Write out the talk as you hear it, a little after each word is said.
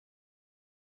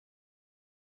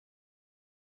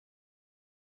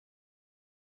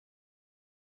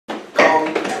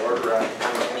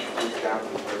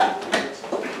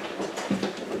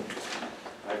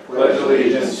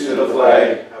allegiance to the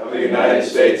flag of the United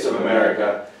States of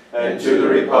America and to the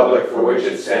republic for which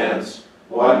it stands,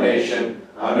 one nation,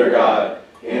 under God,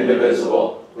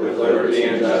 indivisible, with liberty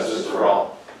and justice for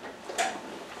all.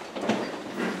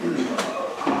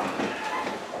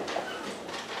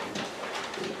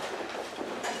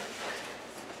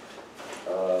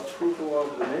 Approval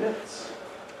of the minutes.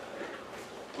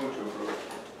 Move to approve.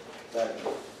 Second.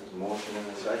 There's a motion and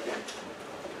a second.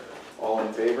 All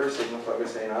in favor, signify by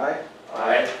saying aye.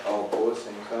 Aye. All opposed,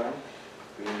 same sign.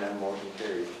 Being none, motion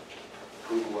carried.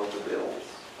 Approval of the bills.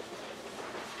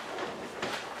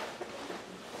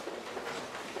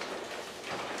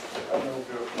 I move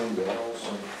to approve the bills.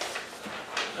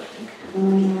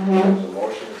 There's a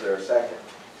motion, is there a second?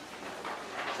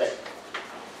 Second.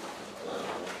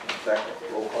 Second.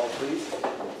 Roll call, please.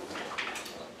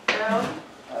 Brown.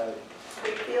 Aye.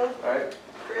 Wakefield. Aye.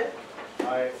 Britt.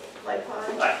 Aye.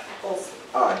 Lightfon. Aye. Olson.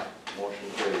 Aye.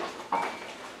 Motion carried.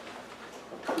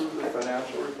 Approve the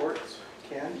financial reports.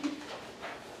 Ken?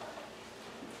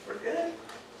 We're good.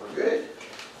 We're good.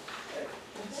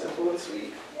 Simple and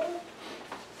sweet.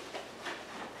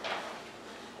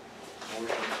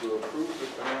 Motion to approve the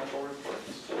financial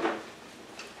reports.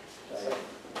 There's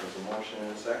a motion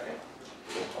and a second.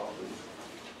 Roll call, please.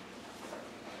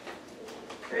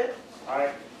 Britt.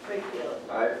 Aye. Wakefield.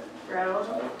 Aye. Brown.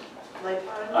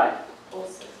 Lightfon. Aye.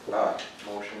 Olson. Aye.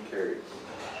 Motion carried.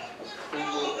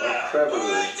 Approval of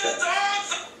Treasurer's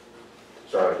checks.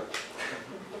 Sorry.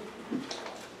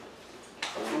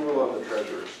 Approval of the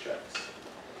treasurer's checks.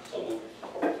 So moved.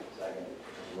 Second.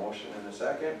 Motion and a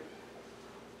second.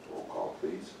 Roll call,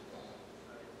 please.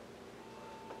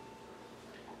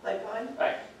 Lightfon.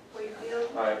 Aye. Wakefield.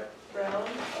 Aye. Brown.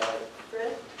 Aye.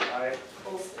 Britt. Aye.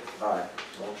 Olson. Aye.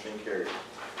 Motion carried.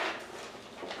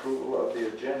 Approval of the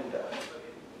agenda.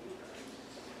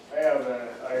 I have an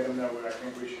item that I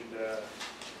think we should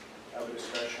have a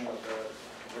discussion with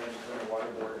the Ramsey County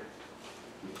Water Board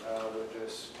with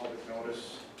this public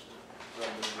notice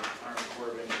from the Army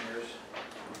Corps of Engineers.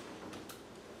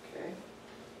 Okay.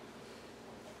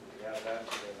 We have that.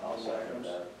 I'll second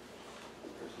that.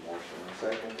 There's a motion and a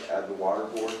second to add the water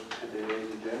board to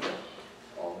today's agenda.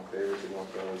 All in favor,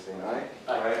 signify by saying aye.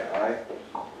 Aye. Aye.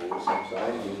 Opposed, same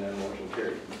sign. Being none, motion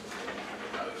carried.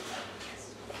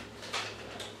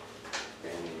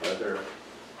 Any other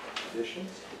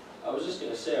additions? I was just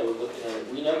gonna say, I was looking at it,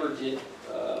 we never did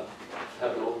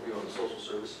have an overview on the social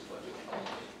services budget.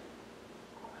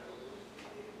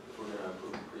 If we're gonna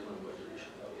approve the prelim budget, we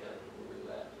should have that, over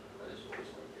that. That is the first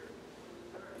one here.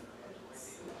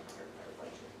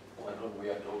 Well, I know we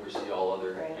have to oversee all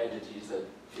other Right. entities that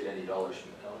get any dollars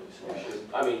from the county, so we should,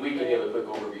 I mean, we can give a quick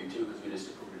overview too, because we just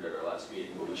approved it at our last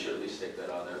meeting, but we should at least stick that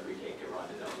on there. If we can't get around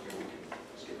it down here, we can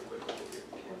just give a quick overview.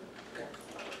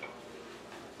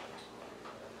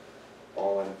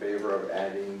 All in favor of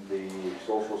adding the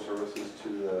social services to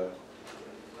the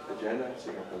agenda,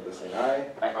 signify by saying aye.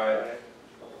 Aye.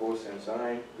 Opposed, same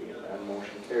sign. Being none,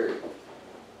 motion carried.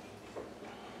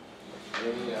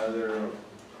 Any other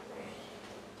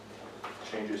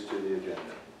changes to the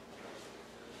agenda?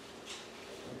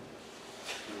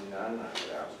 Seeing none, I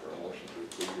would ask for a motion to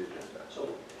approve the agenda. So,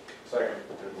 Second.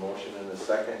 There's a motion and a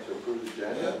second to approve the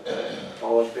agenda.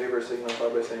 All in favor, signify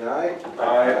by saying aye.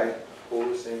 Aye.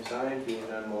 Opposed, same sign. Being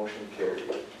none, motion carried.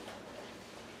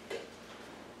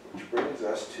 Which brings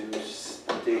us to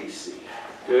Stacy.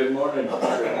 Good morning.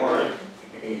 Good morning.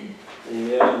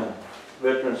 The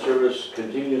Veteran Service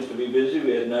continues to be busy.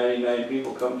 We had 99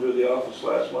 people come through the office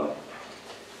last month.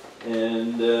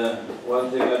 And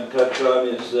one thing I'd touch on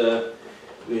is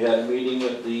we had a meeting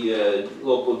with the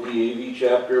local DAV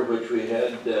chapter, which we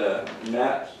had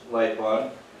Matt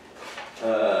Lightfon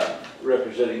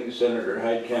representing Senator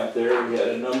Heidkamp there. We had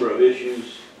a number of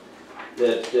issues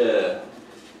that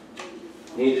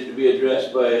needed to be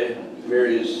addressed by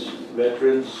various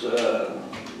veterans,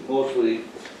 mostly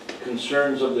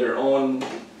concerns of their own,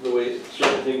 the way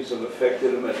certain things have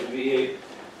affected them at the VA.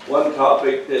 One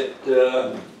topic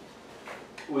that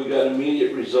we got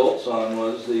immediate results on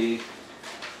was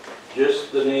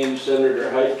just the name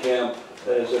Senator Heidkamp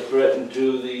as a threat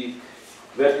to the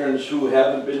veterans who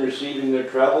haven't been receiving their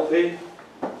travel pay.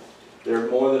 They're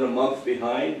more than a month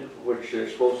behind, which they're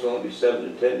supposed to only be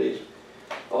 7 to 10 days.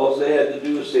 All they had to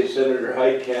do was say Senator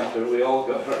Heidkamp, and we all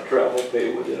got our travel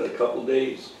pay within a couple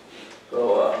days.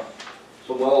 So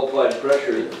some well-applied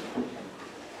pressure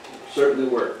certainly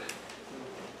worked.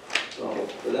 So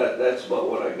that's about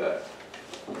what I got.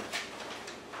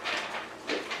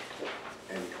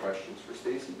 Any questions for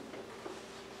Stacy?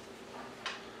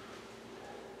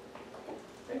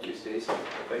 Thank you, Stacy.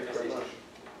 Thank you very much.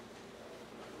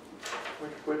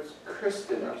 What's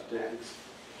Kristen up next.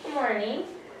 Good morning.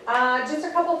 Just a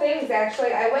couple things,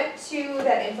 actually. I went to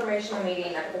that informational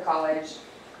meeting up at the college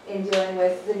in dealing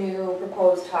with the new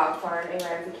proposed hog farm in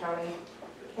Ramsey County.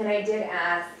 And I did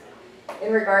ask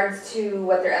in regards to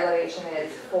what their elevation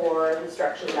is for the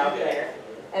structures out there.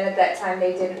 And at that time,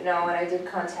 they didn't know, and I did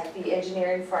contact the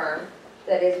engineering firm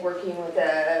that is working with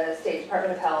the State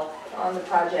Department of Health on the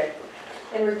project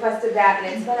and requested that,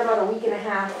 and it's been about a week and a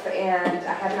half, and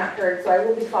I have not heard, so I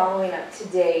will be following up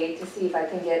today to see if I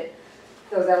can get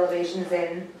those elevations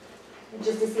in,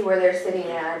 just to see where they're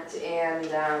sitting at,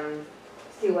 and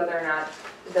see whether or not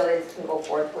the buildings can go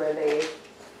forth where they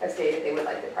have stated they would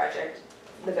like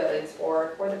the buildings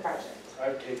for the project.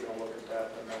 I've taken a look at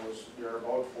that, and they're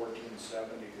about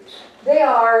 1470 is. They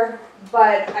are,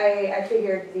 but I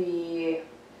figured the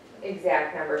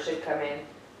exact number should come in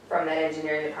from that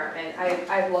engineering department.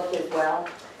 I've looked as well,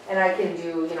 and I can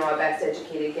do, a best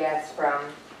educated guess from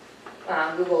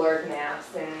Google Earth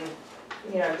Maps and,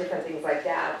 different things like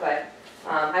that, but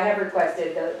I have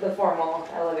requested the formal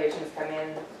elevations come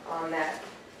in on that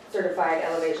certified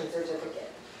elevation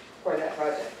certificate for that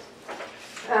project.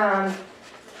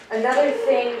 Another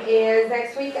thing is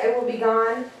next week I will be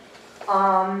gone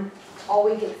all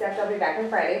week except I'll be back on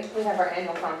Friday. We have our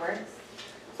annual conference.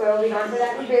 So I'll be gone for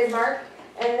that in Bismarck.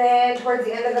 And then towards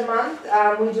the end of the month,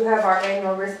 we do have our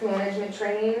annual risk management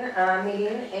training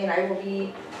meeting, and I will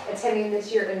be attending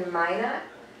this year in Minot.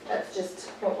 That's just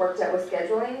what worked out with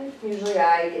scheduling. Usually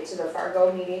I get to the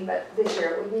Fargo meeting, but this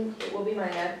year it will be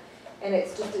Minot, and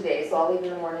it's just a day. So I'll leave in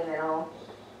the morning, and I'll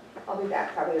be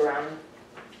back probably around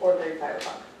 4:30, 5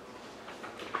 o'clock.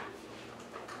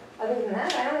 Other than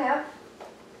that, I don't have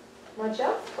much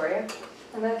else for you,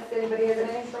 unless anybody has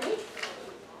anything for me.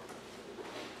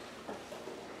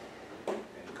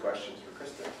 Any questions for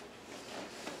Kristen?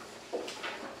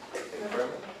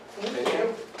 Thank Thank you.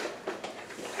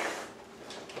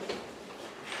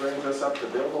 Brings us up to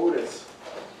Bill Otis.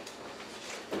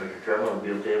 Mr. Chairman, would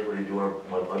it be okay if we do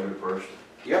my budget first?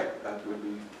 Yep, that would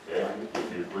be Okay, fine.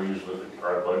 if you please look at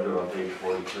our budget on page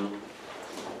 42.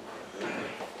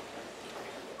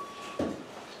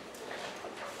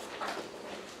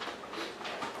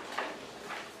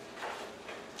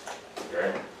 Okay,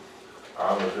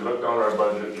 if you look down our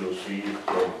budget, you'll see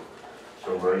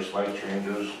some very slight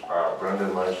changes. Brenda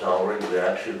and my salary, we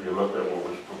actually, if you look at what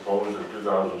was proposed in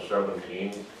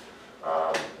 2017,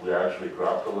 we actually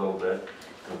dropped a little bit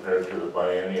compared to the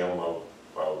biennium of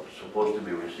supposed to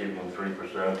be receiving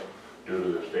 3% due to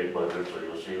the state budget. So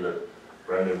you'll see that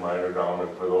Brenda and mine are down,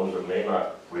 and for those that may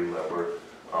not remember,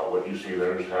 what you see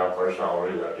there is half our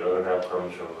salary, that the other half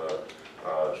comes from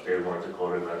the state of North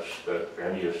Dakota, and that's that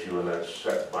NDSU, and that's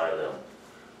set by them.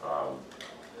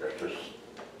 That's just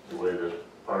the way this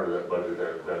part of that budget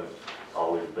has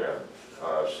always been.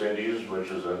 Cindy's, which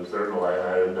is in third line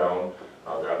item down,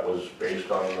 that was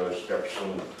based on the steps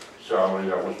and salary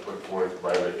that was put forth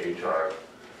by the HR.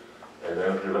 And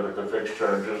then if you look at the fixed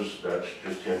charges, that's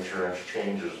just the insurance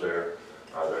changes there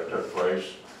that took place.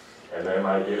 And then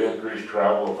I did increase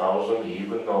travel 1,000,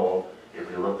 even though if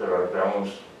you look at our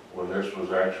balance when this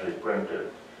was actually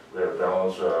printed, we had a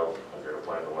balance of, I gotta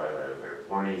find the line item here,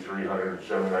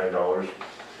 $4,379.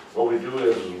 What we do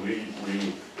is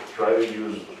we try to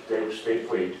use state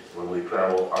fleet when we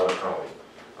travel out of county.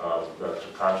 That's a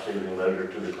cost saving measure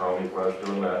to the county for us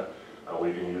doing that.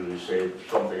 We can usually save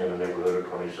something in the neighborhood of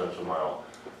 20 cents a mile.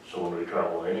 So when we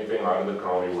travel anything out of the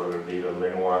county, whether it be to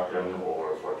Minnewacan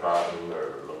or Fort Totten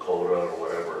or Dakota or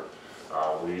whatever,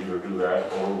 we either do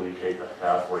that or we take a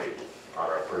half rate on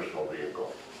our personal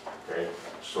vehicle. Okay,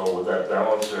 so with that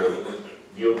balance there,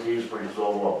 DOT is pretty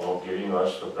slow about getting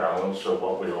us the balance of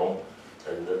what we own,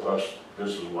 and thus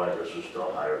this is why this is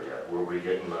still higher yet. We'll be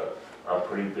getting a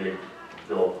pretty big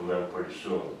bill from them pretty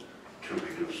soon to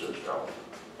reduce this down.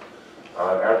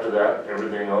 After that,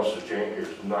 everything else has changed.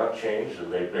 It's not changed,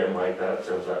 and they've been like that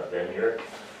since I've been here.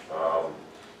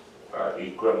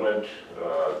 Equipment,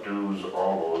 dues,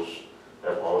 all those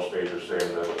have all stayed the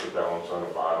same. That's the balance on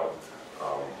the bottom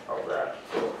of that.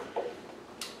 So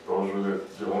those were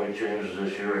the only changes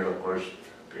this year, and of course,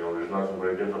 there's nothing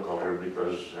very difficult here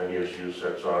because NESU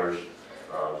sets ours,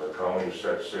 the county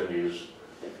sets Cindy's.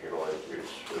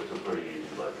 It's a pretty easy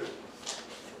budget.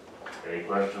 Any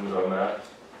questions on that?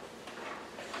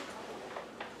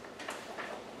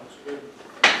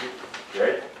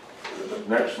 Okay,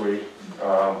 next week,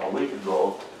 a week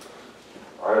ago,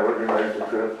 I organized a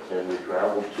trip and we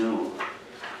traveled to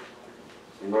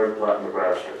North Platte,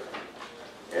 Nebraska.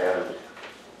 And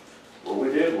what we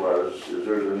did is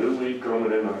there's a new week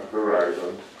coming in the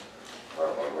horizon. I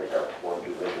might have one,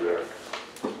 two things there.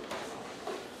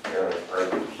 And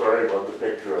I'm sorry about the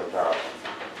picture on top.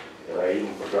 And I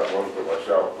even forgot one for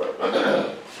myself, but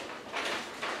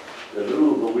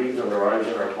the weeds on the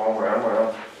horizon are Palmer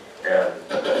Amaranth and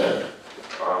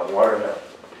watermelon.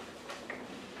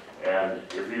 And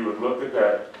if you would look at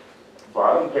that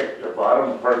bottom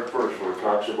part first, where it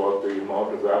talks about the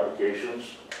amount of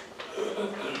applications.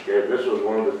 Okay, this was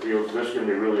one of the fields. This can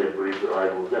be really a brief, but I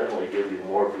will definitely give you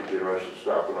more if you'd be interested in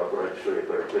stopping up, but I can show you a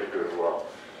better picture as well.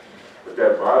 But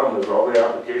that bottom is all the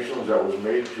applications that was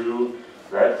made to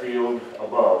that field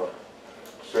above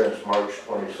since March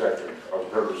 22nd of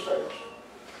herbicides.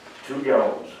 2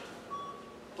 gallons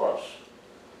plus.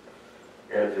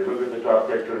 And if you look at the top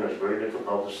picture, and it's very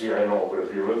difficult to see, I know, but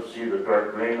if you see the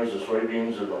dark green is the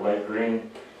soybeans and the light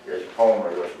green is Palmer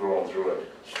that's growing through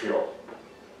it still.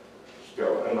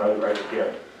 And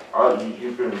again,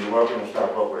 you're welcome to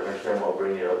stop up there next time. I'll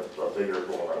bring you a bigger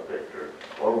blown-up picture.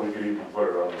 Or we could even put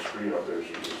it on the screen up there so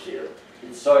you can see it.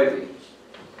 It's soybeans,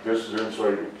 This is in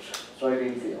soybeans.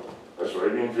 soybean field. A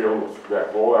soybean field with that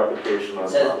whole application on It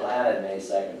says top. planted May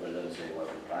 2nd, but it doesn't say what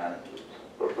it was planted.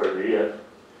 But for the, It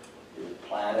was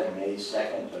planted May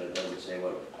 2nd, but it doesn't say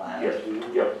what it was planted yes,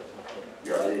 to. yep,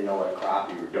 So I didn't know what crop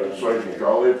you were yep, doing. soybeans.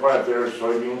 All they plant there is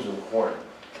soybeans and corn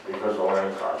because of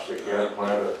land costs. They can't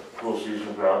plant a full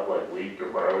season crop like wheat or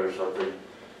barley or something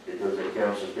because they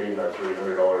can't sustain that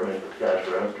 $300 an acre cash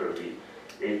rent or the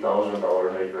 $8,000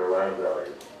 an acre land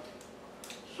value.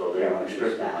 So they Yeah, are I'm just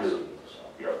restricted asking, to, so.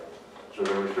 yep, so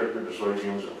they're restricted to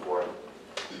soybeans and corn.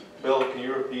 Bill, can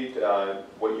you repeat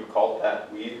what you called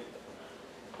that weed?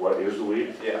 What is the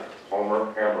weed? Yeah.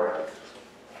 Palmer Amaranth.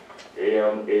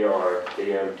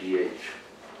 AMARANTH.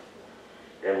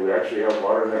 And we actually have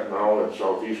water net now in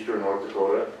southeastern North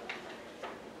Dakota.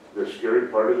 The scary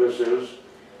part of this is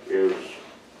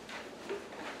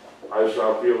I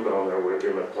saw a field down there where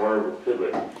in the corner of a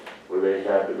pivot where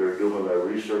they're doing a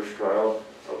research trial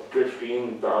of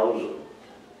 15,000.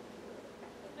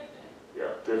 Yeah,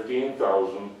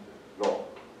 15,000, no,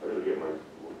 I gotta get what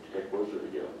the heck was it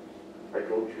again? I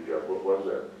told you, Jeff, what was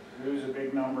that? It was a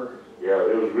big number. Yeah,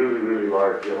 it was really, really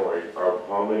large, you know, like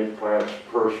how many plants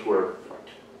per square foot?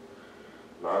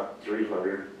 Not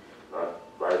 300, not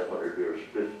 500, there's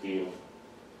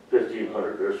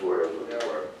 1,500, there's where it was.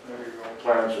 There you go.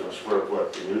 Plants in a square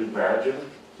foot, can you imagine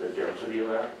the density of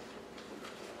that?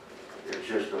 It's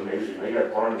just amazing. They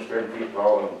got corn 10 feet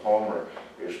tall and Palmer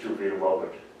is 2 feet above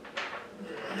it.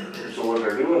 So what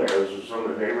they're doing is some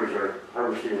of the neighbors are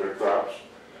harvesting their crops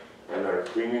and they're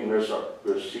cleaning this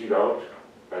seed out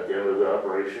at the end of the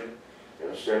operation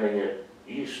and sending it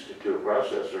east to the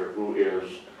processor who is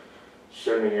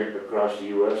sending it across the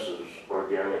U.S. as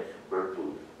organic bird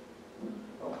food.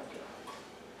 Oh my God.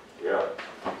 Yeah,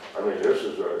 I mean, this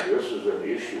is an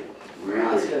issue,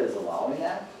 Nebraska really. is allowing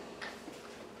that?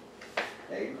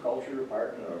 Agriculture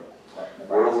department or what?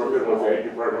 We're Nebraska is working with the allowing Ag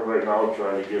Department right now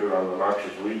trying to get it on the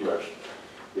noxious weed list.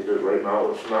 Because right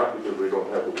now it's not because we don't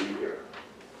have the weed here.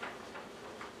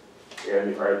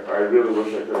 And I really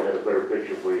wish I could have had a better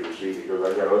picture for you to see because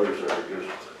I got others that are just,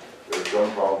 they're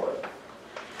dumbfounded.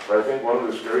 But I think one of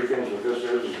the scary things with this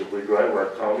is if we drive our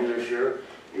county this year,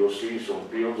 you'll see some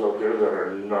fields out there that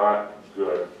are not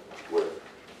good with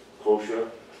kochia,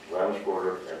 lamb's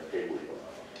quarter, and pigweed.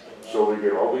 So we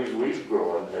get all these weeds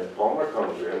growing and Palmer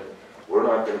comes in, we're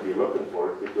not gonna be looking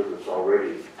for it because it's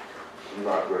already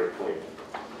not very clean.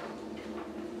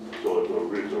 So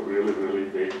it's a really, really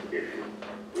big issue,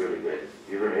 really big.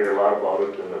 You're gonna hear a lot about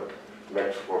it in the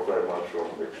next 4 or 5 months from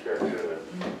the extension and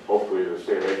hopefully the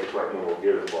state ag department will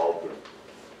get involved.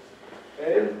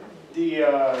 The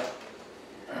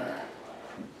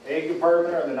Ag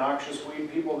department or the noxious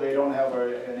weed people, they don't have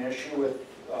an issue with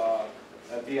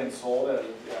that being sold as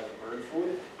bird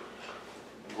food?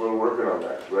 We're working on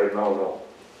that. Right now, no.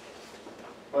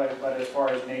 But as far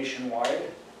as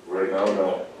nationwide? Right now,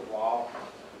 no. Wow.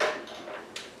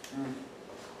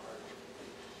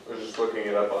 I was just looking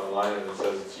it up online and it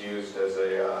says it's used as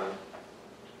a,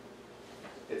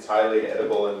 it's highly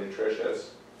edible and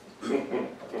nutritious.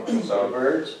 So,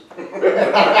 birds?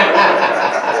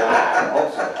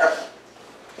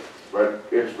 But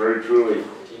it's very truly,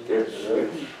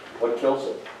 it's What kills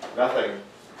it? nothing.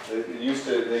 They used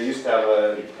to have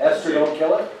a. Ester don't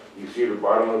kill it? you see the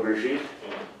bottom of your sheet?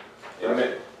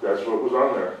 It That's what was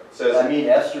on there. I says, mean,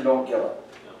 ester don't kill it.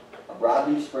 A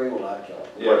broadleaf spray will not kill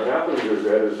it. What yeah, happens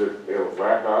is it'll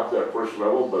back off that first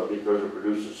level, but because it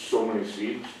produces so many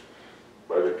seeds,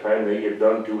 by the time they get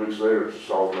done 2 weeks later, it's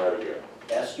solving that again.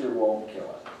 Ester won't kill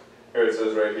it. here it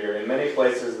says right here, in many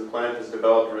places the plant has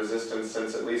developed resistance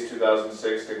since at least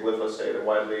 2006 to glyphosate, a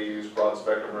widely used broad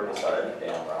spectrum herbicide.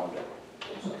 Damn Roundup.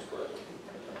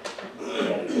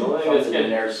 The only thing that's Something in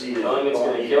there, see. The only thing that's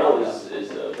gonna kill is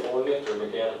pulling it or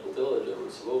mechanical tillage, I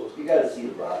would suppose. You gotta see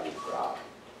the rotting crop.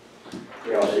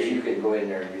 You know, that you can go in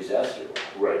there and use Esther.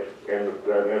 Right, and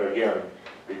then again,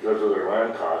 because of their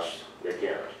land costs, they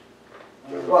can't.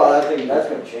 Well, I think that's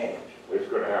gonna change. It's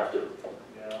gonna have to,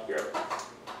 Yeah. yeah,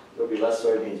 There'll be less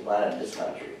soybeans planted in this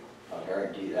country, I'll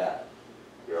guarantee that.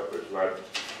 yeah, it's not,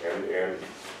 and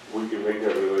we can make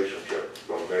that relationship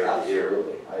from there to here.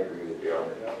 Absolutely, I agree with you.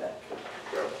 Yeah.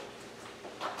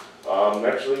 Yeah.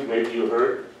 Next week, maybe you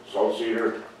heard, salt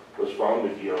cedar was found,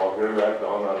 did you all hear that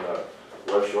down on the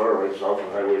west shore, right south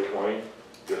of Highway 20,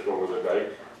 just over the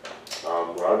dike?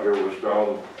 Roger was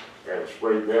down and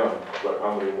sprayed them, but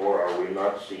how many more are we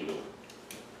not seeing?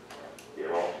 You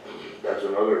know, that's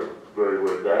another very,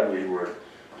 very bad weed where it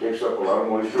takes up a lot of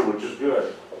moisture, which is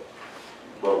good.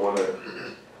 But when it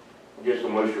gets the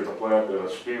moisture in the plant, then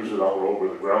it spews it all over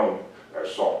the ground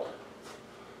as salt.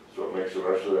 So it makes the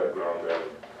rest of that ground then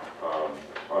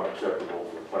unacceptable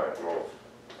for plant growth.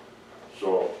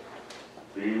 So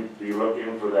be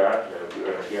looking for that,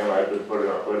 and again, I've been putting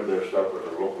out quite a bit of stuff with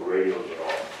the local radios and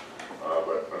all.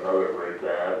 But another very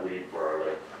bad weed for our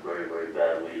lake, very, very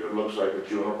bad weed. It looks like a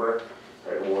juniper,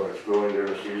 and when it's growing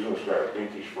during the season, it's got a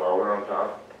pinkish flower on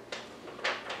top.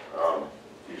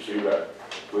 You see that,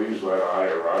 please let I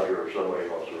or Roger or somebody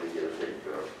else so we get it taken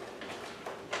care of.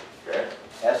 Okay?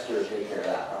 Esther will take care of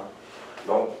that, huh?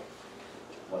 No,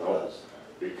 What No. does?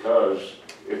 because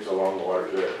it's along the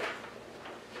water's edge.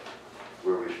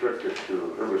 We're restricted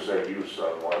to herbicide use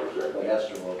on water's But edge.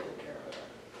 Esther will take care of it.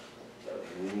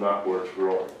 That's not where it's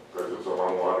growing, because it's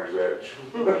along water's edge.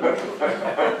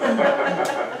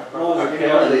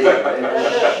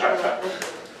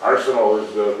 Arsenal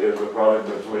is the product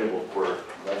that's labeled for,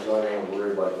 That's why they ain't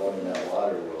worried about going in that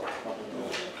water will.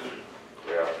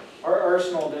 yeah. Our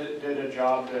Arsenal did a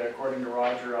job, according to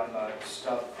Roger, on the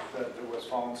stuff that was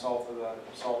found south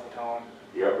of town.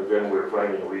 Yeah, but then we're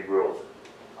finding regrowth,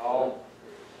 Oh.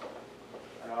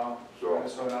 Yeah, so,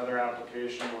 so another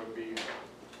application would be,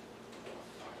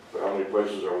 but how many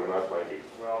places are we not finding?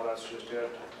 well, that's just it.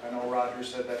 I know Roger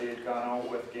said that he had gone out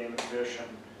with Game and Fish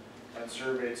and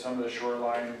surveyed some of the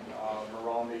shoreline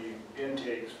around the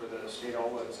intakes for the state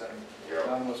outlets, and Yeah,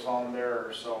 none was found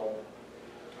there, so,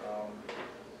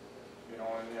 you know,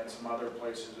 and then some other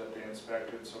places that they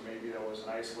inspected, so maybe that was an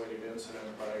isolated incident,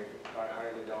 but I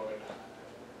highly doubt it.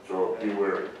 so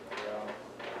beware, Yeah.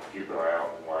 keep an eye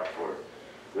out and watch for it.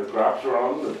 The crops are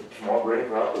on, the small grain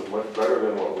crop is much better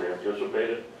than what we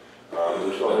anticipated.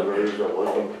 We saw the areas that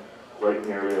wasn't quite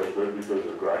nearly as good because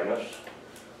of dryness.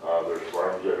 There's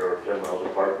farms that are 10 miles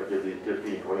apart that could be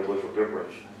 15, 20 bushel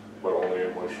difference, but only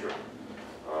in moisture.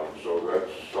 So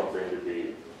that's something to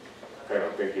be kind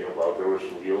of thinking about. There were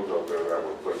some yields out there that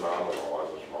were phenomenal on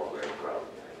the small grain crop.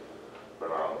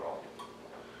 Phenomenal.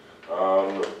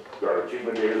 Our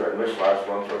achievement days, I missed last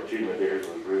month, so our achievement days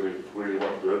was really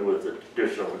went good with the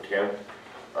addition of a tent.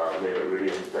 Made it really,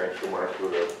 thanks to Mark for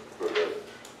the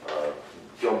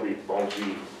jumpy,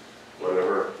 bouncy,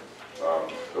 whatever.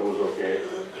 It was okay.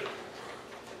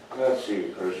 Let's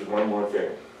see, there's one more thing.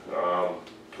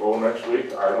 Next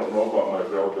week, I don't know about my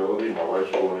availability. My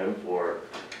wife's going in for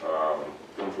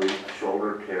complete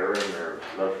shoulder tear in her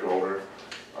left shoulder.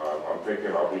 I'm thinking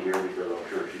I'll be here because I'm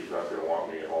sure she's not gonna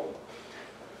want me at home.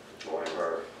 Knowing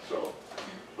her, so,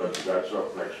 but that's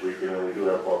up next week, and then we do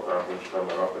have fall conference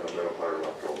coming up in the middle part of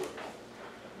October.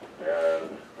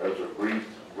 And that's a brief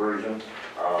version,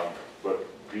 but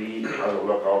be on the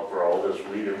lookout for all this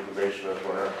weed information this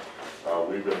winter.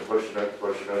 We've been pushing it,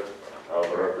 but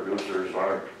our producers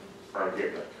aren't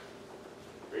getting it.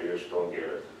 They just don't get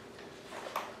it.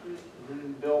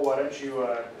 Bill, why don't you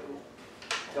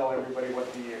tell everybody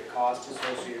what the cost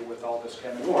associated with all this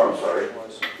chemical Oh, I'm sorry.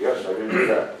 was? Yes, I didn't do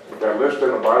that. That list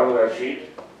on the bottom of that sheet,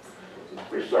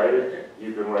 beside it,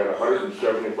 you can write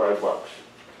 $175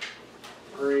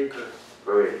 Per acre.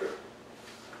 per acre.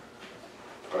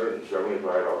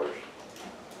 $175.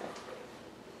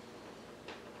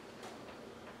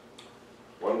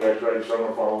 One guy tried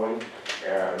summer following,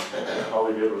 and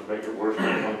all he did was make it worse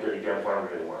until he can't farm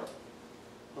it anymore.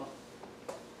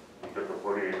 He took a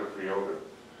 40-acre field and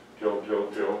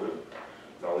tilled, and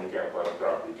now he can't plant a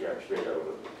crop, he can't stay out of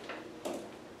it.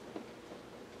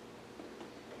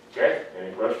 Okay,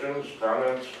 any questions,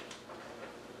 comments?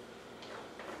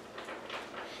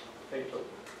 Thank you.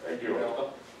 Thank you.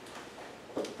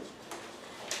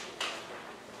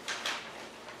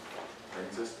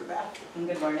 Brings us to that.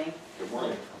 Good morning. Good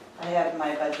morning. I have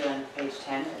my budget on page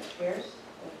 10, it appears.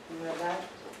 If you read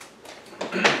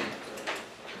that.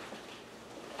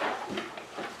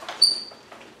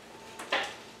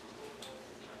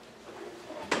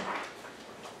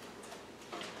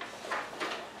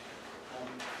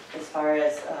 far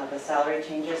as the salary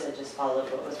changes, it just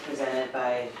followed what was presented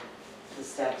by the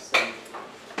steps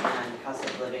and cost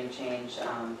of living change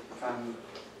from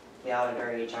the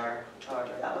auditor HR,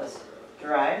 however that was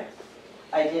derived.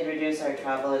 I did reduce our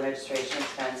travel and registration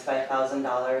expense by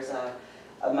 $1,000.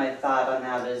 My thought on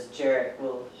that is Jarrett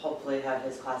will hopefully have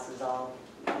his classes all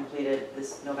completed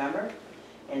this November.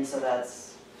 And so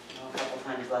that's a couple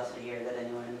times less a year that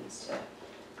anyone needs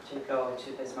to go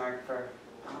to Bismarck for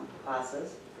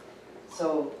classes.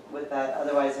 So with that,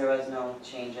 otherwise there was no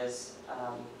changes.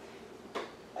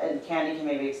 And Candy can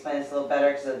maybe explain this a little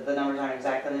better because the numbers aren't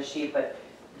exact on the sheet, but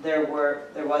there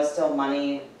was still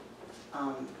money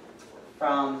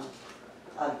from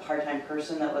a part-time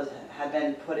person that had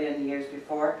been put in years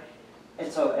before.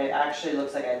 And so it actually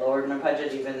looks like I lowered my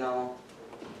budget even though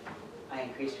I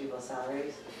increased people's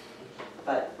salaries.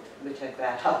 But we took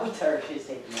that out, or she's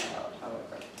taking that out,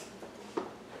 however.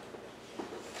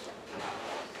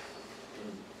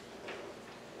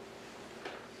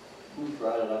 Who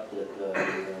brought it up that you're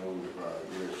gonna move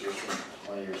your assistant,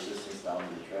 one of your assistants down to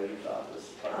the treasurer's office?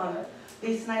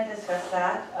 Lisa and I discussed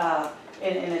that,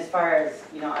 and as far as,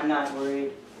 you know, I'm not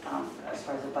worried, as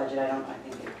far as the budget, I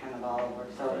think it kind of all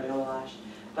works out in a wash.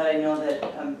 But I know that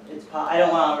I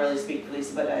don't want to really speak for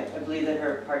Lisa, but I believe that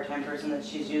her part-time person that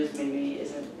she's used maybe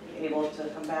isn't able to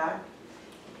come back.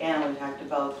 And we talked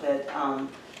about that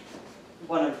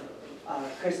one of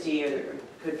Christy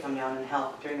could come down and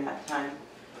help during that time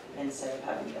instead of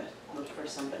having to look for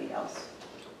somebody else.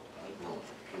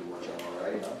 Should work out all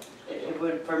right, huh? It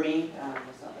would for me.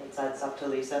 It's up to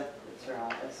Lisa. It's her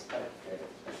office, but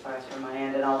as far as from my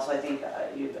end, and also I think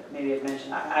you maybe had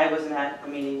mentioned I wasn't at the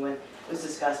meeting when it was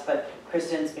discussed, but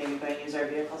Kristen's maybe going to use our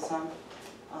vehicle some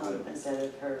instead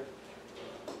of her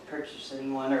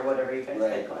purchasing one or whatever you guys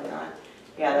got going on.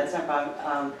 Yeah, that's no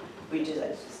problem.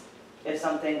 If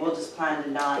something, we'll just plan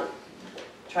to not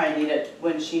try and need it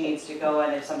when she needs to go,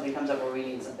 and if something comes up where we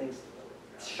need something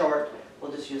short,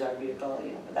 we'll just use our vehicle,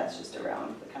 you know, but that's just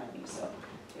around the county, so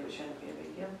it shouldn't be a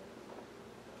big deal.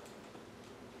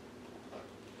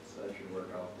 So that should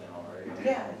work out then, all right?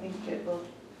 Yeah, I think it will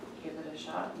give it a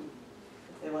shot, and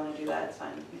if they want to do that, it's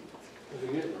fine with me. If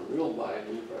you're getting a real bind,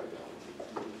 you probably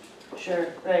don't. Sure,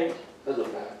 right, As a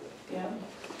backup. yeah.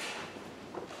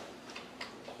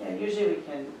 Yeah,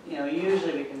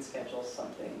 usually we can schedule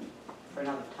something for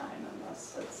another time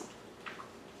unless it's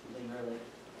something really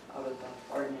out of the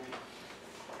ordinary.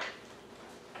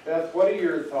 Beth, what are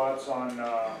your thoughts on,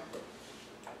 I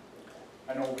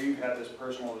know we've had this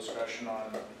personal discussion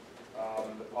on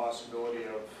the possibility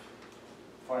of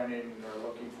finding or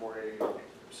looking for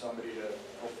somebody to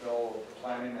fulfill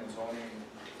planning and zoning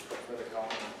for the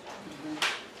county.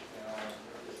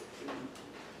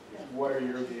 What are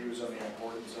your views on the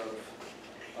importance of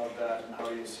that, and how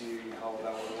do you see how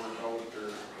that would work out? Or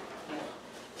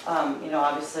You know,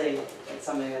 obviously it's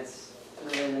something that's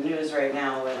really in the news right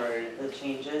now with the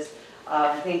changes.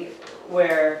 I think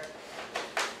where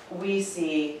we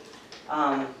see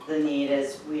the need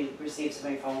is we receive so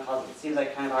many phone calls. It seems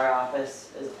like kind of our office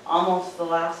is almost the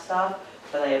last stop,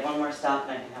 but I have one more stop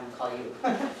and I can have them call you.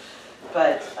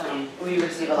 But we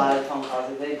receive a lot of phone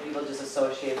calls. People just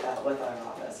associate that with our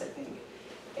office, I think.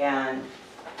 And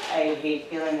I hate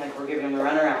feeling like we're giving them a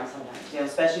runaround sometimes, you know,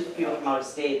 especially for people from out of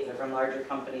state, they're from larger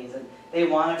companies, and they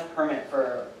want a permit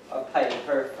for a pipe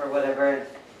or for whatever. And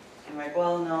I'm like,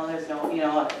 well, no, there's no, you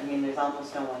know, I mean, there's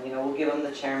almost no one, you know, we'll give them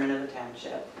the chairman of the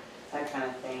township, that kind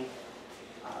of thing.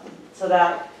 So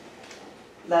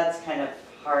that's kind of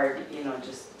hard, you know,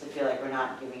 just to feel like we're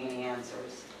not giving any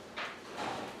answers.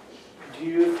 do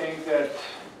you think that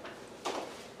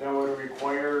would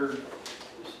require,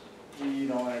 you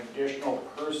know, an additional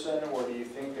person, or do you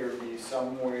think there'd be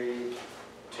some way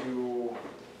to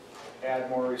add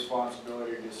more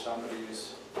responsibility to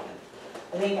somebody's?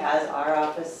 I think as our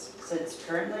office sits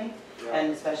currently,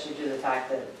 and especially due to the fact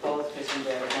that both Chris and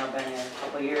Jared have now been here a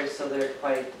couple of years, so they're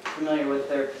quite familiar with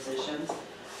their positions,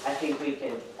 I think we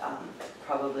could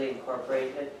probably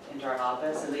incorporate it into our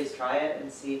office, at least try it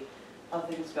and see how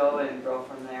things go and grow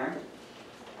from there.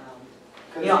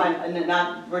 You know, and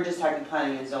not, we're just talking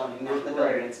planning and zoning, not the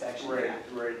building inspection.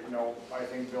 Right. No, I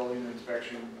think building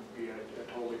inspection would be a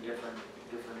totally different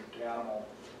animal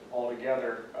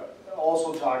altogether.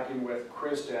 Also talking with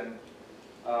Kristen,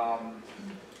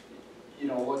 you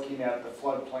know, looking at the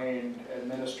floodplain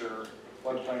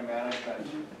management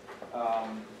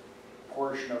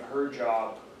portion of her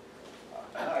job,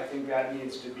 I think that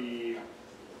needs to be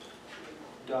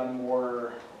done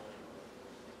more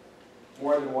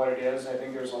than what it is. I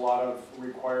think there's a lot of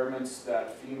requirements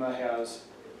that FEMA has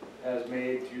has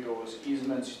made through those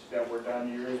easements that were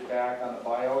done years back on the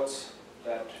buyouts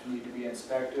that need to be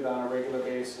inspected on a regular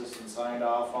basis and signed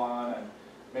off on, and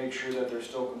make sure that they're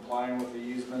still complying with the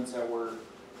easements that were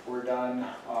done.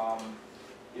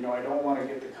 You know, I don't want to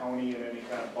get the county in any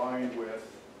kind of bind with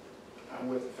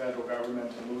the federal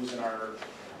government and losing our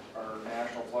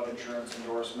national flood insurance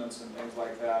endorsements and things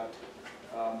like that.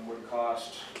 Would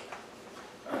cost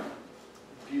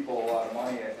people a lot of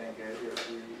money, I think, if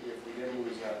we did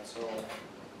lose that. So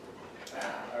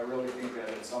I really think that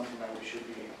it's something that we should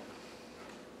be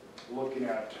looking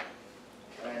at.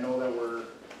 And I know that we're,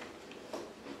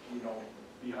 you know,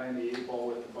 behind the 8 ball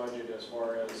with the budget as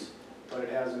far as, but it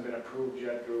hasn't been approved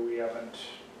yet, or we haven't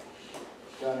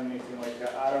done anything like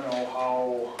that. I don't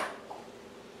know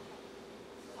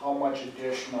how much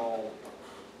additional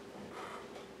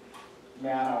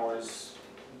man hours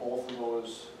both of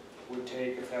those would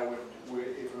take, if that if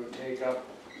it would take up,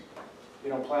 you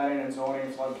know, planning and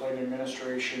zoning, floodplain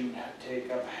administration take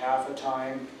up half a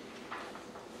time.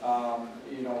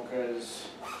 You know, because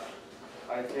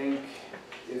I think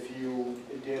if you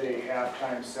did a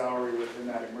half-time salary within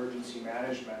that emergency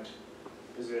management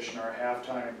position, or a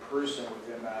half-time person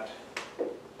within that,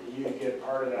 you'd get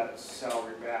part of that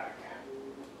salary back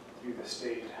through the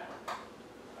state.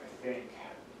 I think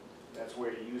that's the way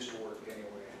it used to work anyway.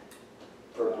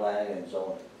 For planning and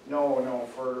zoning. No,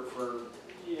 for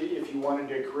if you wanted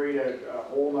to create a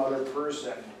whole nother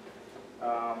person,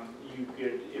 you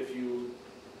could,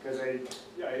 because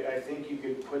I think you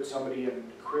could put somebody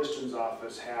in Kristen's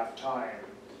office half-time,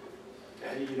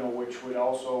 you know, which would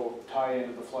also tie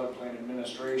into the floodplain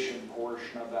administration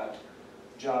portion of that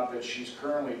job that she's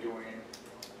currently doing.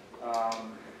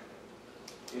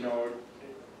 You know.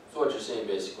 So what you're saying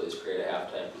basically is create a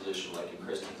half-time position like in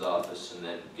Kristen's office, and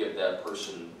then give that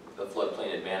person the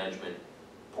floodplain and management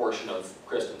portion of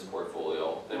Kristen's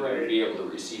portfolio. Then we would be able to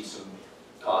receive some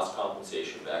cost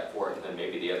compensation back for it, and then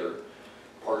maybe the other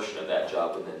portion of that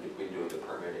job would then be doing the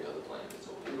permitting of the plan.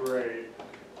 Right.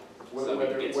 So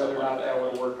Whether or not that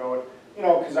would work out, you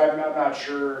know, because I'm not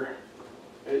sure.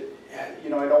 You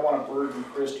know, I don't want to burden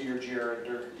Christie or Jared,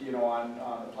 or, you know, on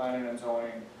the planning and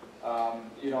zoning.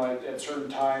 You know, at certain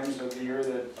times of the year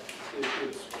that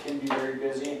it can be very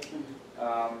busy.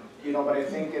 You know, but I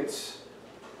think it's,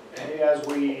 I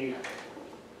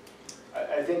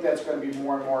think that's going to be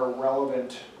more and more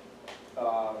relevant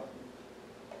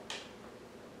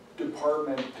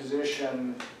department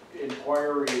position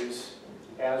inquiries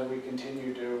as we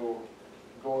continue to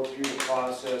go through the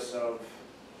process of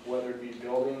whether it be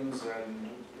buildings and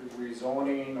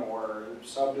rezoning or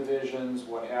subdivisions,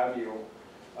 what have you.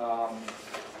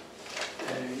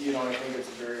 You know, I think it's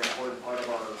a very important part of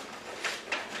our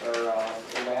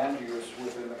land use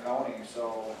within the county,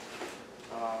 so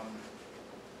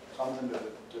something to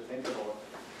think about.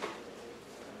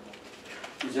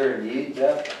 Is there a need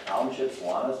that townships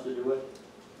want us to do it?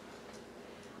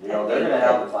 You know, they're gonna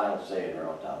have the final say in their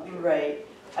own township. Right.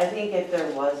 I think if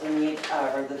there was a need,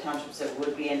 or the townships that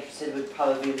would be interested would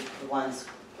probably be the ones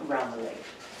around the lake.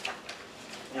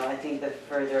 You know, I think the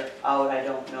further out, I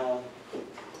don't know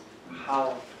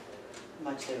how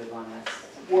much they would want us.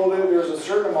 Well, there's a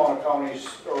certain amount of counties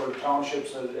or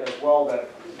townships as well that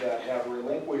have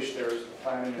relinquished their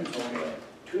planning and zoning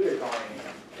to the county.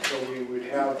 So we would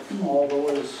have all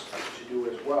those to do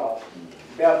as well.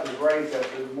 Beth is right that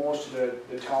most of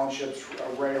the townships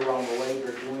right around the lake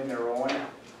are doing their own.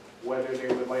 Whether they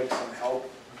would like some help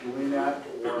doing that,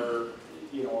 or,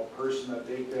 you know, a person that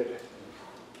they could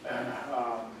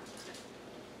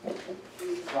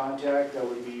contact that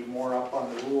would be more up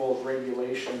on the rules,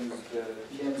 regulations, the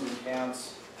kins and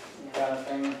cants kind of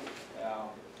thing.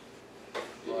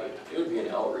 It would be an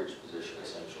outreach position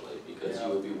essentially, because you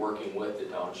would be working with the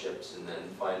townships and then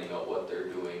finding out what they're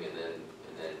doing, and then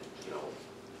you know,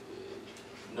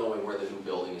 knowing where the new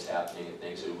building is happening and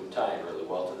things. It would tie in really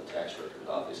well to the tax records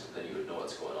office, because then you would know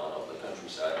what's going on out in the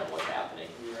countryside and what's happening.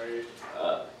 Right.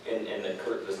 And the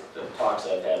talks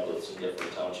I've had with some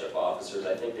different township officers,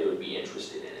 I think they would be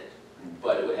interested in it,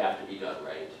 but it would have to be done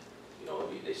right. You know,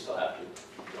 they still have to,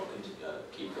 you know,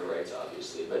 keep their rights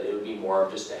obviously, but it would be more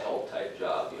of just a help type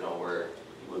job, you know, where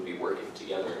you would be working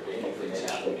together and making things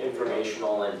happen,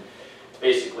 informational, and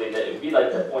basically that it would be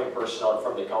like the point person out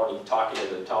from the county talking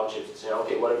to the townships and saying,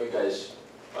 okay, what have you guys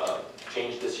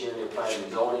changed this year in your planning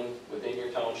and zoning within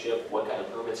your township? What kind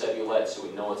of permits have you let, so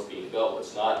we know what's being built,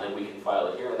 what's not, and then we can file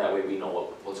it here, and that way we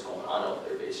know what's going on out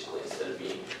there basically, instead of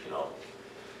being, you know.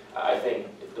 I think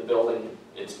if the building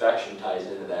inspection ties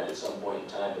into that at some point in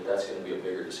time, but that's going to be a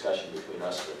bigger discussion between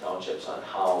us and the townships on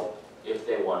how, if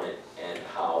they want it, and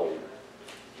how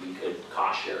we could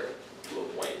cost share it. to a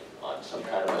point on some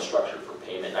kind of a structure for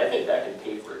payment. I think that can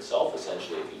pay for itself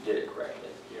essentially if you did it correctly.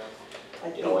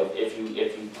 You know, if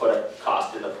you put a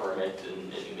cost in the permit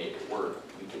and you make it work,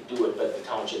 you can do it, but the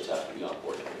townships have to be on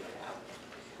board to make it happen.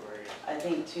 I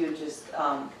think too, just,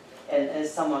 and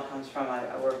as someone comes from, I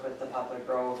work with the Poplar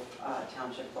Grove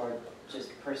Township Board, just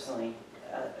personally,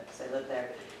 because I live there,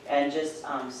 and just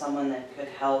someone that could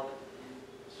help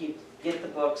get the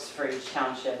books for each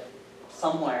township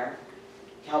somewhere,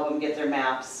 help them get their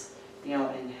maps, you know,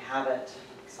 and have it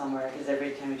somewhere, because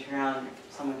every time you turn around,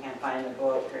 someone can't find the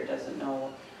book or doesn't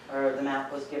know, or the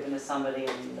map was given to somebody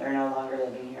and they're no longer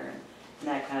living here, and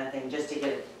that kind of thing, just to get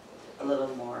it a little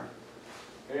more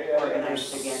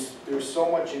organized again. There's so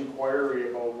much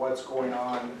inquiry about what's going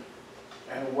on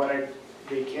and what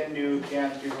they can do,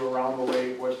 can't do around the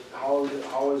lake, how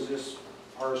is this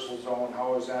parcel zone,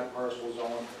 how is that parcel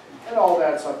zone, and all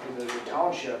that's up to the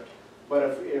township.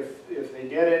 But if they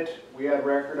did it, we had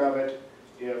record of it,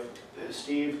 if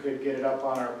Steve could get it up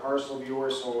on our parcel viewer,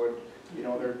 so it, you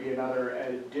know, there'd be another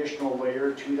additional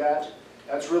layer to that.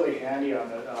 That's really handy on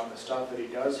the stuff that he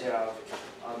does have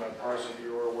on the parcel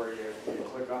viewer, where you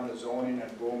click on the zoning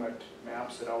and boom, it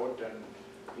maps it out, and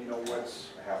you know what's.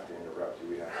 I have to interrupt you,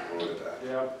 we have to go to that.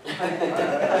 Yeah.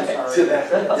 I'm To sorry.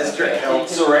 that district health.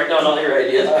 So write down all your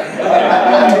ideas.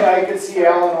 I could see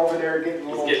Alan over there getting a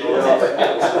little. He's getting a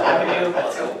little-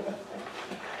 Let's go.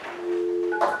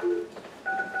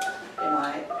 Am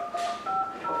I?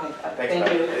 Okay, Thanks,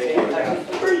 thank you.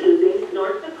 Thank you. For using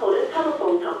North Dakota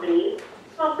Telephone Company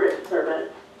conference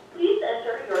service. Please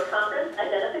enter your conference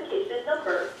identification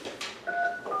number.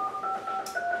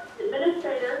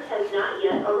 Administrator has not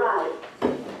yet arrived.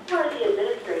 For the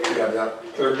administrator, You have that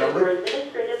third enter number? your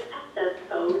administrative access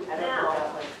code I don't know now. that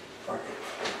one.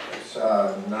 It's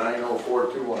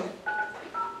 90421.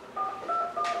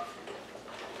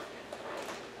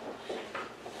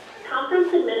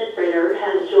 Conference administrator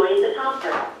has joined the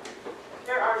conference.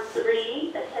 There are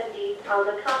 3 attendees on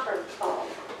the conference call.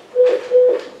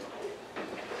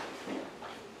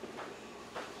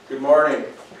 Good morning.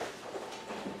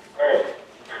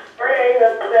 Morning,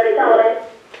 this is Eddie Kelly.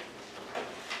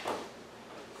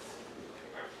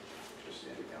 Just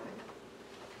need to count.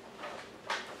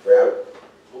 Brad?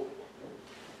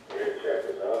 You didn't check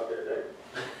this out, did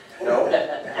they? No?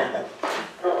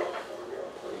 Oh.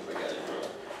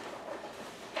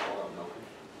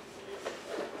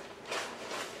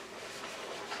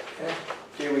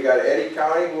 Okay, we got Eddie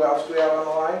County, who else do we have on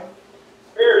the line?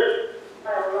 Here.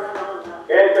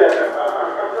 Yes,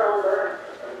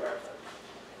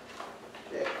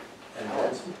 Okay. And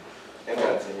Benson. And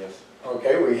Benson, yes.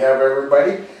 Okay, we have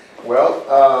everybody.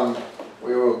 Well,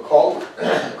 we will call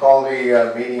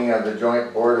the meeting of the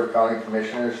Joint Board of County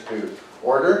Commissioners to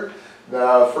order.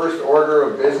 The first order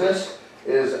of business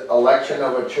is election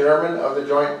of a chairman of the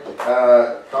Joint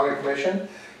County Commission.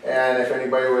 And if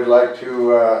anybody would like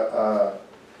to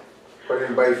put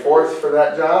anybody forth for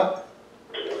that job?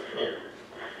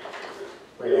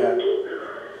 We have.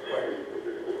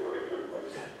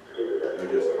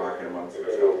 They're just talking amongst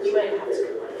themselves. You might have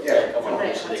to. Yeah. Come You on,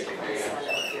 might so have they to can put this one up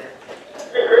here.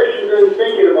 Christian's been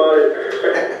thinking about it.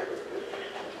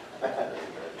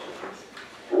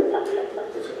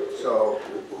 So,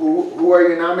 who are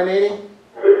you nominating?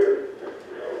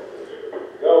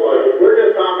 No, we're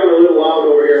just talking a little loud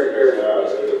over here.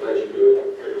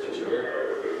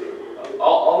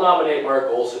 I'll nominate Mark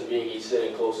Olson, being he's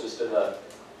sitting closest to the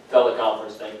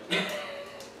teleconference thing.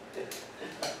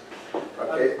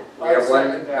 Okay, we have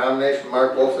one nomination,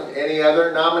 Mark Wilson. Any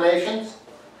other nominations?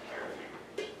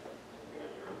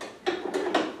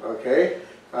 Okay,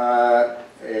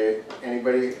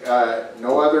 anybody,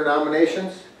 no other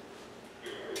nominations?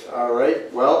 All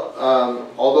right, well,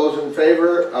 all those in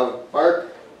favor of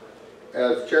Mark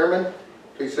as chairman,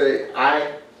 please say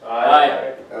aye.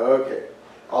 Aye. Okay,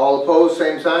 all opposed,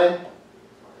 same sign?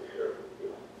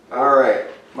 All right,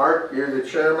 Mark, you're the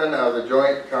chairman of the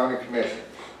Joint County Commission.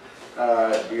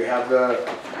 Do you have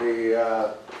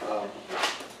the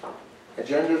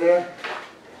agenda there?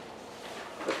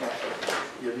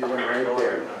 Give you one right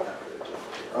there.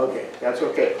 Okay, that's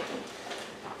okay.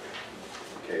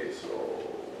 Okay, so.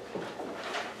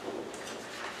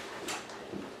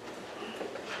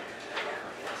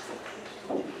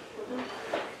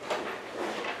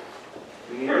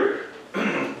 We need to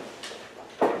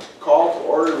call to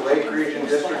order the Lake Region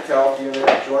District Health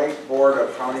Unit Joint Board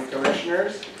of County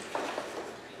Commissioners.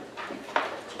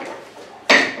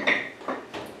 And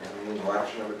the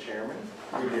election of a chairman.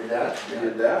 We did that. We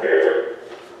did that.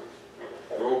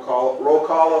 Roll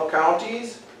call of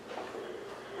counties.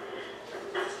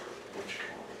 Which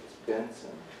counties?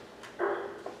 Benson.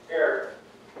 Here.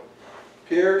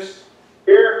 Pierce,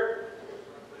 Here.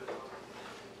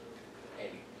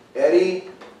 Eddie,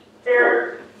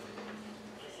 Here.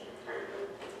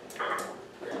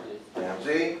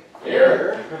 Ramsey.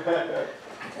 Here.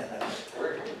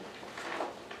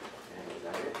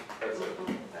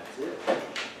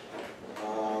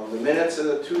 The minutes of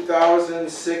the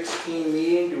 2016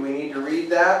 meeting, do we need to read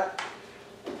that?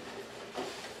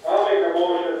 I'll make a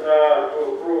motion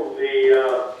to approve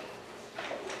the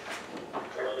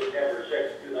September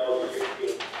 6th,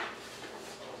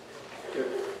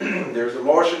 2016. There's a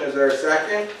motion, is there a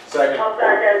second? Second. I'll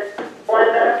second.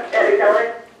 Linda, Eddie Kelly.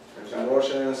 There's a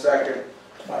motion and a second.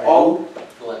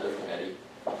 Glenda from Eddie.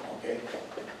 Okay.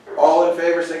 All in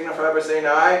favor signify by saying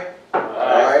aye.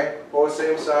 Aye. Opposed,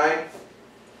 same sign.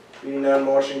 Being none,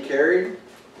 motion carried.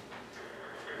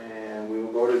 And we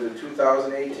will go to the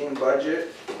 2018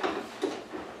 budget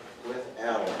with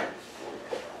Alan.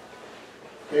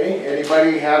 Okay,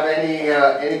 anybody have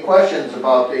any questions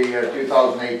about the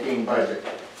 2018 budget?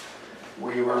 I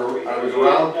was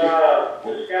around.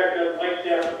 Discussion, Lake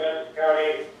Stephen, Benson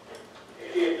County.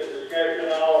 Initiate the discussion,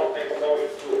 I'll make a motion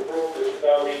to approve the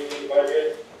 2018 budget.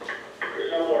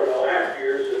 Similar to last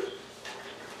year's,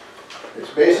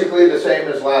 It's basically the same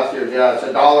as last year, yeah, it's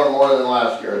 $1 more than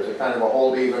last year, it's a kind of a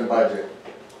hold even budget.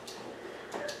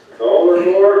 $1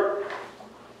 more.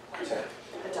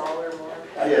 $1 more.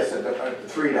 Yes,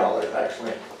 $3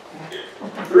 actually.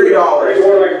 $3.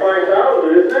 More like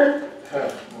 5,000, isn't it?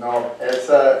 No, it's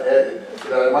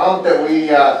the amount that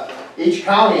we, each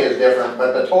county is different,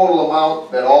 but the total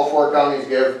amount that all 4 counties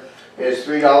give is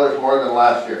 $3 more than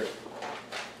last year.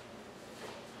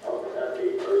 Oh, that'd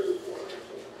be versus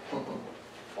one.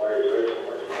 Why is there so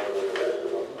much more than the rest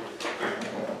of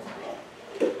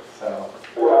them? So,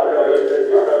 Well, I know it's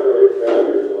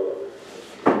values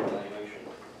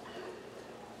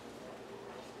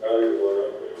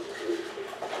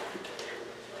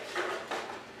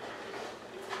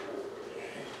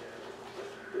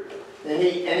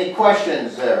any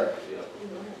questions there?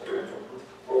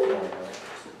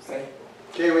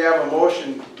 Okay, we have a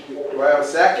motion. Do I have a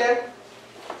second?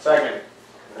 Second.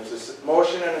 There's a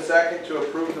motion and a second to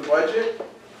approve the budget.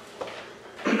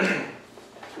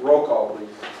 Roll call, please.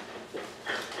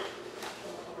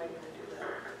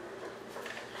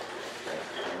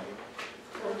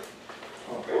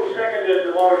 Who seconded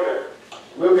the motion?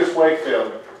 Lucas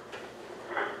Wakefield.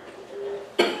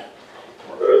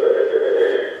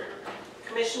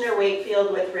 Commissioner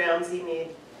Wakefield with Ramsey made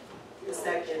the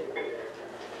second.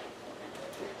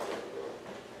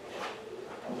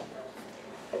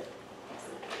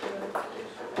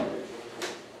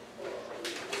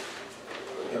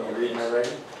 Can you read my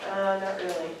writing? Not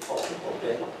really. Oh,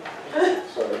 okay.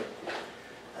 Sorry.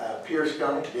 Pierce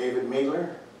County, David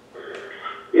Meagler.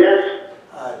 Yes.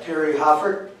 Terry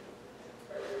Hoffert.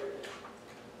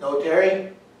 No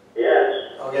Terry? Yes.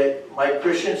 Okay, Mike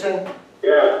Christensen,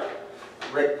 Yeah.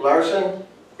 Rick Larson,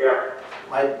 Yeah.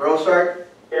 Mike Brossart.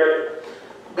 Yes.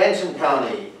 Benson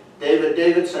County, David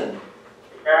Davidson,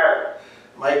 Yeah.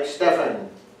 Mike Steffen,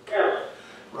 Yes.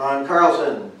 Ron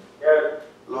Carlson, Yes.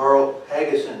 Laurel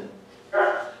Haggison,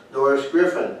 Yeah. Doris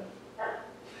Griffin.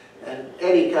 And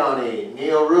Eddie County,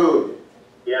 Neil Rude,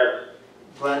 Yes.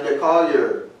 Glenda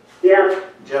Collier, Yes.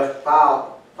 Jeff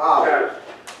Powell, Yes.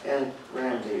 and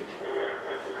Ramsey.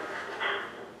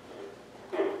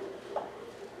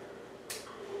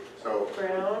 So,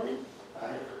 Brown, aye.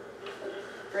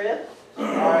 Frith,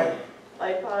 Aye.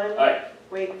 Lightfon. Aye.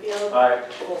 Wakefield. Aye.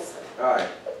 Olson. Aye.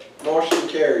 Motion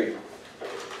carried.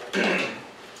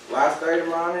 Last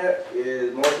item on it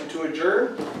is motion to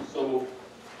adjourn. So moved.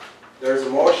 There's a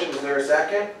motion, is there a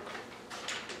second?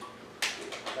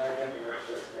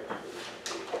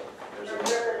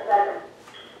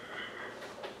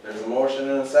 There's a motion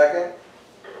and a second.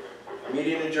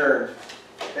 Meeting adjourned.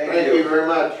 Thank Thank you you. very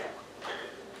much.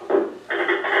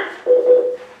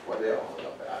 What they all hung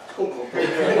up at.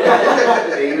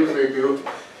 They usually do.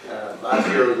 Last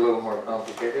year was a little more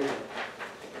complicated.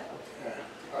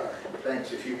 All right,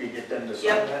 thanks, if you could get them to sign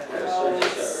Yep. that.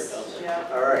 Yeah.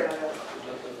 All right.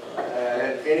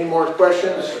 Any more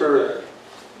questions for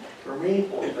me?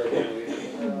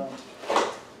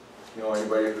 You know,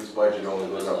 anybody whose budget only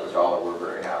goes up $1, we're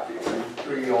very happy.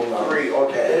 $3. Three,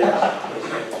 okay.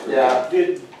 Yeah,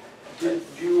 Did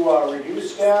you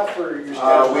reduce staff or your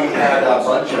staff? we had a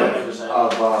bunch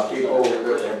of people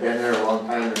that have been there a long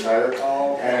time retired.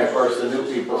 Oh, And of course, the new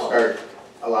people start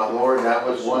a lot lower, and that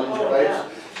was one place.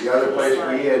 The other place,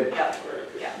 we had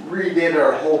redid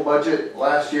our whole budget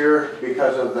last year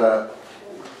because of the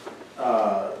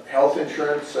health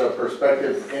insurance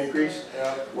prospective increase.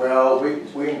 yeah. Well, we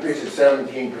increased it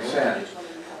 17%.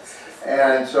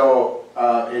 And so,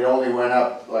 it only went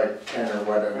up like 10 or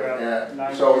whatever. Yeah,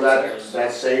 And so that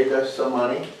 9.6. saved us some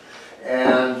money.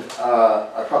 And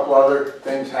a couple other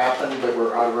things happened that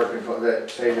were out of our control that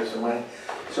saved us some money.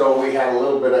 So we had a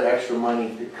little bit of extra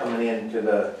money coming into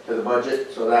the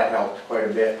budget, so that helped quite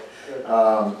a bit.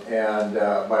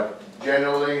 But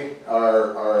generally,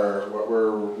 what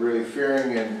we're really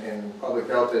fearing in public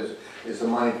health is the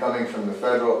money coming from the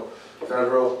federal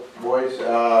boys.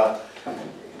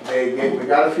 We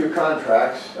got a few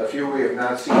contracts, a few we have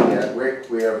not seen yet. WIC,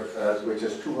 we have, which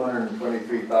is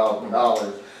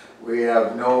 $223,000. We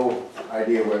have no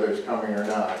idea whether it's coming or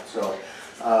not, so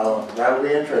that'll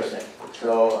be interesting.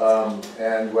 So,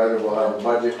 and whether we'll have a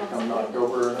budget come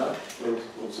October or not,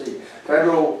 we'll see.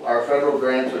 Our federal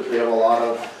grants, which we have a lot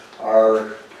of,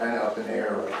 are kind of up in the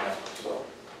air right now, so.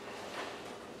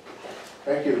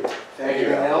 Thank you. Thank you.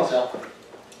 Anything else?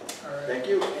 Thank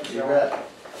you. You bet.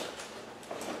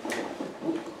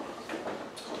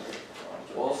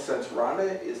 Well, since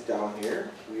Rhonda is down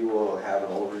here, we will have an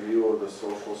overview of the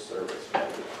social service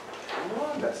budget.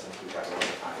 Rhonda, since we got a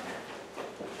little time here.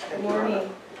 Thank Good you, Rhonda. morning.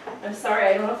 I'm sorry,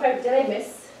 I don't know if did I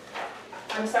miss?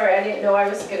 I'm sorry, I didn't know I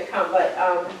was gonna come, but,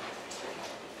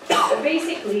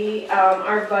 basically,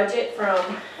 our budget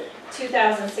from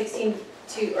 2017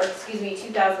 to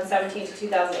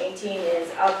 2018 is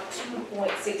up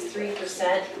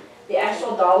 2.63%. The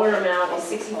actual dollar amount is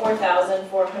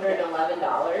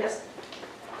 $64,411.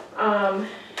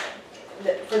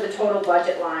 For the total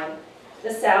budget line.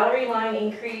 The salary line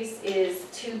increase is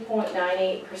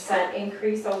 2.98%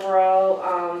 increase overall.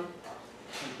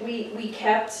 We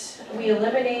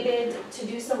eliminated, to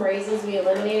do some raises, we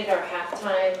eliminated our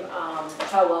half-time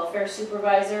child welfare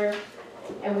supervisor,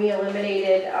 and we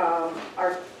eliminated a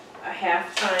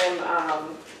half-time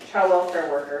child welfare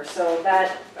worker, so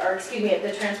that, or excuse me,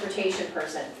 the transportation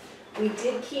person. We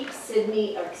did keep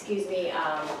Sydney, or excuse me,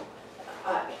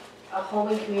 a home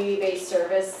and community-based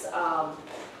service,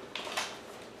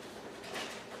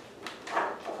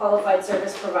 qualified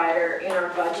service provider in our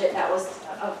budget. That was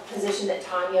a position that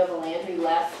Tanya Valandry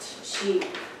left. She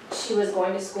was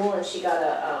going to school and she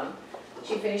got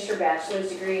she finished her bachelor's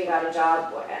degree and got a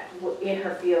job in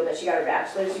her field that she got her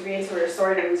bachelor's degree in, so we were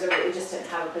sorry to lose her, but we just didn't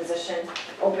have a position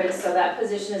open, so that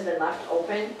position has been left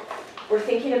open. We're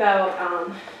thinking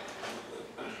about,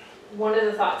 one of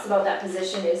the thoughts about that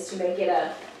position is to make it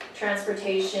a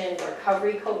transportation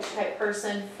recovery coach type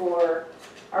person for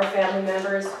our family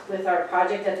members with our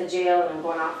project at the jail, and I'm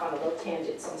going off on a little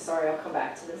tangent, so I'm sorry, I'll come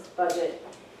back to this budget.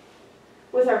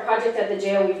 With our project at the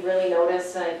jail, we've really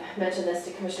noticed, and I've mentioned this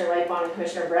to Commissioner Lightbon and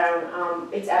Commissioner Brown,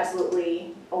 it's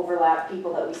absolutely overlapped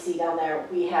people that we see down there.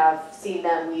 We have seen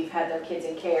them, we've had their kids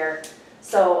in care,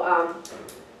 so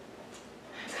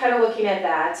kind of looking at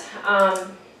that.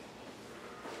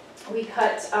 We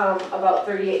cut about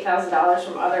 $38,000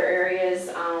 from other areas.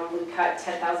 We cut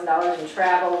 $10,000 in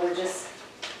travel. We're just,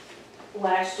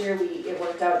 last year it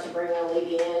worked out to bring a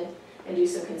lady in and do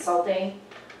some consulting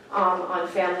on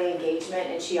family engagement,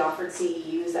 and she offered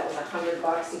CEUs. That was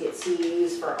 $100 to get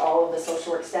CEUs for all of the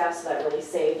social work staff, so that really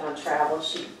saved on travel.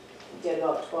 She did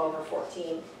about 12 or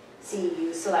 14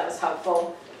 CEUs, so that was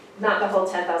helpful. Not the whole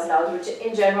 $10,000, which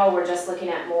in general, we're just looking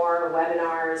at more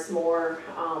webinars, more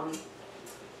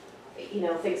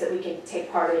things that we can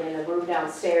take part in a room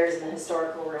downstairs in the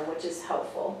historical room, which is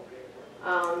helpful.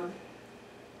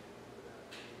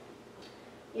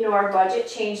 Our budget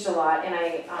changed a lot, and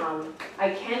I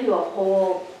can do a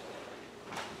whole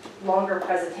longer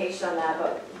presentation on that,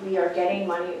 but we are getting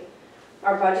money.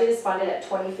 Our budget is funded at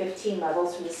 2015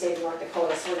 levels from the state of North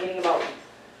Dakota, so we're getting about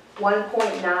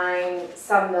 $1.9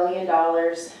 some million,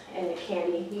 and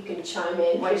Candy, you can chime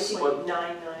in.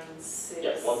 1.996.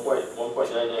 Yeah,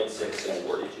 1.996 and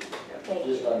 42. Thank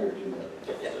you. Just under 2 million.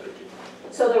 Yeah, under 2.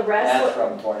 So the rest. That's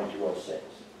from 2206.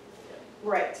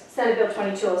 Right, Senate Bill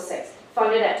 2206,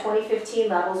 funded at 2015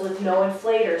 levels with no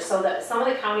inflators, so that some of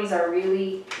the counties are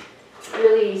really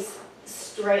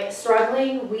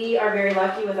struggling. We are very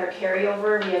lucky with our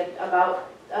carryover. We had about,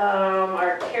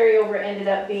 our carryover ended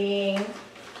up being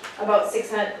about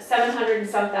 $700 and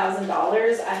some thousand.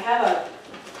 I have a,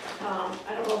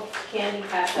 I don't know if Candy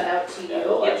passed that out to you. Yeah,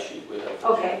 the last sheet we have.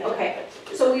 Okay.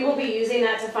 So we will be using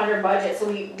that to fund our budget, so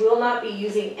we will not be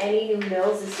using any new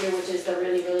mills this year, which is the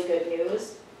really good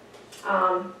news.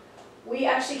 We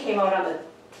actually came out on the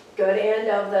good end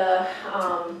of the,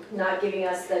 not giving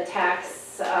us the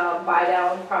tax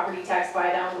buy-down, property tax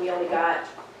buy-down. We only got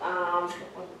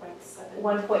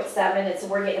 1.7, and so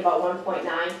we're getting about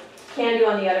 1.9. Candu,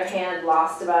 on the other hand,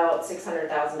 lost about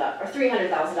 $600,000 or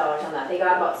 $300,000 on that. They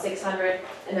got about 600,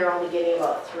 and they're only getting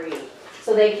about 3.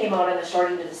 So they came out on the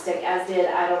short end of the stick, as did,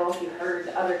 I don't know if you heard,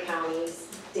 other counties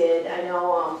did. I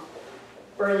know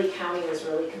Burley County was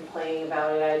really complaining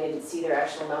about it. I didn't see their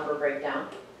actual number breakdown.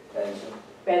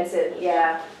 Benson,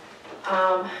 yeah.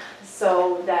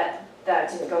 So that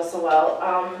didn't go so well.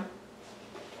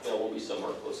 Yeah, we'll be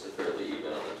somewhere close to fairly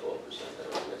even on the 12% that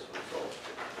we guys control.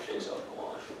 Shakes out the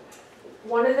wash.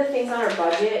 One of the things on our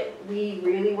budget, we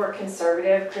really were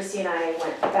conservative. Christy and I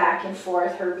went back and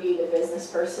forth, her being a business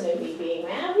person and me being,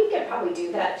 man, we could probably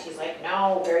do that. She's like,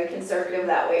 no, very conservative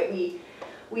that way.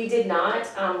 We did not.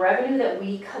 Revenue that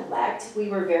we collect, we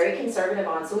were very conservative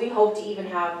on. So we hope to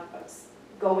even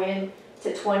go in to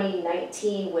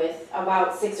 2019 with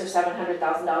about $600,000 or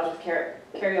 $700,000 of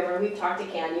carryover. We've talked to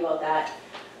Candy about that.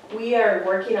 We are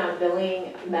working on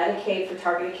billing Medicaid for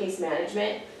targeted case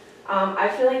management. I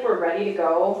feel like we're ready to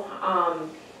go.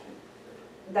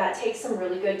 That takes some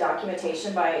really good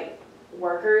documentation by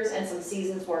workers and some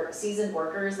seasoned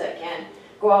workers that can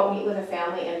go out, meet with a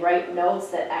family, and write notes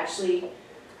that actually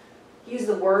use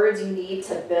the words you need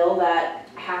to bill that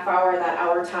half hour, that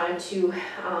hour time to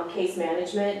case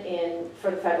management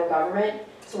for the federal government.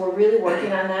 So we're really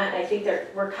working on that, and I think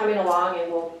we're coming along,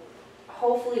 and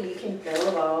hopefully we can bill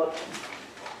about,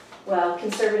 well,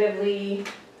 conservatively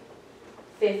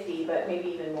 50, but maybe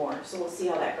even more. So we'll see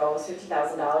how that goes,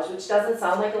 $50,000, which doesn't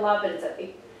sound like a lot, but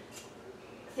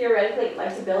theoretically, I'd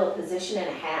like to bill a position and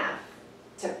a half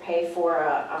to pay for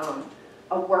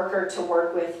a worker to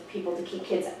work with people to keep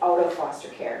kids out of foster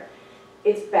care.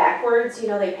 It's backwards,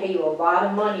 they pay you a lot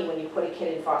of money when you put a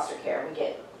kid in foster care.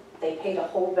 They pay the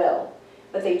whole bill,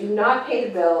 but they do not pay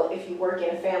the bill if you work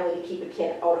in a family to keep a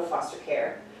kid out of foster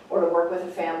care or to work with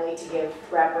a family to give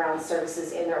wraparound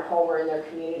services in their home or in their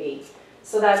community.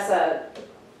 So that's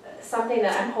something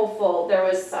that I'm hopeful. There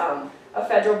was a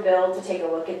federal bill to take a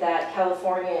look at that.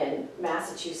 California and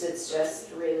Massachusetts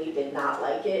just really did not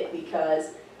like it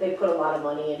because they put a lot of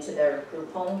money into their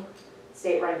group home,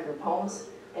 state-run group homes,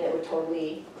 and they would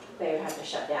have to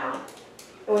shut down.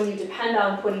 And when you depend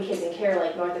on putting kids in care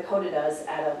like North Dakota does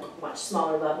at a much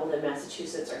smaller level than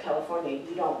Massachusetts or California,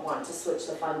 you don't want to switch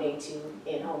the funding to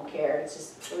in-home care.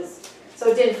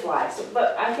 So it didn't fly.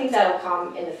 But I think that'll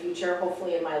come in the future.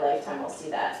 Hopefully in my lifetime I'll see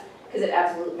that, because it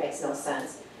absolutely makes no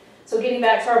sense. So getting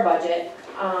back to our budget,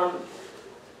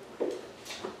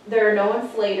 there are no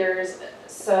inflators.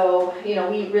 So,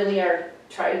 we really are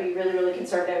trying to be really, really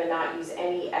conservative and not use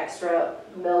any extra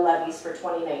mill levies for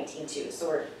 2019 too. So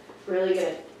we're really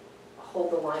gonna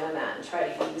hold the line on that and try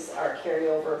to use our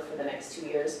carryover for the next 2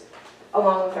 years,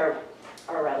 along with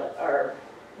our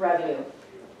revenue.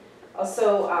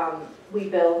 Also, we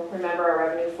bill, remember, our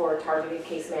revenue for targeted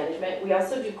case management. We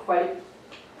also do quite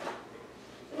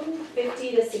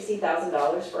 $50,000 to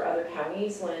 $60,000 for other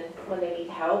counties when they need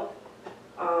help.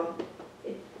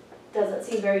 It doesn't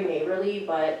seem very neighborly,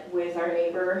 but with our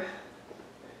neighbor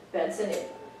Benson,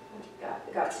 it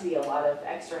got to be a lot of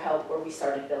extra help where we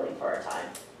started billing for our time,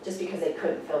 just because they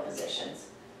couldn't fill positions,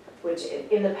 which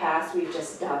in the past we've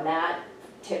just done that,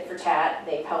 tit for tat.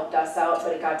 They've helped us out,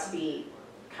 but it got to be,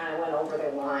 kind of went over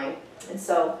their line. And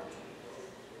so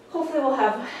hopefully we'll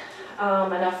have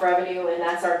enough revenue, and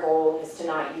that's our goal, is to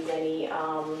not use any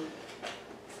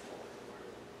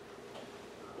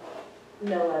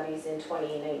mill levies in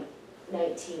 2019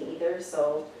 either,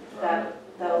 so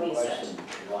that'll be a stretch. Question,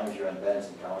 as long as you're in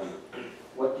Benson County,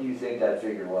 what do you think that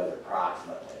figure was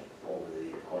approximately over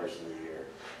the course of the year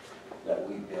that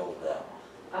we billed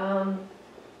them?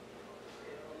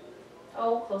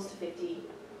 Close to 50,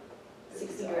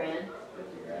 60 grand.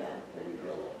 50 grand, that we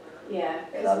billed them. Yeah.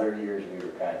 In other years, we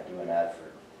were kind of doing that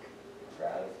for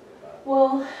gratis.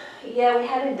 Well, yeah, we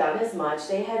hadn't done as much.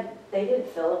 They didn't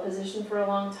fill a position for a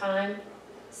long time.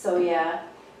 So yeah,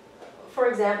 for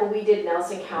example, we did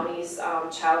Nelson County's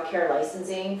child care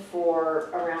licensing for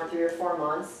around 3 or 4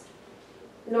 months.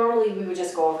 Normally we would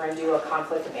just go over and do a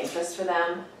conflict of interest for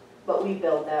them, but we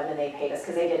billed them and they paid us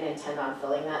because they didn't intend on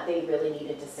filling that. They really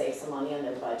needed to save some money on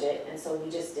their budget, and so we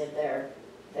just did their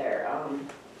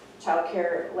child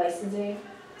care licensing.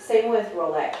 Same with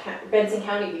Rolette. Benson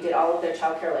County, we did all of their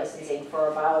child care licensing for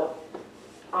about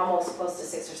almost close to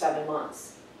 6 or 7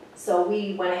 months. So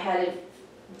we went ahead and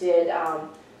did,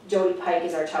 Jody Pike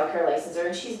is our child care licensor,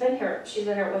 and she's been here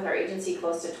with our agency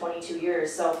close to 22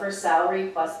 years. So her salary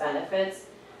plus benefits,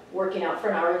 working out for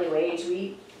an hourly wage,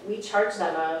 we charged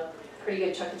them a pretty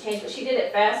good chunk of change, but she did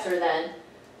it faster than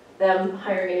them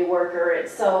hiring a new worker, and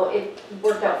so it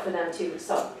worked out for them too.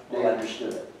 So They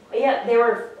understood it. yeah, they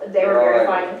were very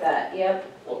fine with that. Yep.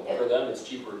 Well, for them, it's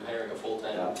cheaper than hiring a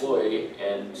full-time employee,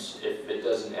 and if it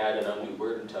doesn't add an undue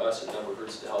burden to us, it never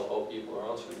hurts to help out people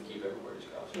around so we can keep everybody's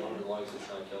costs down, as long as it's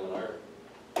not killing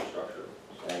structure.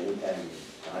 So anytime you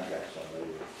contract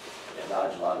somebody,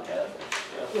 dodge a lot of penalties.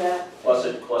 Yeah. Plus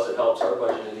it helps our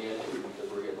budget in the end too, because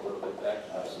we're getting a little bit back.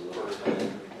 Absolutely.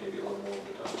 Maybe a little more of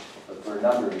the time. But for a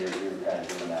number of years, we were kind of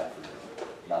doing that for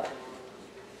nothing.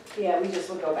 Yeah, we just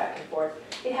would go back and forth.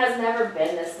 It has never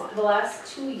been this long. The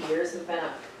last 2 years have been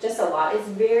just a lot. It's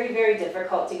very, very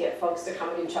difficult to get folks to come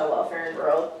and do child welfare in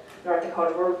rural North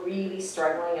Dakota. We're really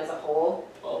struggling as a whole.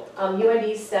 Well,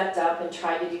 UND stepped up and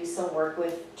tried to do some work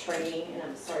with training, and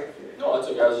I'm sorry for your. no, that's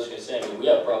okay. I was just gonna say, I mean, we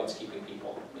have problems keeping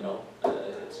people, you know?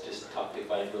 It's just tough to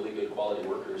find really good quality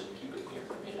workers and keep it here.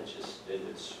 I mean, it's just,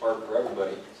 it's hard for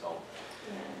everybody, so.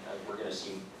 We're gonna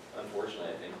see, unfortunately,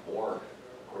 I think, more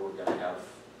where we're gonna have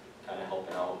kind of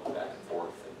helping out back and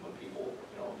forth, and when people,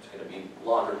 you know, it's gonna be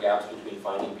longer gaps between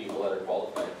finding people that are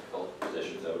qualified to fill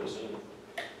positions, I would assume.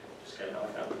 Just kind of how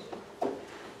it happens.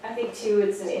 I think too,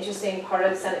 it's an interesting part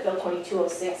of Senate Bill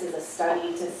 2206 is a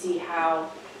study to see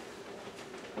how,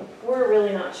 we're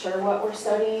really not sure what we're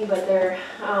studying, but I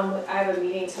have a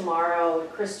meeting tomorrow.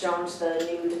 Chris Jones, the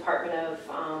new Department of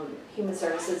Human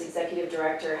Services Executive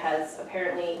Director, has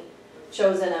apparently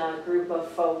chosen a group of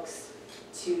folks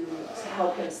to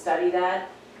help him study that.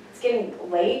 It's getting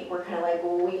late, we're kind of like,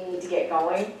 well, we need to get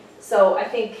going. So I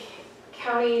think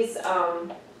counties,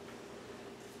 I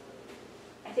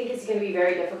think it's going to be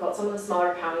very difficult. Some of the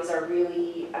smaller counties are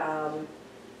really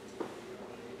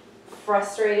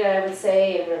frustrated, I would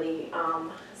say, and really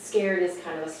scared is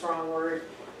kind of a strong word,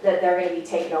 that they're going to be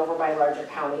taken over by larger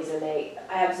counties, and they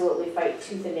absolutely fight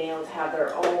tooth and nail to have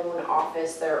their own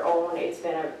office, their own,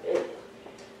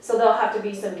 so there'll have to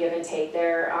be some give and take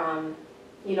there.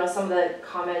 You know, some of the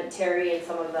commentary and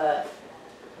some of the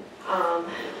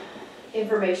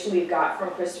information we've got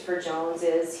from Christopher Jones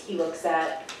is he looks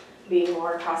at being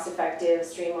more cost effective,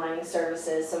 streamlining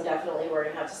services, so definitely we're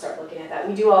gonna have to start looking at that.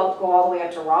 We do go all the way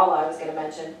up to Rolla, I was gonna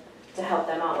mention, to help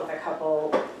them out with a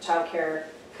couple childcare,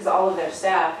 because all of their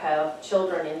staff have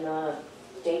children in the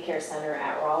daycare center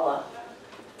at Rolla,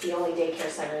 the only daycare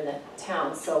center in the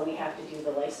town, so we have to do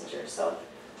the licensure. So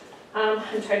I'm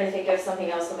trying to think of something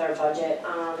else with our budget.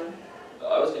 I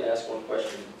was gonna ask one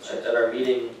question. At our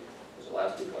meeting, was it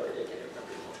last week already? I can't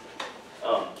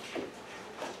remember.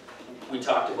 We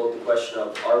talked about the question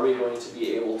of, are we going to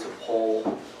be able to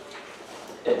pull,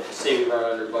 say we run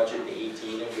under budget in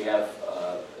 18 and we have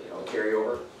a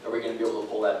carryover, are we going to be able to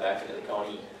pull that back into the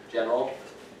county general?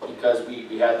 Because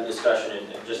we had the discussion,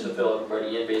 and just to fill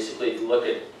everybody in, basically, if you look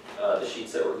at the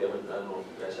sheets that were given, I don't know if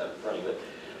you guys have it in front of you, but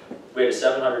we had a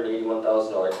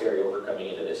 $781,000 carryover coming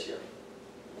into this year.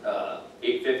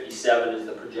 857 is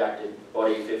the projected, about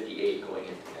 858 going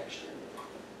into next year.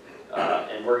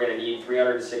 And we're going to need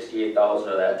 368,000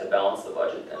 of that to balance the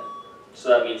budget then. So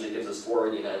that means it gives us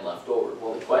 489 left over.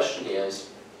 Well, the question is,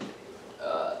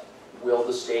 will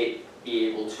the state be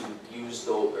able to use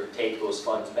those or take those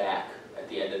funds back at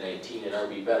the end of 19? And are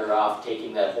we better off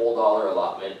taking that whole dollar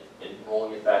allotment and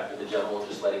rolling it back to the general and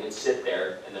just letting it sit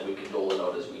there, and then we can dole it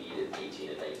out as we need it in 18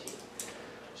 and 19?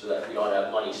 So that we don't have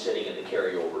money sitting in the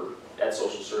carryover at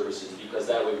social services, because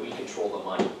that way we control the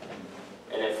money.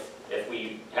 And if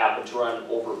we happen to run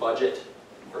over budget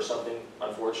or something,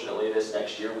 unfortunately, this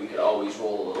next year, we could always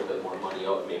roll a little bit more money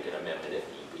out and make an amendment if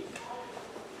need be.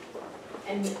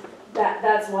 And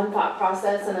that's one thought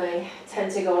process, and I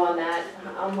tend to go on that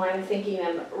line of thinking.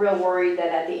 I'm real worried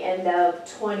that at the end of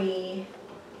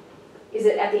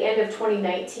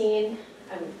 2019,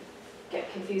 I'm get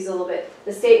confused a little bit,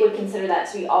 the state would consider that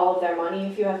to be all of their money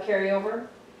if you have carryover,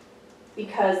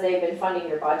 because they've been funding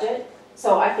your budget.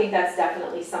 So I think that's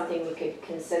definitely something we could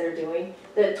consider doing.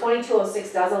 The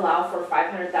 2206 does allow for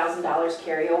 $500,000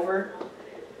 carryover,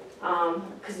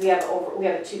 because we have over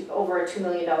a $2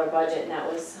 million budget, and that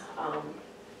was.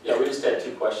 Yeah, we just had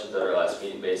two questions at our last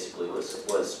meeting. Basically, was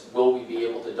will we be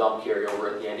able to dump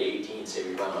carryover at the end of 18? Say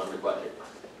we run under budget.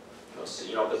 So,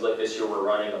 you know, because like this year we're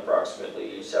running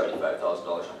approximately $75,000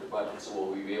 under budget. So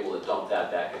will we be able to dump that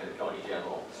back into the county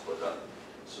general, split up,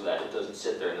 so that it doesn't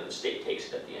sit there and then the state takes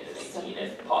it at the end of 18,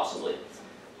 if possibly.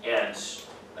 And,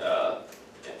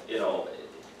 you know,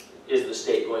 is the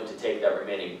state going to take that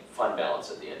remaining fund balance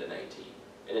at the end of 19?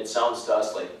 And it sounds to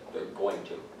us like they're going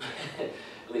to.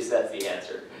 At least that's the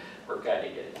answer we're kind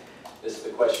of getting.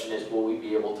 The question is, will we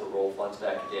be able to roll funds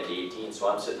back at the end of 18? So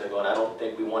I'm sitting there going, I don't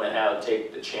think we want to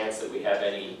take the chance that we have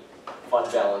any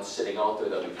fund balance sitting out there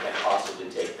that we can't possibly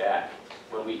take back,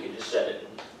 when we can just set it in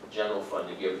general fund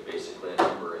to give basically a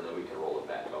number, and then we can roll it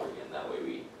back out again. That way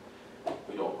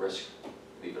we don't risk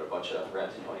leaving a bunch of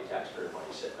Ramsey County taxpayer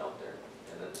money sitting out there,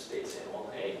 and then the state saying, well,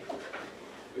 hey,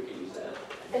 we could use that.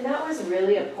 And that was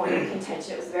really a point of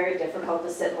contention. It was very difficult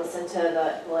to sit and listen to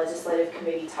the legislative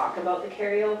committee talk about the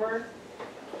carryover,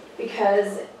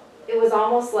 because it was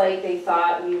almost like they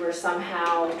thought we were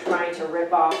somehow trying to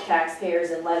rip off taxpayers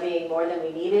and levying more than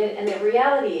we needed. And the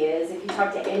reality is, if you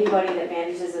talk to anybody that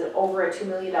manages over a $2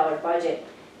 million budget,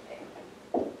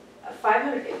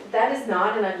 500, that is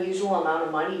not an unusual amount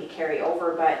of money to carry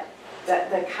over, but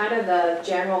the kind of the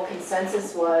general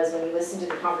consensus was, when you listen to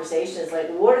the conversations, like,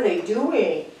 what are they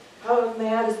doing? How come they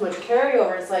have this much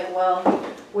carryover? It's like, well,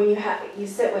 when you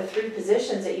sit with 3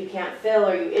 positions that you can't fill,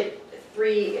 or you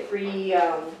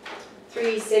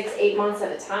 3, 6, 8 months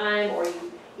at a time, or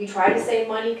you try to save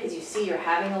money because you see you're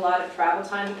having a lot of travel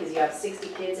time because you have 60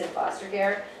 kids in foster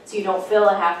care, so you don't fill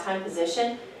a half-time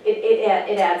position,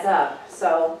 it adds up.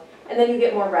 So, and then you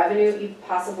get more revenue.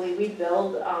 We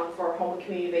build for home and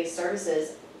community-based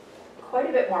services quite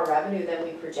a bit more revenue than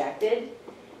we projected.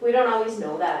 We don't always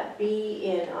know that. B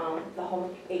in the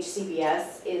home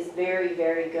HCBS is very,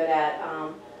 very good at,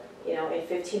 in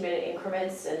 15-minute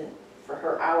increments, and for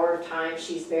her hour of time,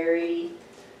 she's very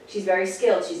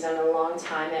skilled. She's done a long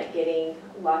time at getting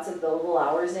lots of billable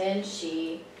hours in.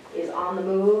 She is on the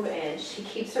move and she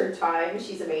keeps her time.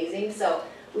 She's amazing. So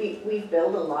we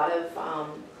build a lot of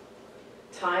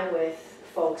time with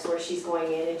folks where she's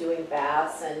going in and doing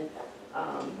baths and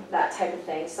that type of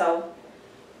thing. So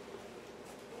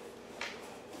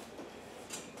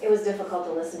it was difficult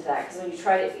to listen to that, because when you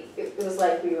tried it was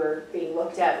like we were being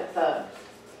looked at with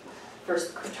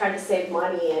first trying to save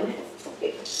money, and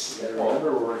You gotta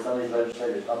remember where some of these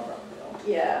legislators come from,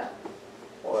 yeah.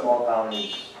 Small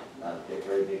counties, not a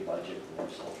very big budget for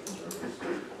their social service.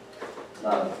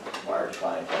 Not a large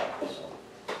clientele, so.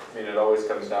 I mean, it always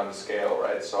comes down to scale,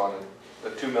 right? So on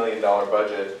the $2 million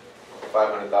budget,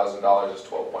 $500,000 is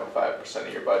 12.5%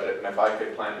 of your budget. And if I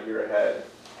could plan a year ahead,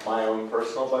 my own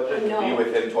personal budget to be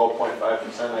within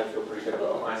 12.5%, I'd feel pretty good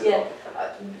about myself.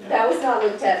 That was not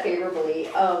looked at favorably.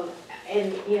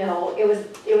 And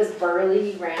it was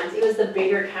Burley, Ramsey, it was the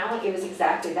bigger county, it was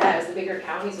exactly that. It was the bigger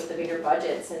counties with the bigger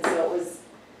budgets, and so it was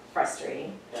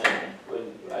frustrating. And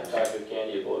when I talked with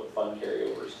Candy about fund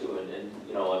carryovers too, and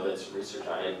I've done some research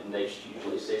on it, and they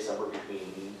usually say somewhere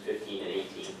between 15 and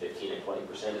 18, 15 and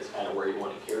 20% is kind of where you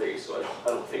want to carry, so I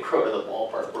don't think we're out of the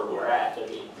ballpark where we're at. I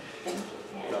mean,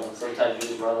 sometimes you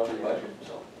just run over your budget,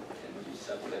 so.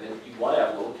 And then you want to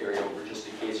have a little carryover just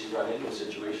in case you run into a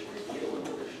situation where you need a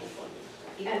little additional funding.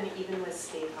 Even with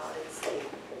state audits,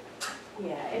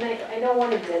 Yeah, and I know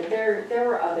one of there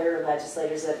were other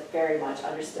legislators that very much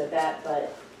understood that,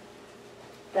 but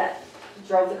that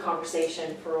drove the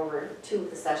conversation for over 2 of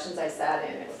the sessions I sat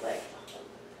in. It was like,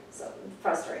 so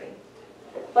frustrating.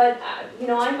 But,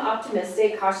 I'm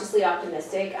optimistic, cautiously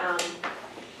optimistic.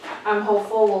 I'm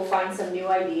hopeful we'll find some new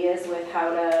ideas with how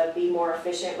to be more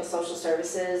efficient with social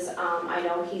services. I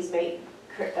know the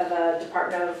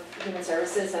Department of Human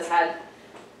Services has had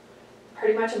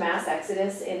pretty much a mass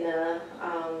exodus in the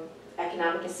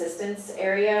economic assistance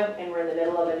area, and we're in the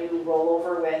middle of a new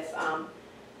rollover with,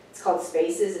 it's called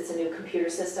Spaces. It's a new computer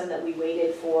system that we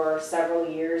waited for several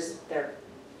years. They're,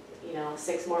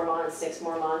 6 more months.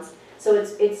 So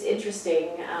it's interesting.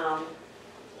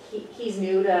 He's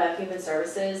new to Human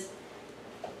Services,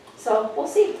 so we'll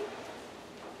see.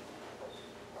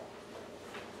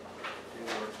 Any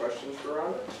more questions for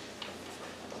Rhonda?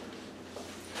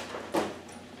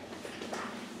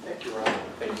 Thank you, Rhonda.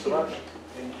 Thank you so much.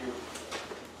 Thank you.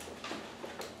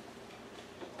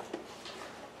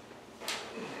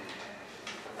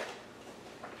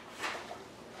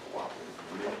 Wow.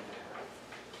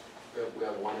 We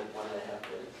have 1.5 minutes.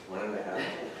 1.5.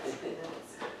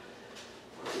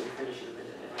 We finish it in a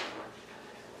minute.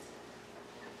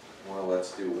 Well,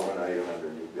 let's do one item under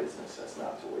new business, that's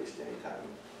not to waste any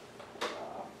time.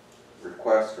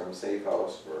 Request from Safe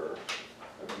House for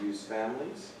abused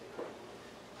families.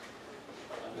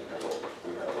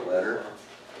 We have a letter.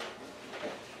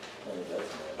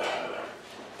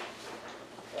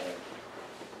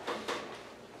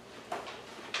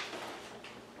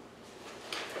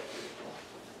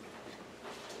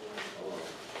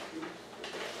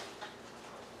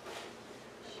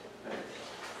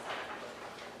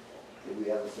 Did we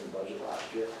have this in budget last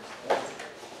year?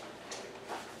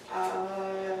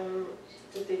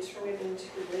 did they turn it in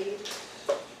too late?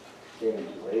 Came in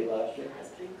too late last year? I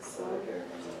think so. Okay.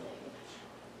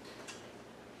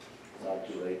 Not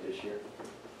too late this year?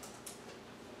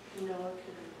 No, it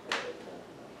could be.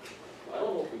 I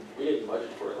don't know if we didn't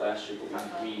budget for it last year,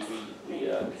 but we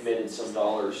committed some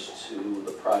dollars to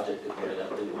the project of putting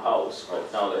up the new house,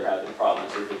 but now they're having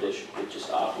problems with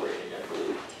just operating, I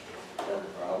believe. Is that the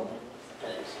problem? I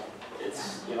think so.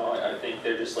 it's, you know, I think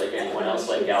they're just like anyone else,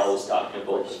 like Al was talking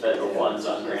about, the federal funds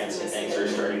on grants and things are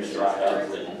starting to dry up,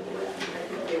 and I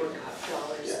think they were cut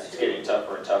dollars yeah, it's too. getting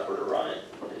tougher and tougher to run it.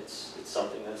 It's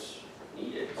something that's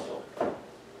needed, so, you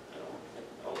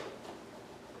know,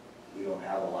 We don't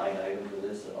have a line item for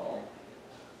this at all.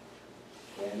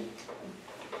 Candy?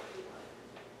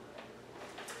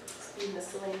 Just be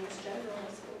miscellaneous general, I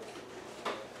suppose.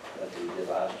 That's what we did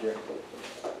last year.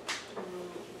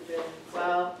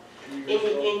 Well,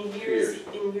 in years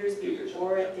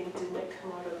before, I think, didn't it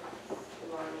come out of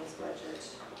Lonnie's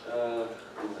budget? Or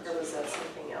was that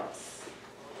something else?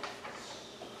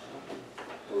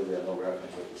 Or we have no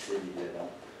reference what the city did, huh?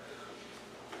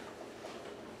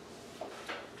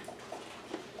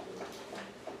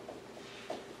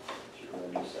 Sure,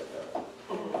 when you said that.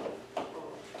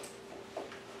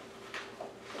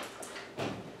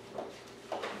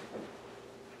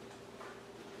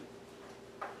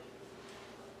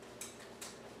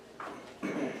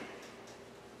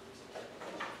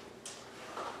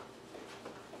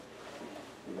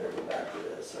 We better go back to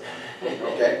this.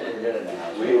 Okay, We're gonna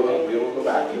now. we will go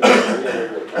back to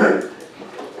that.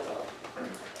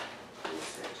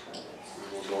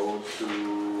 We'll go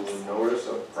to notice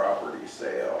of property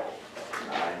sale,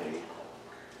 9A.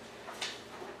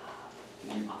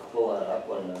 Can you pull that up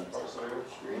on the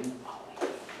screen?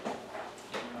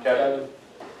 Kevin,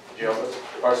 do you have this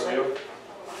parcel?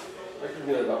 I can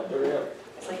get it up there, yeah.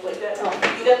 It's like, what,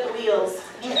 you got the wheels.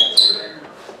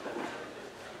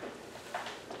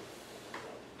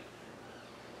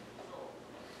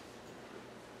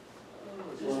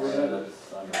 Just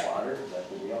that's underwater, is that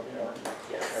the deal?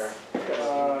 Yes.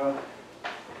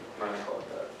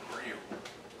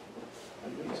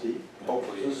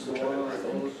 Hopefully. This is the one of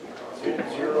those,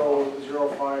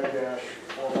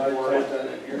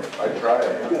 I tried.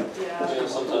 Yeah. yeah,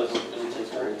 sometimes it takes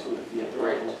very too,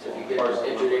 right, if you get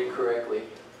entered incorrectly.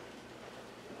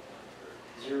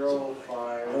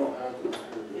 05.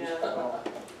 Yeah.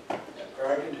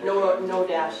 Dragon. No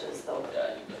dashes though.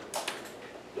 Yeah,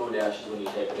 no dashes when you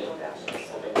type it in. No dashes.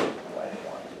 Okay.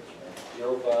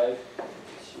 05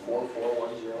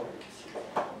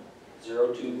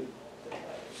 4410 02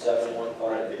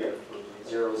 715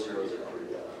 000.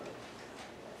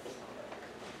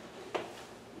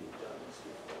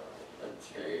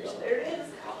 There you go. There it is.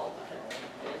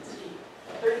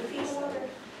 30 feet of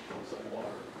water.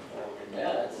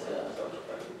 Yeah, that's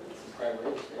prime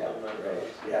real estate.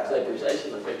 Yeah. It's like precise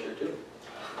in the picture too.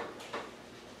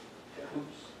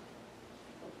 Oops.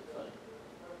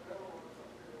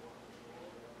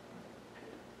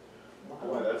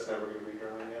 Boy, that's never gonna be dry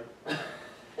again.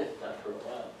 Not for a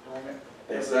while.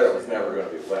 They said it was never gonna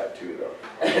be wet too, though.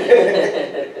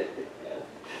 Yeah.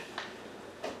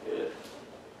 Good.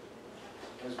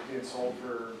 Is being sold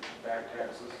for back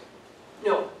taxes?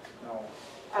 No. No.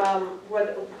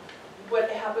 What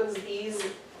happens, these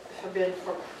have been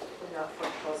not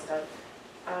foreclosed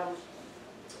on.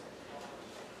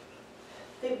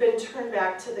 They've been turned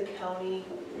back to the county,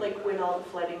 like when all the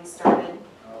flooding started.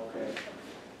 Okay.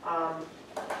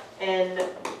 And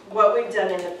what we've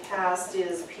done in the past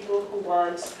is people who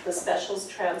want the specials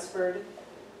transferred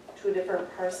to a different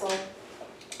parcel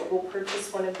will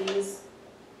purchase one of these,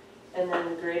 and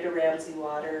then Greater Ramsey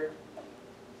Water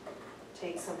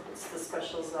takes and puts the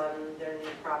specials on their new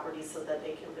property so that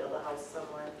they can build a house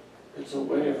somewhere. It's a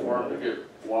way for them to get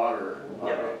water on a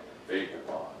Yep. vacant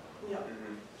lot. Yeah.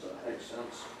 Does that make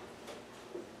sense?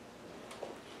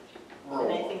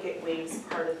 And I think it waives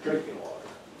part of the Drinking water.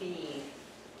 fee,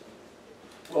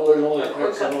 Well, there's only a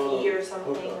hookup fix on fee or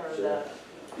something, or hookups, the,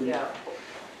 yeah,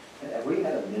 Have we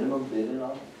had a minimum bidding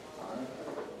on it?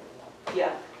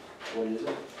 yeah. What is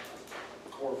it?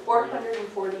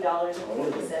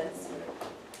 $440.50.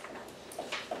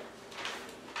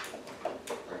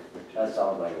 That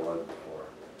sounds like it was before.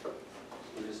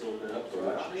 We just open it up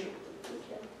for auction.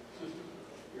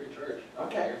 You're in charge.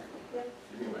 Okay. Yeah.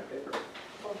 Give me my paper.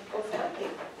 Oh, for that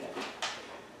paper.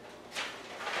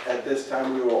 At this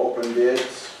time, we will open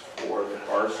bids for the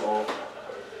parcel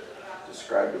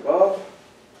described above.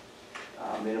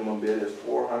 Minimum bid is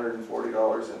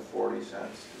 $440.40. Do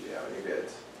we have any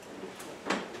bids?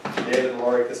 David and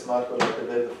Lori Kismuck would like to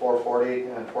bid the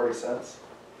 $440.40.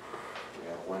 We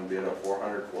have one bid of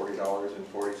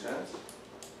 $440.40. Is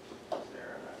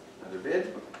there another bid?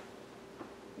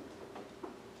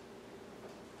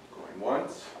 Going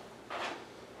once,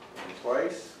 going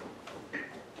twice.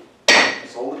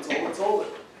 Sold it, sold it, sold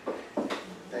it.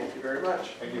 Thank you very much.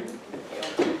 Thank you.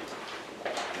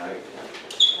 Now you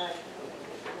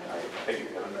Thank you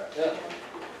for coming back. Yeah.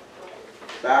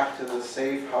 back to the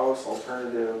safe house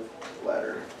alternative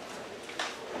letter.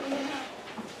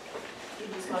 You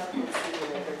just want to see the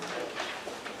records.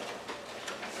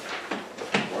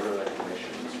 What are the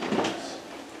commission's rules?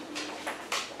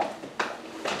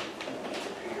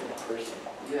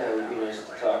 Yeah, it would be nice to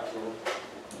talk to them.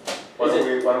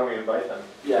 Why don't we invite them?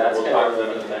 Yeah, that's We'll kind talk of to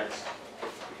them in the next.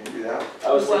 We can do that. I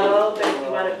was thinking, Well, but if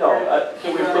you want to. no,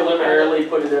 can we preliminarily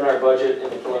put it in our budget, in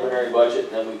the preliminary budget,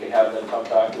 and then we can have them come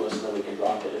talk to us, and then we can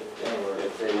drop it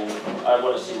if they will. I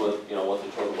wanna see what, what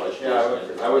the total budget is. Yeah,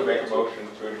 and I would make a motion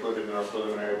to include it in our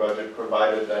preliminary budget,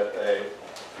 provided that they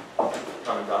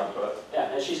come and talk to us.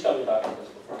 Yeah, and she's coming back to us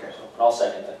before, Okay. so I'll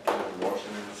second that. We have a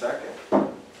motion and a second.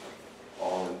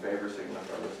 All in favor,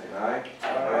 signify by saying aye.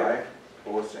 Aye.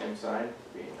 Opposed, same sign,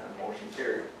 being none, motion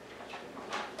carried.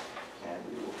 And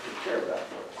we will take care of that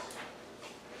for us.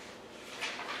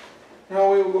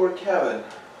 Now we will go to Kevin.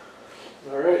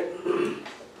 All right.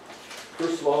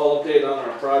 First of all, update on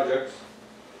our projects.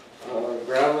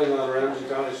 Graveling on Ramsey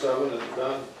County 7 is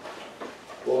done.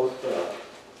 Both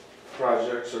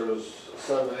projects, there was a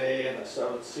 7A and a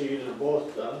 7C, they're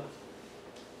both done.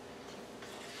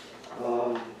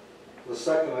 The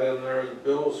second item there are the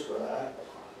bills for that.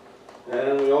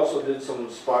 And we also did some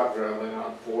spot graveling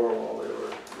on 4 while they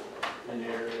were in the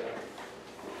area.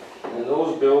 And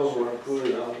those bills were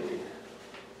included on the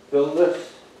bill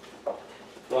list.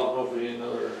 Don't know if we need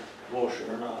another motion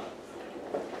or not.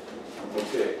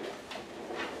 Okay.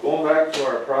 Going back to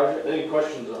our project, any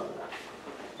questions on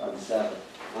that? On 7.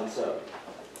 On 7?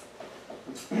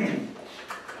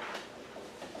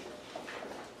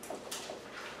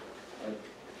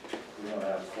 We don't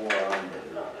have 4 on there.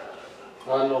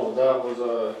 No, that was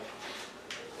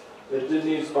it did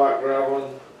need spot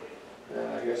graveling, and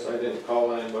I guess I didn't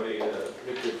call anybody to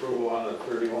get the approval on the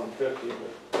 3150,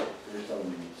 but There's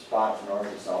some spots north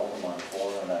and south of them on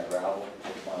 4 on that gravel.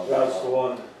 6 miles that's the out.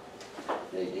 one.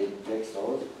 They did fix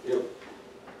those? Yep.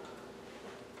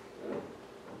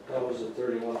 That was the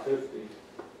 3150.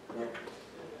 Yep.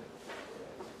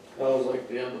 That was like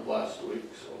the end of last week,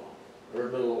 so, or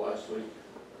middle of last week.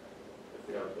 If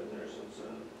you haven't been there since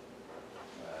then.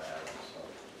 So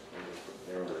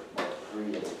there were about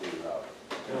 3 that we figured out.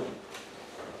 Yep.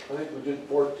 I think we did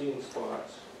 14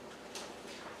 spots.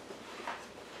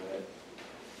 Good.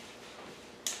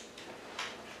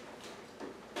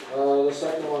 The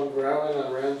second one, graveling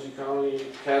on Ramsey County,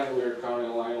 Cavalier County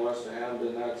line west of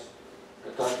Hamden, that's, I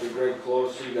talked to Greg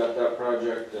Close, he got that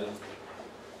project, and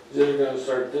he's either gonna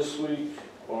start this week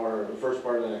or the first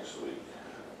part of next week.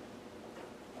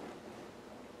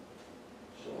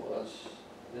 So that's,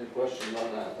 any questions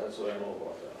on that, that's what I know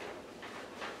about that.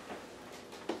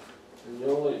 And the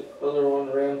only other one,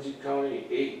 Ramsey County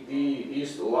 8D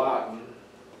east of Lawton,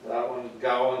 that one,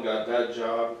 Gowan got that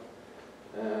job,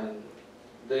 and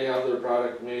they have their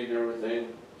product made and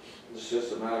everything. It's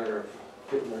just a matter of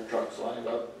getting their trucks lined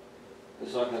up.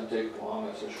 It's not gonna take long,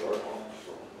 it's a short one,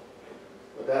 so.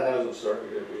 But that hasn't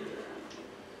started yet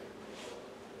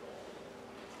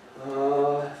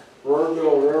either.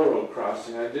 Roarville Railroad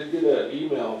crossing, I did get an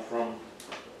email from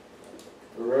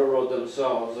the railroad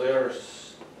themselves. They are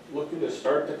looking to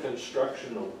start the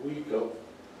construction the week of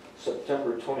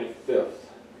September 25th.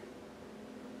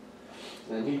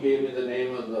 And he gave me the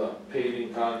name of the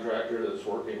paving contractor that's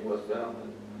working with them.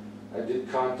 And I did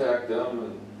contact them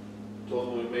and told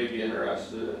them we may be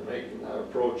interested in making that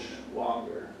approach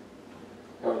longer.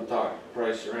 Haven't talked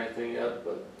price or anything yet,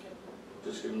 but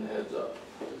just give them the heads up.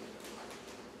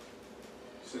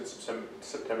 Since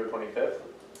September 25th?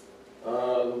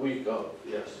 The week of,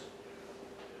 yes.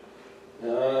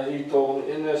 He told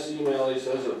me in this email, he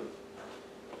says it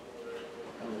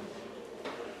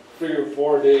figure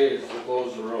 4 days to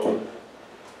close the road.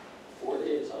 4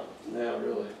 days, huh? Yeah,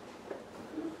 really.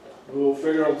 We'll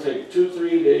figure it'll take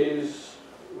 2-3 days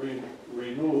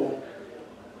renewal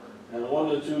and 1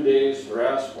 to 2 days for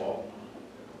asphalt.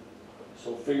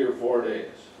 So figure 4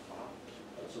 days.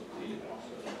 That's what the email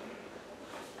said.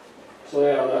 So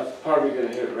yeah, that's probably gonna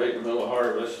hit right in the middle of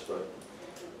harvest, but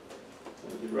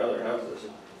we'd rather have this.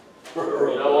 You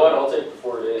know what, I'll take the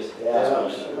 4 days. Yeah.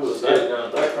 Let's get it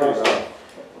done. That crossed.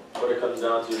 What it comes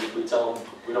down to is if we tell them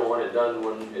we don't want it done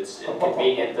when it's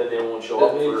inconvenient, then they won't show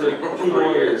up for 2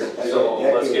 more years. So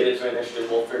let's get it finished and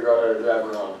we'll figure out how to drive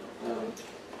around.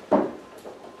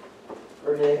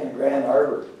 Where are they in Grand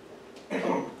Harbor?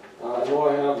 No,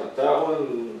 I haven't. That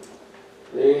one,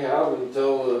 they have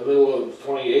until the middle of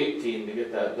 2018 to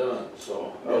get that done,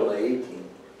 so. Middle of 18.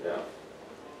 Yeah.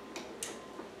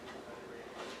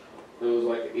 It was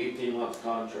like an 18-month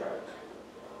contract.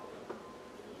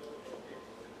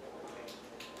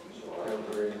 So I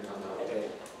haven't heard anything on that. Okay.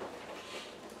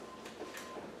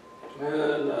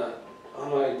 And on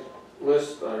my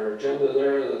list, our agenda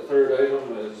there, the third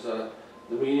item is the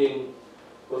meeting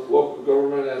with local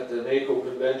government at the NACO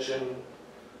convention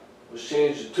was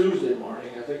changed to Tuesday morning.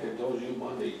 I think I told you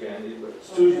Monday, Candy, but it's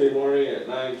Tuesday morning at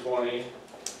 9:20,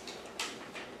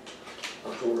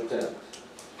 October 10th.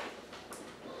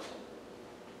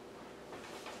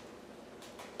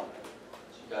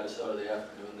 Got us out of the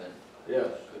afternoon then. Yes.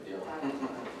 Good deal.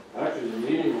 Actually, the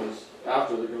meeting was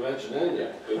after the convention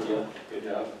ended. Good deal. Good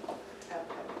job.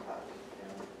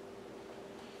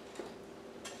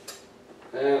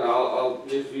 And I'll,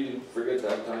 if you forget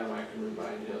that time, I can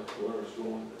remind you, whoever's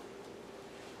going.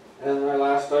 And my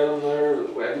last item there,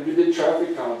 we did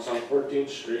traffic counts on 14th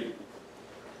Street,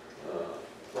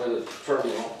 by the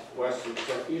terminal,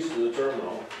 east of the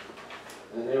terminal.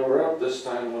 And they were up this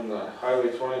time when the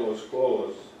Highway 20 was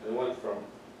closed. It went from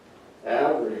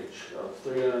average of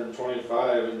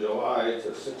 325 in July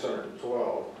to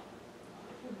 612.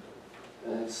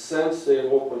 And since they've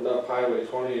opened up Highway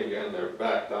 20 again, they're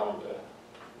back down to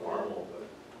normal. But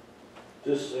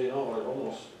just so you know, it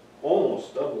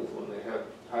almost doubled when they had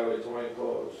Highway 20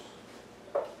 closed.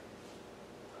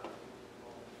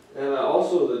 And I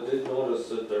also did notice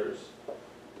that there's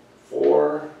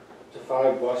 4 to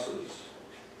 5 buses.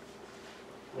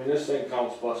 I mean, this thing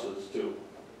counts buses too,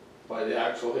 by the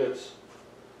actual hits.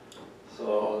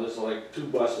 So there's like 2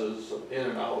 buses in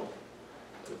and out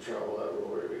that travel that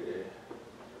road every day,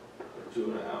 or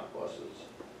 2.5 buses.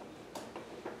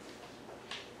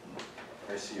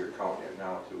 I see you're counting it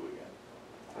now too again.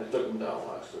 I took them down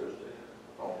last Thursday.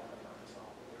 Oh.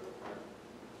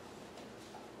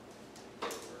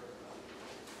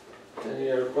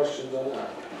 Any other questions on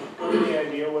that? Any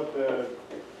idea what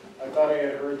I thought I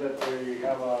had heard that they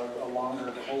have a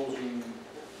longer closing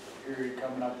period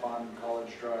coming up on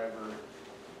College Drive, or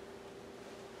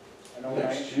I know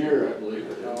Next year, I believe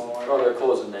it is. Oh, they're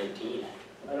closing 19.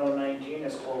 I know 19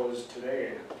 is closed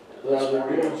today. Well,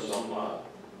 they're doing some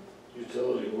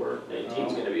utility work.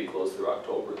 19's gonna be closed through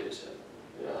October, they said.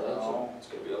 Yeah, It's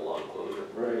gonna be a long closure.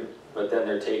 right. But then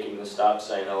they're taking the stop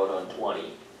sign out on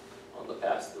 20 on the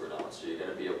pass through now, so you're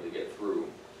gonna be able to get through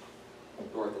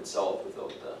north and south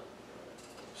without the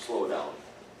slow down.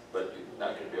 But you're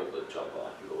not gonna be able to jump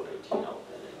off and go 18 out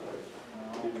then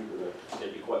anyway. It's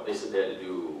gonna be quite, they said they had to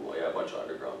do, a bunch of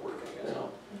underground work, I guess.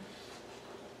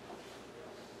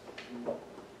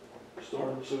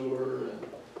 Storm sewer and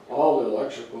all the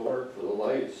electrical work for the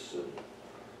lights and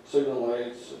signal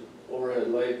lights and overhead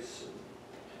lights and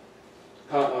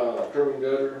curb and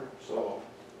gutter, so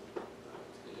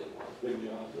big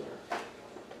job there.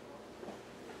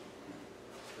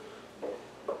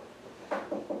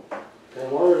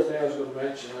 And one other thing I was gonna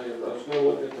mention, I was gonna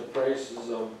look at the prices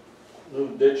of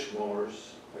new ditch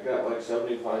mowers. I got like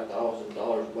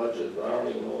 $75,000 budget, but I don't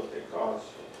even know what they cost.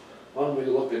 I'm gonna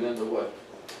be looking into what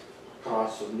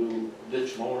costs of new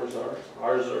ditch mowers are.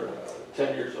 Ours are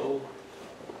 10 years old.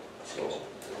 So,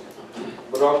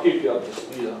 but I'll keep you up to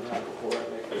speed on that before I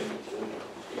make any decision.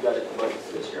 You got it in the budget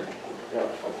for this year? Yeah.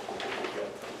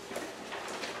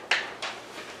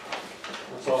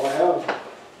 That's all I have.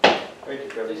 Thank you,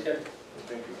 Kevin. Thanks, Kevin.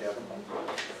 Thank you, Kevin.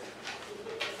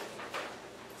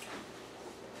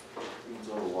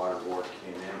 So the water board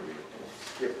came in, we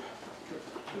skip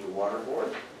to the water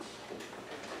board.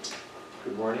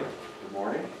 Good morning. Good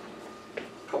morning.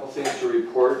 Couple things to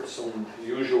report, some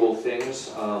usual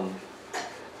things.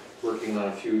 Working on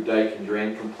a few dike and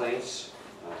drain complaints.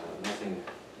 Nothing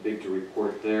big to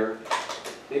report there.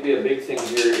 Maybe a big thing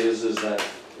here is that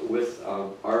with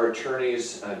our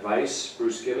attorney's advice,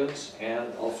 Bruce Gibbons,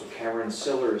 and also Cameron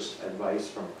Siller's advice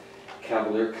from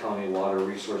Cavalier County Water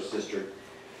Resource District,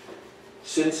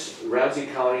 since Ramsey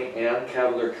County and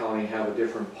Cavalier County have a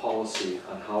different policy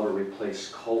on how to replace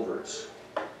culverts,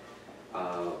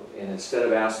 and instead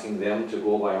of asking them to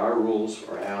go by our rules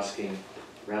or asking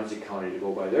Ramsey County to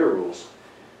go by their rules,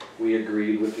 we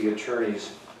agreed with the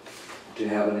attorneys to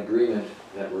have an agreement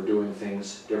that we're doing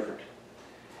things different.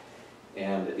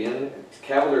 And in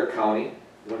Cavalier County,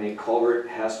 when a culvert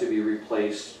has to be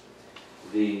replaced,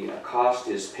 the cost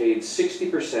is paid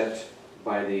 60%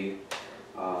 by the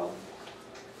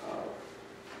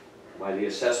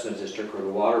assessment district or the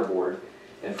water board,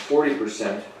 and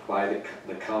 40% by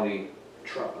the county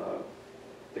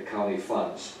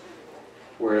funds.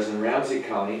 Whereas in Ramsey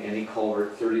County, any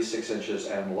culvert 36 inches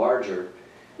and larger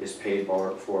is paid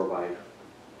for by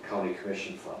county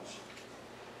commission funds.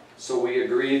 So we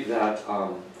agreed that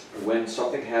when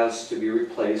something has to be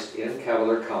replaced in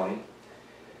Cavalier County,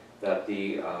 that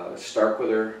the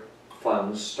Starkweather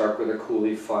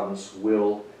Cooley funds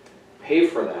will pay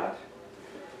for that,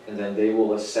 and then they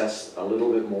will assess a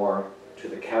little bit more to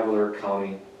the Cavalier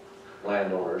County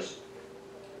landowners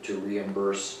to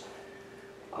reimburse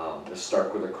the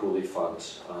Starkweather Coulee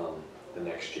funds the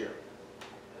next year.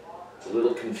 It's a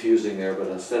little confusing there, but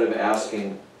instead of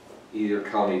asking either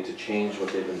county to change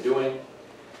what they've been doing,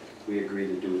 we agree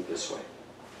to do it this way.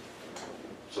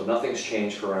 So nothing's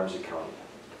changed for Ramsey County.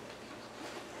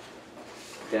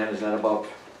 Dan, is that about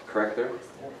correct there?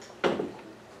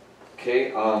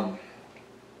 Okay,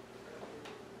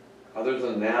 other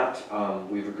than that,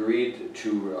 we've agreed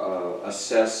to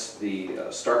assess the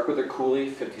Starkweather Coulee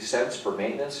 50 cents for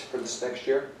maintenance for this next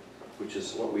year, which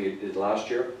is what we did last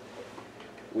year.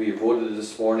 We voted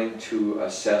this morning to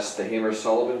assess the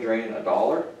Hamer-Sullivan drain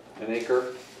 $1 an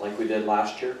acre, like we did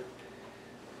last year,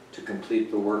 to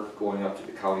complete the work going up to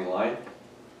the county line.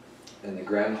 And the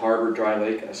Grand Harbor Dry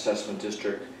Lake Assessment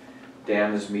District,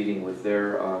 Dan is meeting with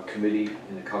their committee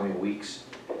in the coming weeks,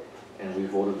 and we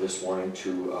voted this morning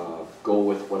to go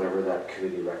with whatever that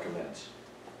committee recommends.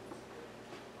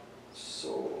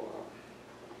 So,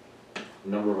 a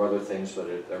number of other things,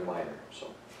 but they're minor. So,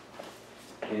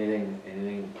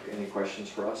 any questions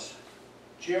for us?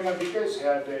 Jim, have you guys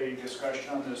had a discussion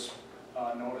on this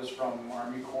notice from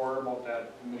Army Corps about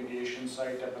that mitigation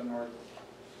site up in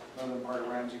northern part of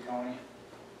Ramsey County?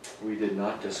 We did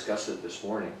not discuss it this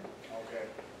morning. Okay.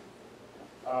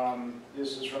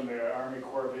 This is from the Army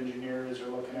Corps of Engineers. They're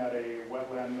looking at a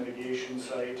wetland mitigation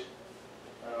site.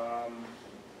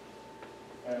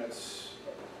 And it says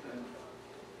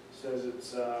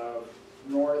it's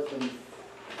north and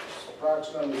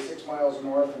approximately 6 miles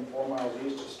north and 4 miles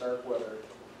east of Starkweather.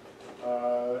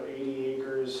 80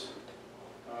 acres.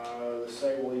 The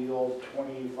site will yield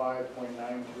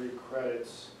 25.93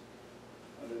 credits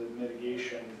under the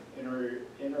mitigation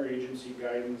interagency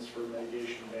guidance for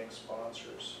mitigation bank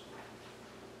sponsors.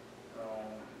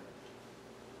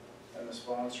 And the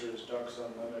sponsor is Ducks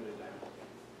Unlimited.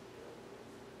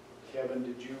 Kevin,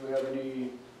 did you have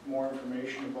any more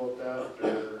information about that?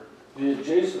 Or? The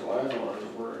adjacent landowners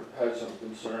had some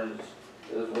concerns,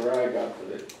 is where I got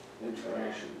the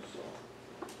information, so.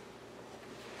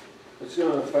 It's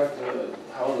gonna affect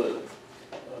how the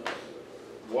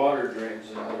water drains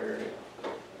in that area,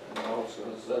 and how it's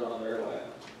gonna sit on their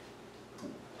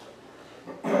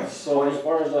land. So as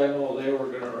far as I know, they were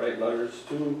gonna write letters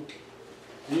to,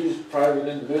 these private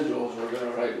individuals were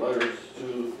gonna write letters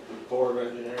to the Corps of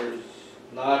Engineers,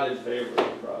 not in favor of the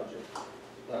project.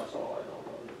 That's all I know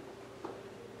about it.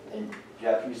 And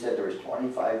Jeff, you said there was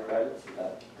 25 credits, is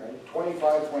that right?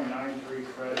 25.93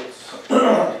 credits,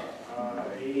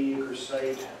 80 acre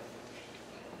site.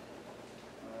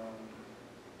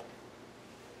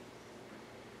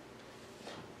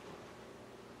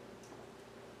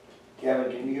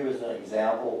 Kevin, can you give us an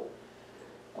example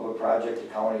of a project the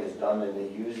county has done and they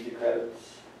used the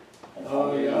credits?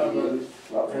 Oh, yeah,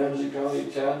 but Ramsey County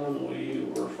 10, when we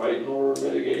were fighting over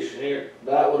mitigation here,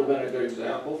 that would have been a good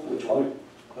example. Which one?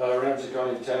 Ramsey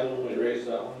County 10, when we raised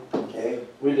that one. Okay.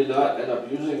 We did not end up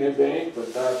using a bank,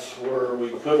 but that's where we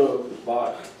could have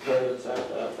bought credits at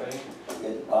that bank. You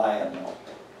didn't buy them though.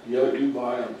 Yeah, you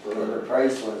buy them So the for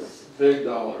price was, big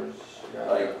dollars. Yeah,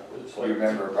 like, it's do you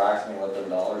remember approximately what the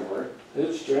dollars were?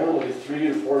 It's generally 3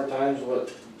 to 4 times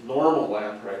what normal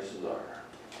land prices are.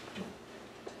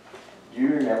 Do you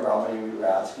remember how many we were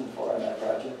asking for on that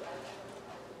project?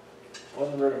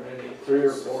 Wasn't very many, 3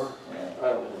 or 4. Yeah. I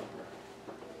don't remember.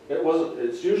 It wasn't.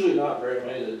 It's usually not very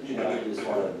many that you I just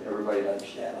wanted everybody to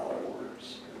understand how it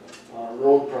works. on a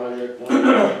road project.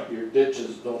 Your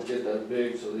ditches don't get that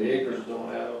big, so the acres don't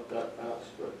add up that fast.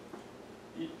 But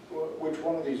Which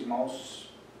one of these mouse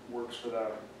works for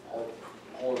the whole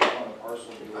on the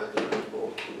parcel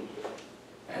deal?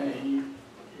 And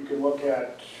you can look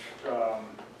at,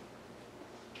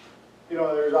 you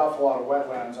know, there's an awful lot of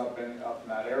wetlands up in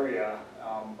that area,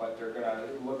 but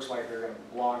it looks like they're gonna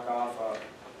block off a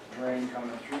drain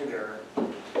coming through there.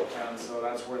 And so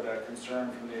that's where the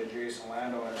concern from the adjacent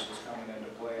landowners is coming into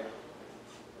play.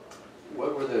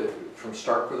 What were from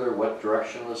Starkweather, what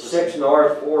direction was this? 6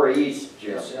 north, 4 east,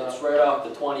 Jim. It's right off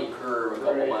the 20 curve, a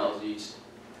couple Right. miles east.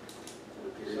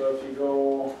 So if you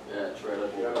go, Yeah, it's right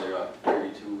up over there, off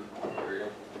 32 area.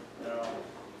 you know,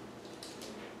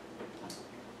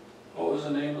 what was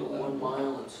the name of the 1 land?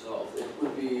 mile and south, it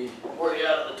would be, where are you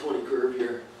at on the 20 curve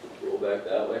here? Roll back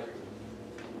that way.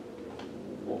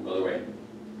 Oh, another way.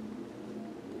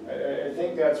 I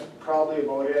think that's probably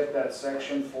about it, that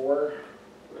section 4.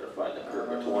 Better find the curve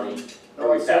at 20. No,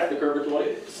 Are we it's past the curve at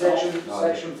 20?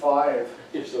 section 5.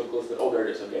 You're so close to, oh, there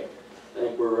it is, okay. I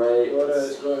think we're right. Go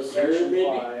to section maybe?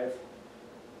 5,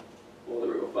 Oh,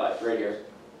 there we go, 5, right here.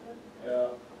 yeah.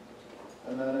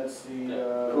 And then it's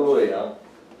the, Coulee, huh?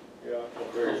 yeah.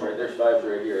 There it is, right, there's five's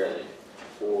right here, I think,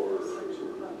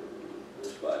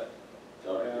 there's 5,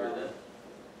 down here then.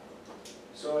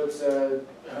 So it's, I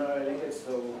think it's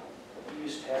the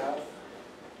east half.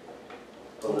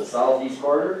 So the southeast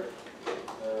quarter?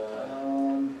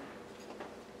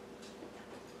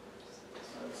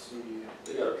 Let's see,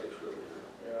 They got a picture over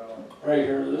here. yeah, Right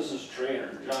here, this is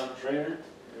Trainer, John Trainer.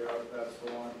 yeah, that's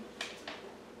the one.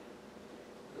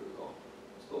 There we go.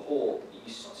 It's the whole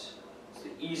east, it's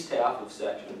the east half of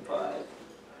section 5.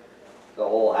 The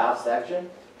whole half section?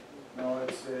 No,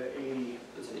 it's 80.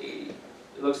 It's an 80.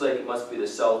 It looks like it must be the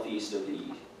southeast of the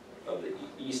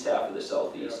east half of the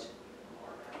southeast.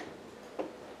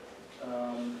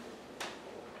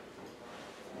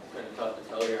 Kind of tough to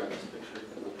tell here on this picture,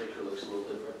 because the picture looks a little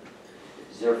different.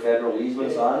 Is there federal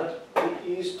easements on it?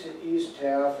 East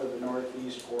half of the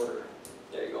northeast quarter.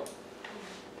 There you go.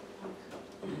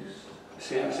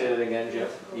 Say that again,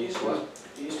 Jeff. East what?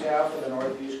 East half of the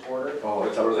northeast quarter. Oh,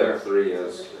 it's up there. 3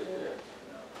 is. Right there.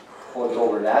 Oh, it's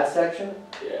over that section?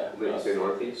 Yeah. Did you say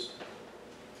northeast?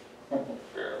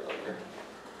 Fair enough there.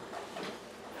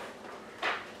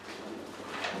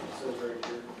 It says right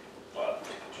here.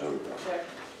 Check.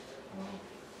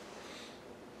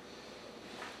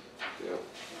 Yeah.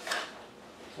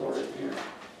 So right here.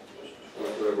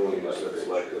 Whatever one you said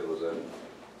selected was in.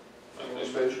 Yeah,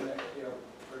 right here.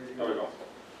 There we go.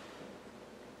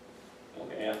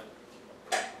 Okay,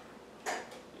 yeah.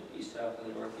 East half of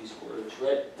the northeast quarter, it's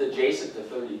right adjacent to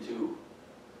 32.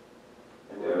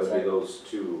 And Yeah, where it is would be that? those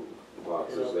 2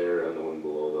 boxes there and the one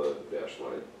below the dash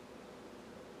line.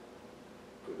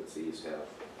 If it's the east half.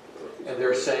 northeast And they're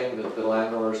quarter. saying that the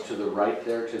landowners to the right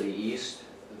there, to the east,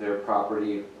 their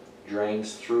property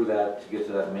drains through that to get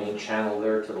to that main channel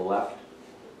there to the left?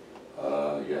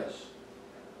 Yes.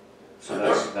 So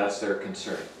that's their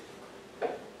concern.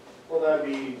 Well, that'd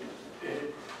be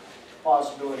a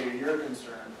possibility of your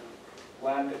concern.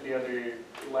 Land, the other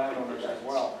landowners as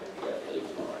well. Yeah, label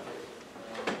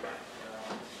on it.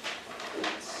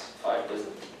 It's 5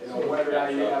 doesn't. You know, whether or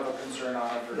not you have a concern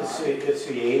on it or not. It's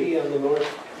the 80 on the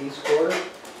northeast quarter?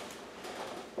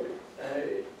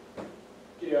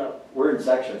 Yeah, We're in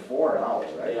section 4 now,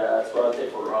 right? Yeah, that's what I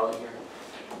think we're wrong here.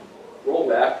 Roll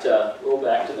back to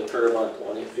the curve on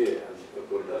 20. Yeah, I'll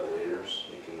put that later,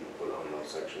 so you can put on those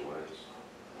section lines.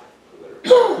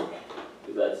 So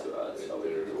That's they're, how we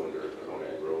they're do going to it. County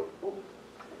Road.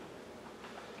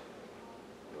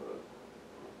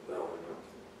 That one,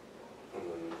 yeah. And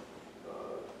then,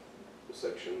 the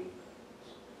section,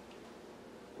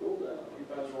 Roll down. you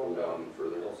guys roll roll down. down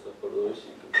further. Also put it away so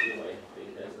you can see my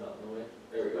page head's not in the way.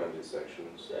 There we go. Down to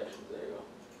sections. Sections, there you go.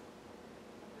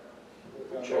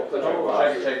 Check. Check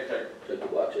the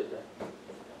watch it there.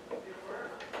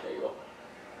 There you go.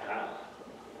 Ah.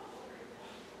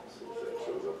 See if that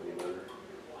shows up any better.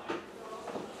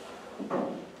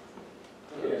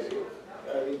 Yeah,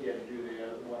 I think you have to do the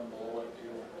one below it too.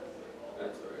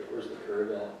 That's all right. Where's the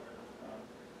curve at?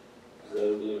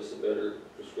 That'll give us a better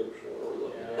description of what we're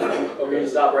looking at. Okay,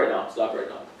 stop right now, stop right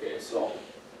now. Okay, so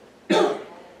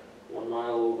 1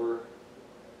 mile over.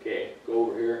 Okay, go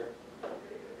over here.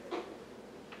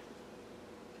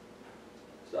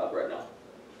 Stop right now.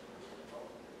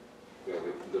 Yeah,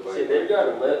 the See, they've got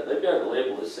it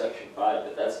labeled as section 5,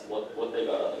 but that's what they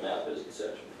got on the map is in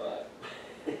section 5.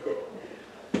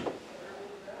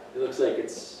 It looks like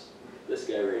it's this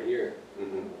guy right here.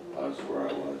 That's where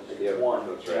I was. Like Yeah, it's 1.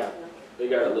 that's right. They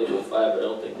got it labeled 5, but I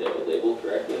don't think they have it labeled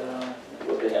correctly.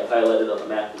 What they have highlighted on the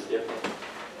map is different.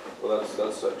 Well,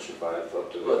 that's section 5,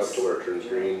 up to where it turns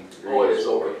green. Oh, it is,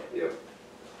 okay. Yep.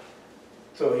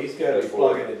 So he's gotta be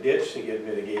plugging a ditch to get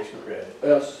mitigation credit?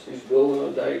 Yes, he's building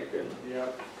a dike and Yeah.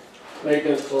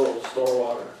 making it so it'll store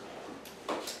water.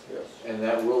 Yes. And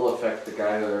that will affect the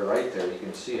guy there right there, you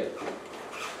can see it,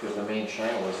 because the main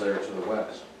channel is there to the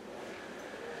west.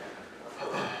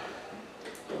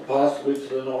 Possibly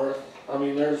to the north. I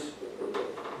mean, there's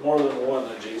more than one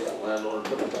adjacent landowner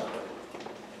put it down.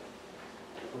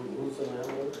 Who's the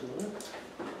landlord doing it?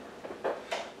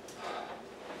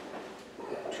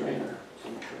 Trainer,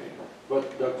 some trainer.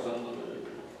 But Ducks Unlimited.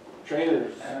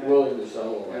 Trainer's willing to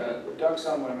sell Yeah, land. Ducks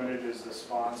Unlimited is the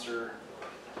sponsor.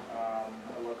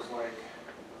 It looks like,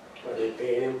 Are they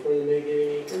paying him for the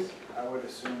negative acres? I would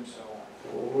assume so.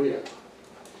 Oh, yeah.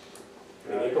 I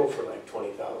mean, they go for like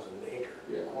 20,000 an acre.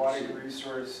 Yeah. Aquatic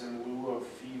Resource in lieu of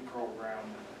fee program.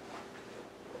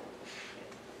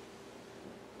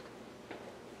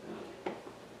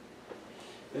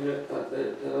 And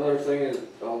another thing is,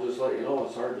 I'll just let you know,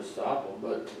 it's hard to stop them,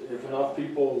 but if enough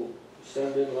people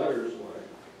send in letters, why?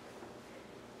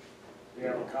 We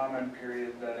have a comment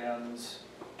period that ends,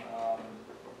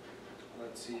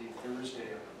 let's let's see, Thursday,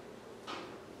 the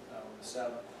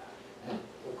 7th.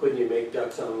 Well, couldn't you make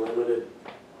ducks unlimited?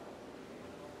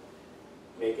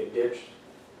 Make a ditch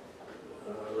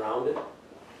around it?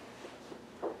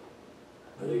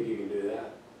 I think you can do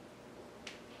that.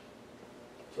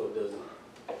 So it doesn't,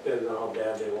 depends on how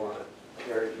bad they want it.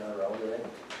 Carriage not around it, right?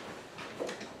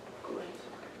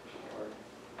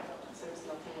 There's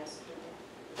nothing else to do.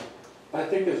 I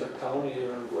think as a county,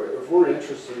 if we're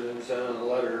interested in sending a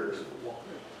letter,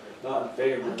 not in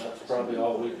favor, that's probably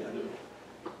all we can do.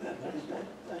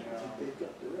 They've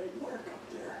got the right mark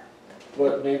up there.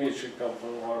 But maybe it should come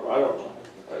from water, I don't know.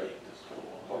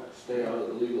 I'll stay out of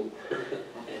the legal.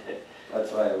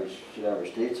 That's why we should have our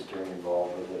state's attorney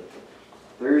involved with it.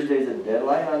 Thursday's the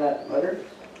deadline on that letter?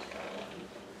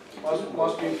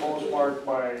 Must be postmarked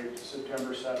by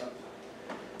September 7th.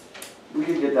 We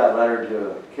could get that letter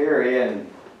to Carrie and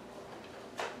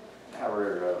have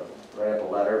her write up a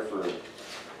letter for,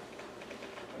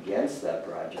 against that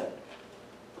project,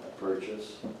 that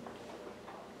purchase.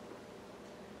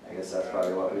 I guess that's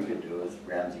probably what we could do with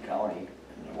Ramsey County,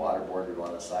 and the water board would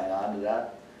want to sign on to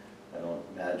that. I don't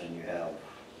imagine you have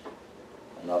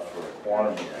enough for a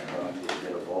quorum yet, to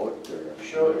get a vote, or?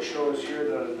 Shows here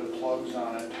the plugs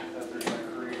on it that they're gonna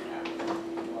create.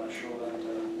 You wanna show that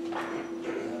to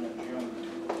Jen and Jim?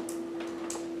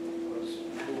 Those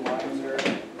blue lines there.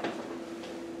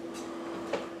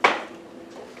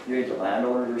 You think the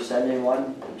landowners are sending one,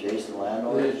 adjacent The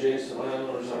landowners? adjacent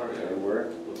landowners are, They were?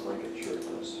 Looks like it sure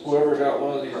does. whoever got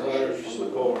one of these letters from the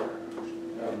Dakota.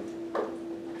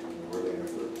 Were they gonna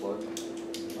put a plug?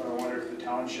 I wonder if the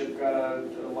township got a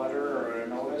letter or a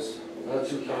notice? That's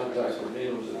who contacted me,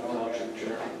 was the township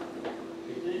chairman.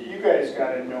 You guys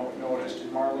got a notice,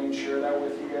 did Marlene share that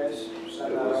with you guys?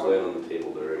 Send It that was out? laying on the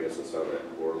table there, I guess it's on that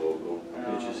core logo.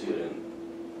 Yeah. Did you see it?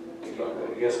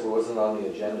 I guess it wasn't on the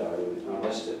agenda, we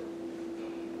missed it.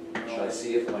 Should I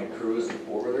see if my crew is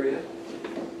over there yet?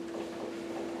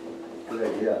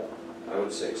 Good idea. I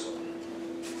would say so.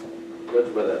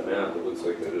 Judged by that map, it looks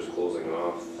like they're just closing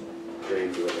off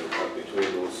drains that have been cut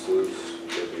between those sloughs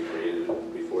that we created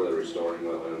before they're restoring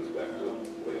wetlands back to the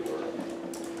way they were.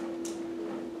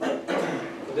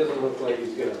 It doesn't look like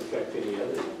it's gonna affect any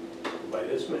other, by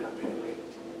this map anyway.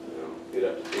 You know, you'd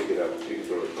have to take it up, you could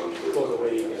throw it on Well, the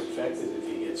way you can affect it if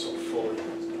you get so full, it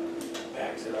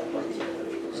backs it up on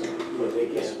somebody. But they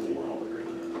can't.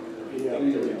 Yeah,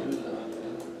 we do that.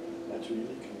 That's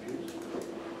really confusing.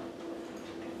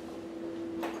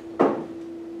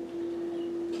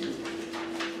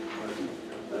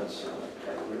 That's,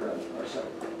 we're on our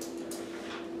side.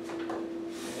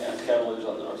 Yeah, Cavalier's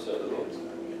on the north side of the road,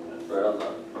 right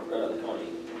on the county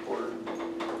border.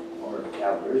 Or the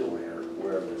Cavaliers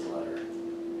aware of this letter.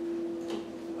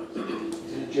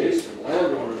 The adjacent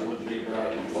landowners would be,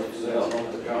 what's that, on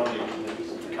the county.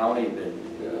 The county been,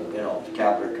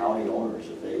 Cavalier County owners,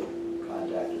 if they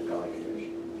contacted the county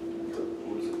commission.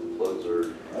 Who's it, the plugs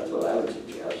are, That's what I would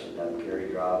suggest, is have Carrie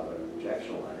drop an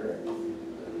objection letter.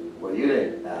 What do you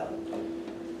think, Adam?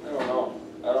 I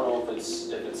don't know if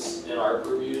it's in our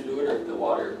purview to do it, or if the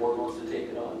water board wants to take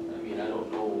it on. I mean, I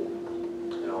don't know,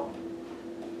 you know.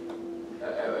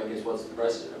 I guess what's the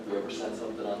precedent? Have we ever sent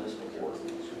something on this before?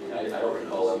 I mean, I don't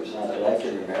recall ever Not sending that I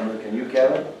can remember, can you,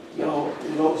 Kevin? No,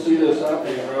 you don't see this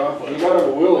happening very often. You gotta have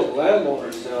a willing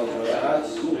landowner sales, but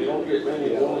that's, we don't get many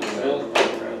willing sales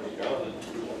programs in county.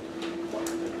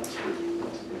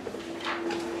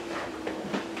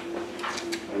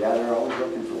 Yeah, they're always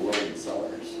looking for willing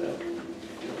sellers.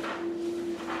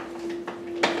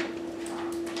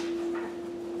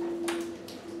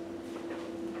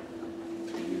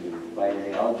 Did you find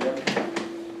anything out, Jim?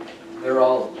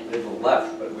 They've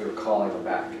left, but we were calling them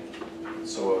back.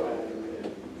 So,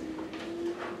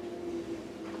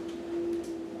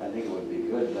 I think it would be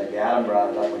good, like Adam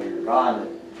brought it up when you were gone, that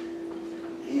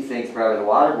he thinks probably the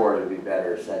water board would be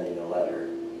better sending a letter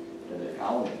than the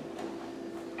county.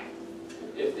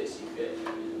 if they see fit.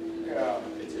 Yeah.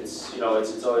 It's you know,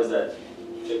 it's always that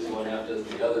fix one half does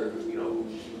the other, who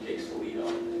takes the lead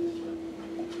on things.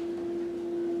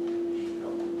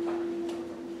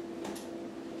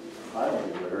 I don't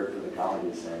think it would hurt for the county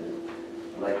to send it.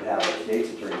 I'd like to have the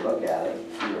state's attorney look at it,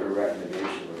 see what her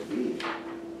recommendation would be.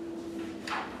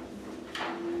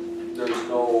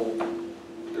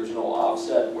 There's no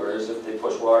offset, whereas if they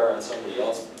push water on somebody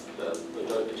else, the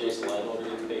adjacent landowner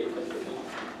gets paid.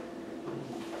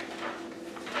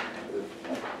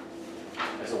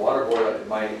 as a water board, in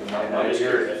my 9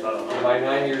 years, in my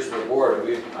 9 years of the board,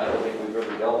 I don't think we've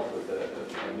ever dealt with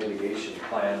a mitigation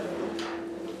plan and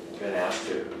been asked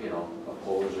to,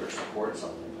 oppose or support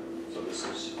something. So this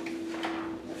is,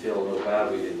 I feel a little better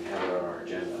bad we didn't have it on our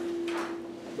agenda.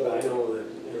 But I know that,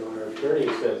 our attorney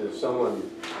says if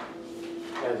someone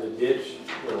has a ditch,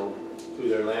 through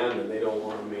their land and they don't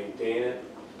wanna maintain it,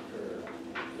 or,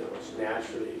 it's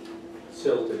naturally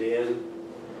silted in,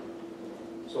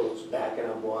 so it's backing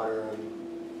up water and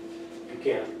you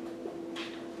can't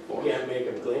make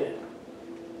them clean it.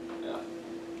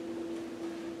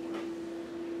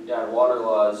 Yeah, and water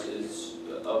laws is,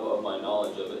 of my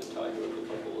knowledge of it, talking with a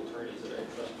couple attorneys that I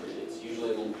trust pretty, it's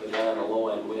usually the guy on the low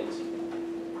end wins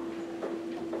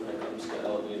when it comes to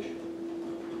elevation.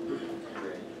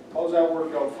 How's that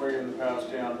worked out for you in the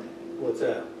past, Dan? What's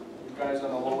that? You guys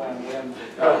on the low end win.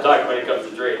 I'm talking when it comes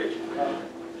to drainage.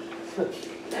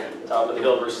 Top of the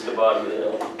hill versus the bottom of the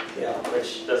hill. Yeah.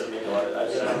 Which doesn't make a lot of,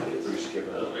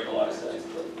 doesn't make a lot of sense,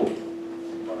 but.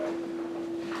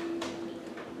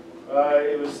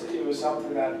 It was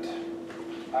something that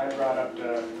I brought up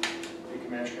to the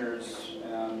commissioners,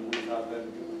 and we thought that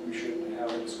we should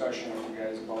have a discussion with you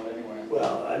guys about anyway.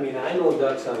 Well, I know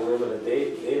Ducks Unlimited,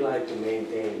 they like to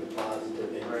maintain the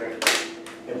positive impact.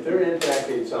 If they're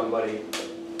impacting somebody,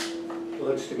 it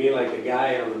looks to me like the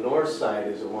guy on the north side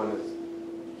is the one that's,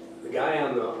 the guy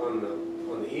on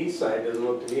the east side doesn't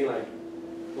look to me like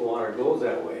the water goes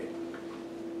that way.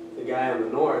 The guy on the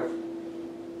north,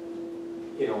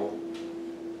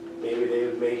 maybe they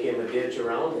would make him a ditch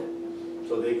around it,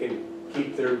 so they can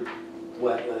keep their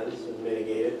wetlands and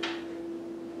mitigate it,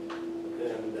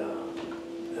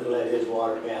 and let his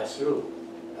water pass through.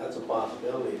 That's a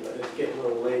possibility, but it's getting a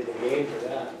little late in the game for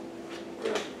that.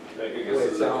 Yeah, I The way guess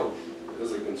it sounds.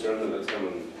 is the concern that it's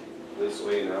coming this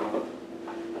way now,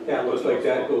 Yeah, it looks like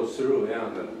that goes through, yeah.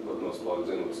 and then putting those plugs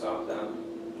in would stop that. No,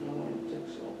 I don't think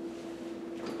so.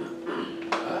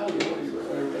 I don't know, you're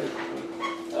right.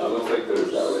 It looks like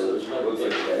there's, That way there's it looks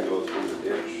like nothing you can go through the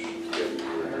ditch, get into the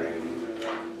drain,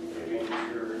 maybe.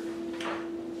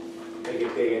 They can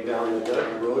take it down the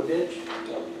road ditch?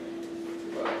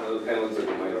 But it kinda looks like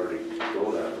it might already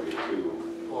go that way too.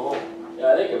 Oh,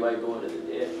 Yeah, I think it might go into the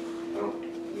ditch. I don't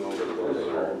know that those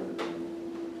are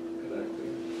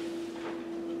connected.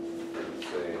 I'd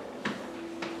say.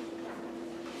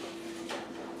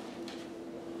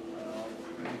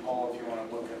 Paul, if you wanna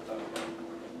look at the.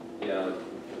 Yeah,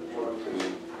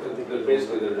 I think that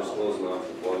basically they're just closing off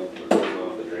the plug, they're closing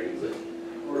off the drains that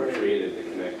were created to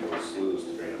connect those sloughs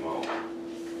to drain them out.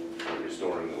 And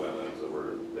restoring the wetlands that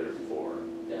were there before.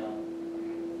 Yeah.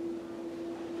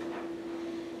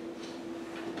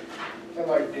 And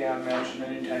like Dan mentioned,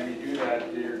 anytime you do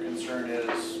that, your concern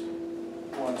is,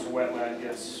 once a wetland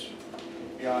gets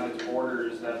beyond its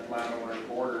borders, that landowner's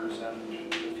borders,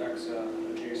 and affects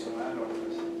adjacent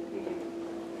landowners.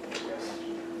 Yes.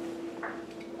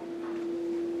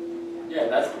 Yeah,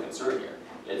 and that's the concern here.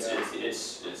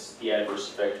 It's the adverse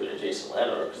effect to an adjacent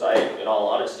landowner, because in all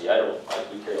honesty, I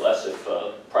could care less if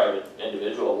a private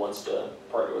individual wants to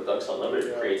partner with Ducks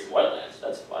Unlimited and creates wetlands.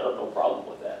 I don't have no problem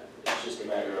with that. It's just a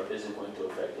matter of, is it going to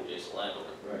affect the adjacent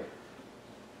landowner? Right.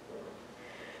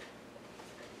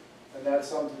 And that's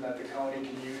something that the county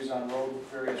can use on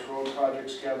various road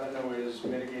projects, Kevin, who is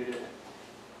mitigated,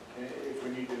 if we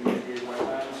need to mitigate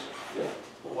wetlands.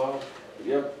 Wow,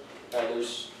 yep.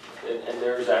 And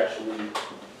there's actually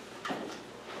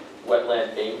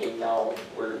wetland banking now,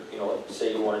 where,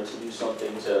 say you wanted to do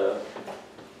something to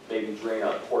maybe drain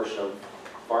a portion of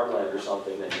farmland or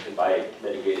something, then you can buy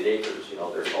mitigated acres,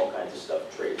 there's all kinds of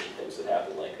stuff, trades and things that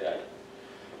happen like that.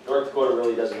 North Dakota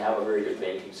really doesn't have a very good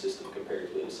banking system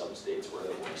comparatively to some states where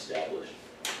they're more established.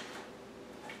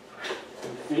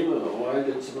 FEMA, when I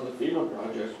did some of the FEMA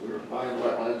projects, we were buying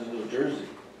wetlands in New Jersey.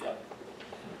 Yep.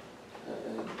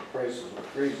 And the prices were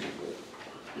crazy,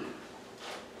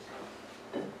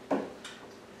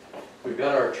 We've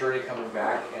got our attorney coming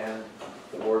back and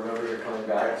the board members are coming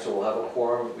back, so we'll have a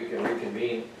quorum, we can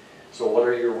reconvene. So what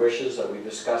are your wishes that we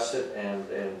discussed it and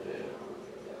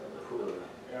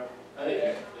Yeah. I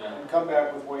think, yeah. And come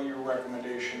back with what your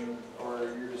recommendation or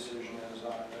your decision is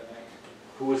on it, I think.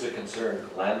 who was it concerned?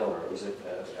 Landowner, was it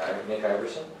Nick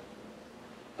Iverson?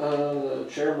 The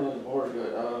chairman of the board, I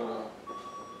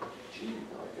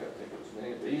can't think of his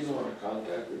name, but he's the one that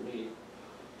contacted me.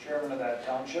 Chairman of that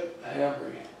township,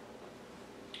 Hamry.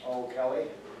 oh, Kelly.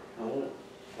 No,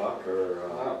 Buck or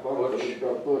not Buck, but he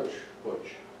got Butch.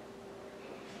 Butch?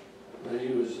 But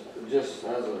he was just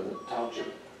as a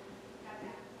township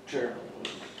chairman.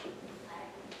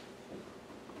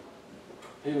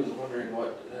 He was wondering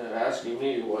asking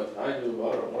me what I knew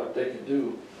about it, what they could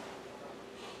do.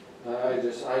 And I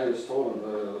just told him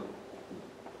the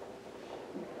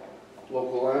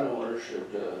local landowners should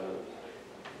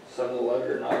send a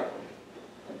letter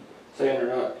saying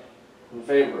they're not in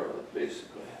favor of it.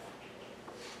 basically.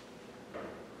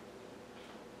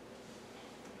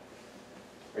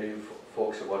 Are you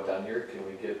folks about done here? Can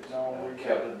we get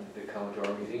Kevin to come to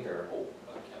our meeting, or?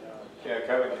 Yeah,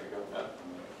 Kevin can go.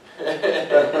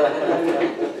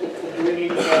 Do we need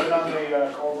to have it on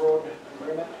the Cove Road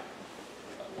agreement?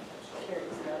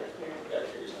 Carrie's not here. Yeah,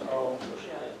 Carrie's not. Oh,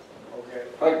 Yeah. okay.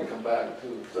 I can come back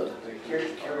too.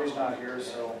 Carrie's not here,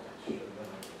 so.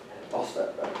 I'll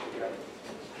step back.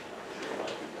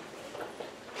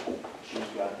 She's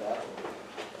got that.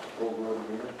 Cove Road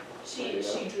agreement?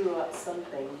 She drew up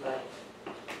something, but,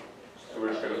 So we're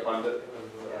just gonna fund it?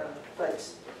 but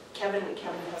Kevin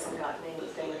hasn't gotten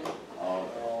anything,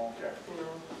 Oh, okay. you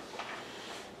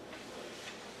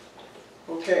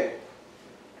know. Okay.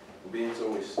 Being so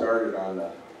we started on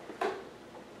the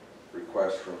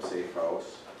request from Safe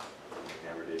House, we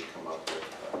never did come up with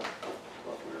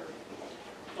what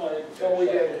we're. Oh, we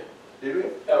did. Did we?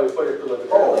 Yeah, we put it preliminary.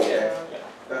 Oh, okay. Yeah.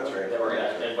 That's right. Then we're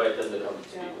gonna invite them to come and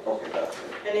speak. Okay, that's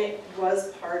right. And it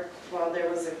was part, well, there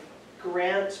was a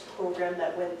grant program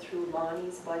that went through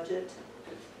Lonnie's budget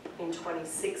in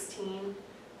 2016,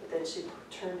 but then she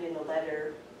turned in a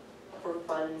letter for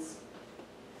funds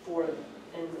for,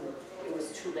 and it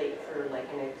was too late for like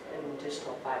an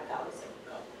additional 5,000.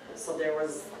 So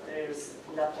there's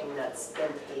nothing that's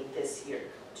been paid this year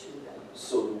to them.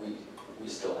 So do we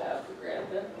still have the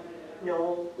grant then?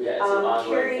 No. We had some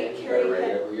ongoing thing, you gotta write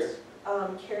it every year?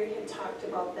 Carrie had talked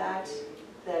about that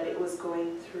it was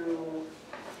going through,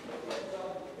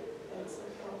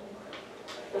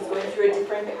 it was going through a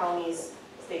different county's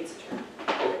state's attorney.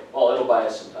 Okay, well, it'll buy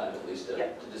us some time at least to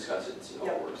Yep. discuss it and see how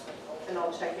Yep. it works then. And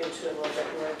I'll check into it a little bit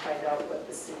more and find out what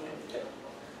the city.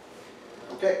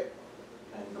 Okay.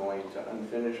 And going to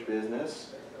unfinished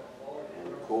business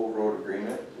and Cove Road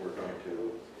agreement, we're going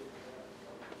to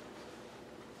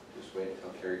just wait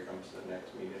until Carrie comes to the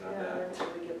next meeting on Yeah, that. until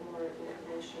we get more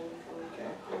information from. Okay.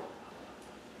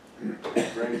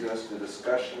 Brings us to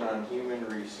discussion on human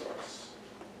resource.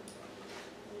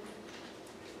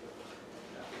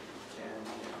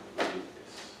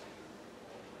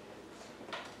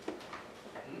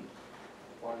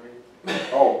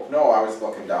 Oh, no, I was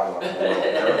looking down on it.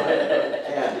 Never mind.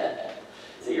 Candy,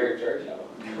 So you're in charge now?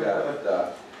 you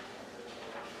got,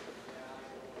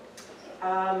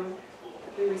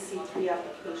 We received 3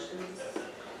 applications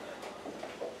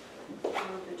for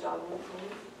the job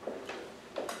opening.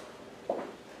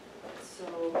 So,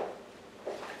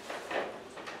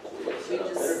 We set up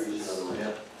just- interviews, in other words.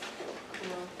 yeah. you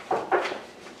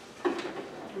know,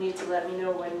 you need to let me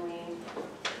know when we,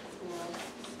 you know.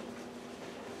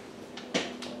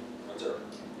 What's our,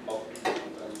 oh,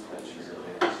 that's sure.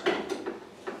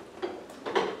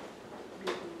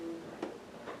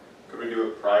 Could we do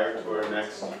it prior to our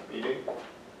next meeting?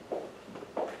 Or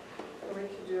we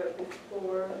could do it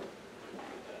before.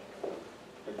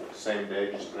 Same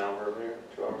day, just an hour earlier,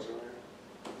 2 hours earlier?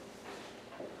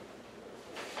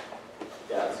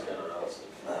 Yeah, it's kind of nice.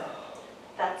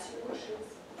 That's your wishes.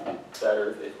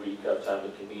 Better if we have time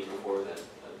to convene before then,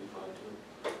 that'd be fine too.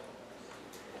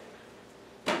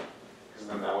 Because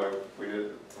then that way, if we did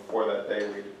it before that day,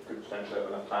 we could potentially have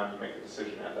enough time to make a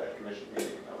decision at that commission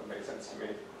meeting. That would make sense to me.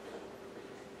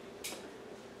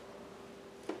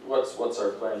 What's our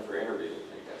plan for interviewing,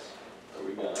 I guess? Are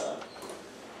we gonna,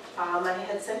 I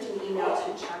had sent an email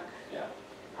to Chuck, yeah,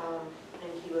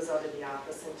 and he was out of the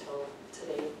office until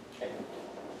today. okay.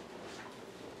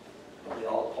 They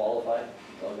all qualified,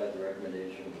 they all got the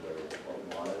recommendations or what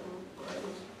we wanted.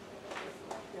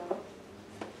 Yeah.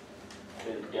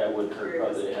 And, yeah, it wouldn't hurt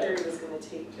probably to Carrie have, was gonna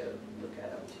take to look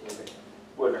at them too.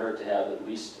 wouldn't hurt to have at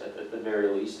least, at the very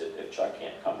least, if Chuck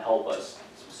can't come help us,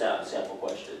 some sample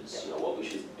questions, you know, what we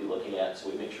should be looking at, so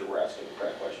we make sure we're asking the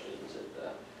correct questions, and,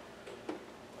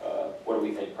 what do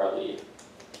we think, probably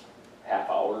half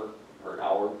hour, or an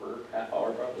hour per half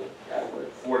hour probably,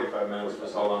 adequate? 45 minutes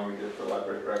was how long we did for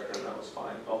library director, and that was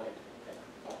fine. Okay.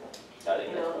 I think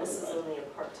You that's know, probably this is fine. only a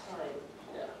part-time.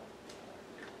 Yeah.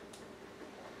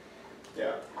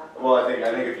 Yeah. Well, I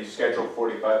think if you schedule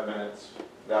 45 minutes,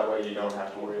 that way you don't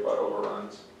have to worry about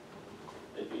overruns.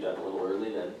 If you done a little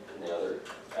early, then the other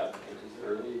applicant is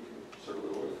early, you can sort of a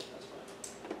little early, that's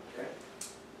fine. Okay.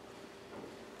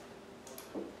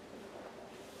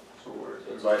 So we're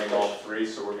inviting all 3,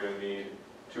 so we're gonna need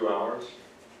 2 hours,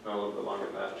 no, a little bit longer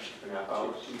than that, 2.5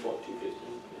 hours. 2:15,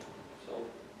 yeah. So,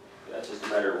 that's just a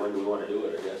matter of when we wanna do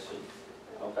it, I guess, and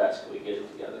how fast can we get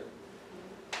it together?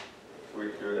 We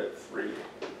could do it at 3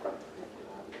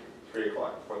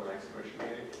 o'clock before the next commission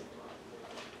meeting,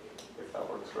 if that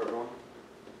works for everyone.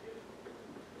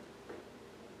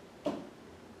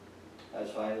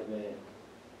 That's fine with me.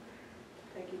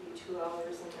 I give you 2 2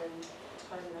 hours and then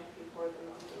time enough before the.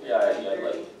 Yeah,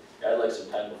 I'd like some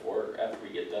time before, after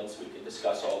we get done, so we can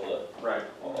discuss all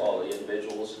the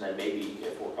individuals, and then maybe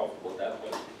if we're comfortable at that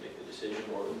point, we can make the decision,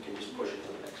 or we can just push it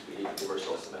to the next meeting, give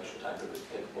ourselves some extra time to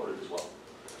think about it as well.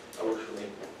 That works for me.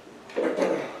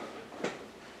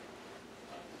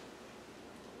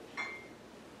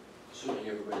 Assuming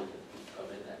everybody can come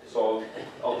in that day. So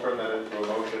I'll turn that into a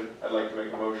motion. I'd like to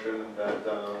make a motion that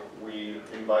we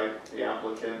invite the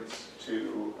applicants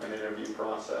to an interview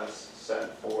process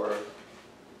set for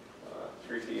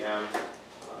 3 p.m.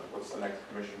 What's the next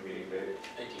commission meeting date?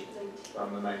 19th.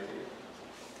 On the 19th.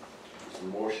 There's a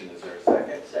motion, is there a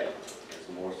second? Second. There's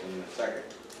a motion and a second.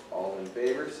 All in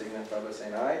favor, signify by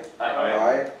saying aye. Aye.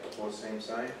 Aye. Opposed, same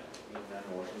sign. Being none,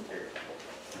 motion carried.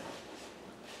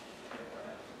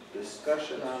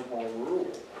 Discussion on home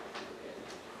rule.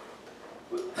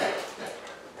 Where are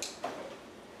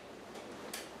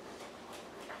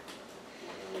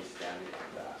we standing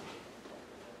with that?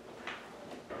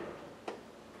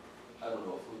 I don't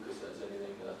know if Lucas has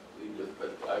anything to lead with,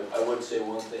 but I would say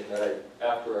one thing that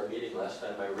after our meeting last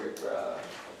time, I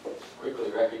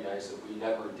quickly recognized that we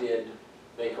never did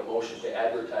make a motion to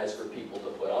advertise for people to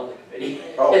put on the committee.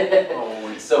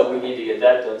 So we need to get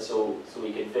that done so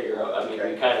we can figure out, I mean,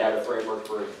 we kind of had a framework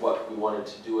for what we wanted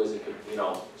to do as it could,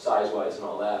 size-wise and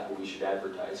all that, but we should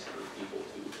advertise for people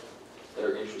that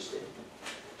are interested.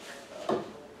 So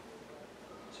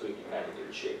we can kind of get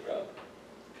it shaped up.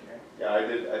 Yeah, I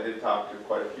did talk to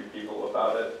quite a few people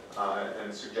about it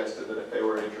and suggested that if they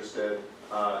were interested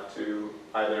to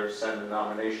either send a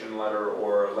nomination letter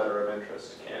or a letter of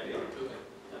interest to Candy.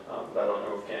 But I don't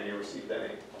know if Candy received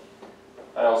any.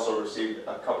 I also received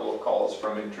a couple of calls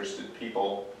from interested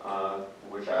people,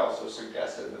 which I also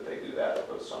suggested that they do that,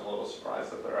 but so I'm a little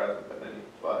surprised that there hasn't been any,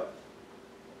 but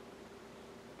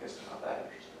I guess they're not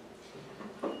that interested.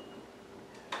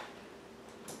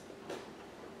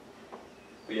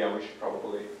 But yeah, we should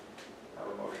probably have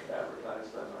a motion to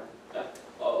advertise then, right? Yeah,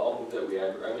 I'll move that we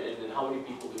advertise. I mean, and then how many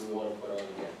people do we want to put on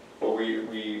again? Well,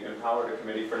 we empowered a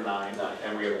committee for 9,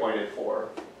 and we appointed 4.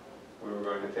 We were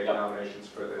going to take nominations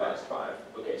for the next 5.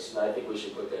 Okay, so I think we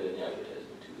should put that in the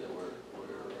advertisement too, that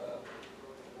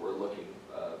we're looking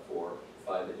for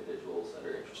 5 individuals that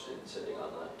are interested in sitting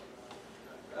on the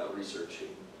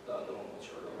researching the home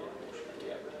charter. I mean, we should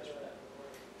be advertised for that.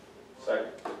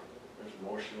 Second. There's a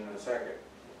motion and a second.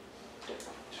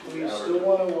 Do we still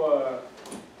want to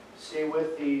stay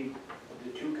with the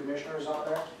 2 commissioners on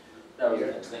there? That was the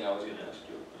next thing I was going to ask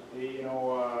you.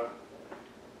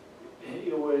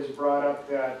 It was brought up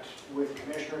that with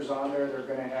commissioners on there, they're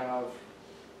going to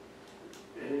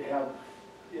have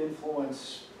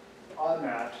influence on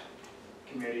that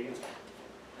committee,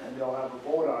 and they'll have a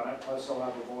vote on it, plus they'll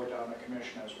have a vote on the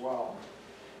commission as well.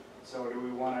 So do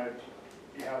we want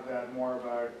to have that more of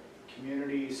a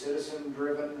community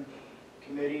citizen-driven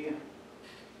committee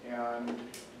and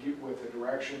with the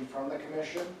direction from the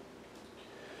commission?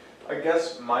 I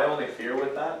guess my only fear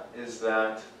with that is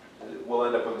that we'll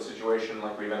end up with a situation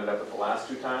like we've ended up with the last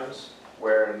 2 times,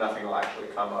 where nothing will actually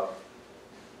come of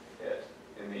it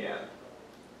in the end.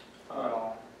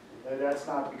 Well, that's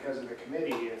not because of the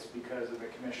committee, it's because of the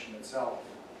commission itself.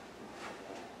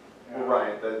 Well,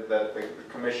 right, that the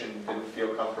commission didn't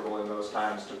feel comfortable in those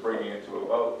times to bringing it to a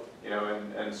vote,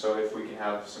 and so if we can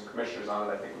have some commissioners on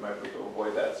it, I think we might be able to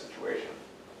avoid that situation.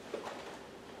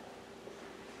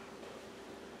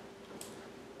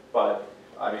 But,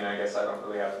 I mean, I guess I don't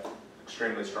really have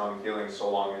extremely strong feelings so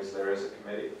long as there is a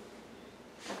committee.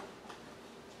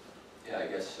 Yeah, I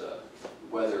guess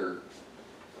whether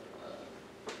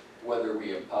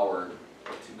we empower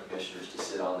 2 commissioners to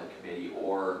sit on the committee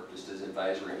or just as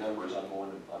advisory members, I'm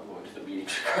going to the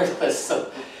meetings regardless.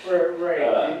 So.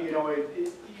 Right.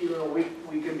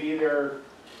 We can be there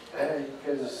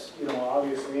because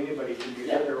obviously anybody can be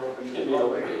there. They're open to the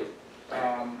public.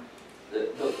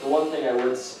 The one thing I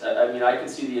would, I mean, I can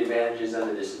see the advantages and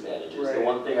the disadvantages. Right. The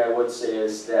one thing I would say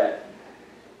is that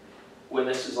when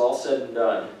this is all said and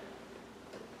done,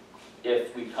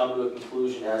 if we come to a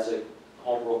conclusion as a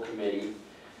home rule committee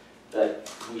that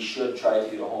we should try to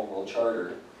get a home rule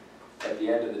charter, at the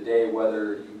end of the day,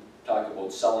 whether you talk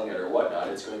about selling it or whatnot,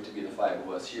 it's going to be the 5 of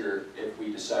us here. If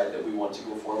we decide that we want to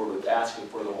go forward with asking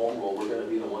for the home rule, we're going to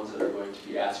be the ones that are going to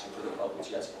be asking for the public's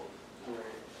yes vote.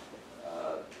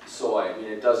 So I mean,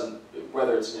 it doesn't,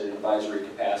 whether it's in an advisory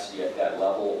capacity at that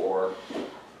level or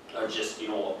just,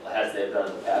 as they've done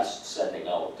in the past, sending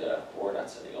out, or not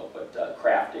sending out, but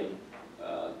crafting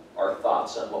our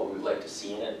thoughts on what we would like to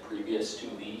see in it previous to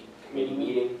the committee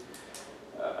meeting.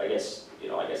 I guess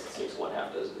it takes one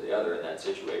half dozen of the other in that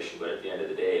situation, but at the end of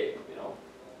the day,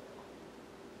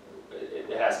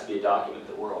 a document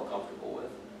that we're all comfortable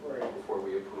with Right. before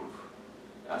we approve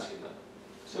asking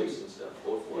the citizens to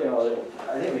vote for You it. know,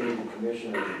 I think we need the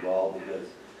commissioners involved because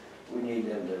we need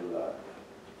them to,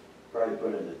 probably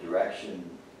put in the direction,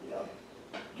 you know,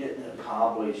 getting it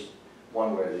accomplished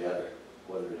one way or the other,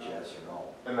 whether it's yes or no.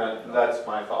 And that's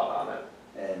my thought on it.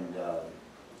 And,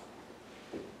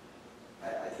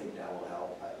 I think that will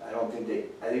help. I don't think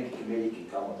I think the committee can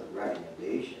come with a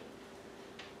recommendation,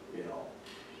 you know,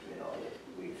 that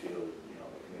we feel, you know,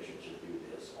 the commission should do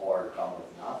this, or come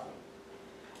with nothing.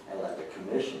 And let the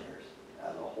commissioners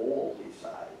as a whole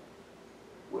decide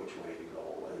which way to go,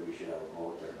 whether we should have a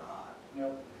vote or not.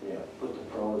 Yep. You know, put the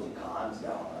pros and cons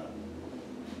down on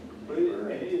But paper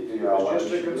and it figure out what was we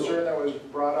just a should do. concern that was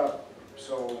brought up,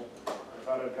 so I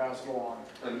thought I'd pass it along.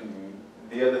 And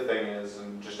the other thing is,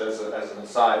 and just as an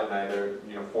aside, neither,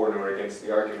 you know, for nor against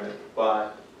the argument,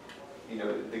 but, you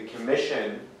know, the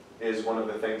commission is one of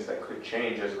the things that could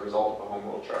change as a result of a home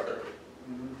rule charter.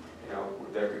 You know,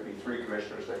 there could be 3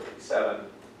 commissioners, there could be 7.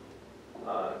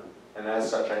 And as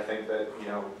such, I think that, you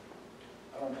know,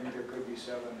 I don't think there could be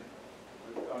 7.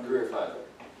 but 3 or 5,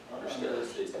 understand the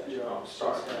state statute. Yeah, Oh,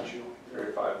 sorry. statute. 3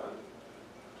 or 5 then.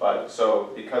 But,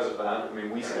 so, because of that, I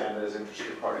mean, we stand as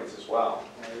interested parties as well.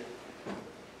 Right.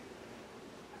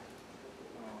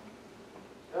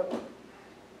 Yep.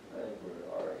 I think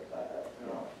we're all right. You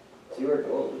know, see where it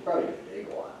goes. It's probably gonna take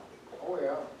a while. Oh,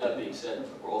 yeah. That being said,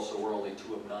 we're only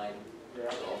 2 of 9, Yeah.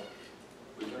 so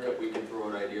we can throw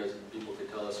out ideas and people could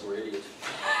tell us we're idiots.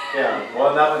 Yeah, well,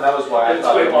 and that was why I It's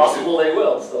thought. quite we possible they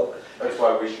will, so. should- That's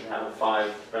why we should have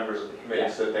 5 members of the committee,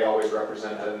 Yeah. so that they always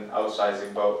represent an outsizing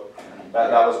vote.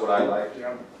 That was what I liked.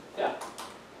 Yeah.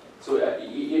 So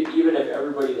even if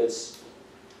everybody that's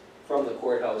from the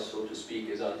courthouse, so to speak,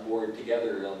 is on board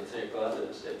together on the same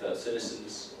process, if the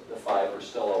citizens, the 5 are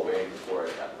still all waiting for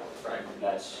it, right? And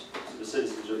that's, the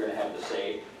citizens are gonna have to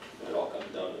say, and it all comes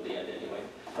down to the end anyway.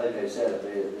 Like I said, if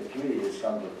the committee just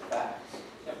comes with facts,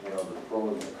 Yep. you know, the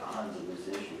pros and the cons of this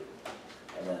issue,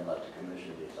 and then let the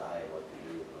commission decide what to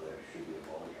do, whether it should be a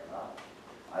vote or not.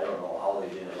 I don't know how they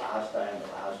did it last time, the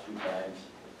last 2 times,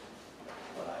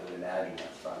 but I would imagine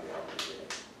that's probably how they did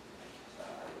it.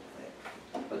 I would think.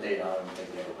 But I don't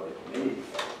think they ever put a committee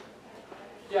together.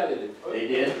 Yeah, they did. They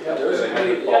did? Yeah, there was a They had to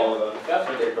committee, follow yeah,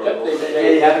 the- yep, they did.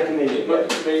 They had a committee They put together.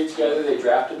 the committee together, they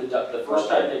drafted the first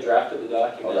time they drafted the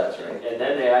document. Oh, that's right. And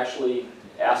then they actually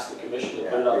asked the commission to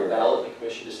put it on the ballot, and the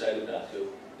commission decided not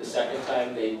to. The second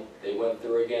time, they went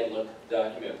through again, looked at the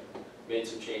document, made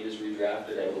some changes,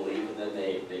 redrafted, I believe, and then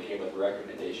they came with a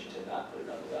recommendation to not put it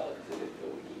on the ballot, because they didn't feel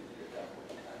we needed it at that point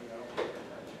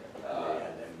in time. They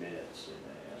had their minutes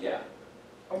and Yeah,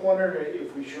 I'm wondering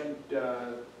if we shouldn't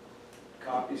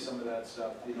copy some of that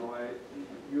stuff, you know,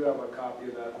 you have a copy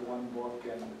of that one book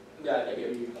and yeah,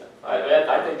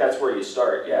 I think that's where you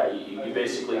start, yeah, you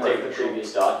basically take the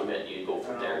previous document and you go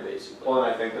from there, basically. Well,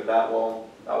 and I think that will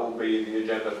be the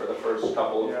agenda for the first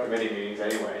couple Yeah. of committee meetings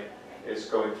anyway, is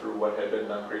going through what had been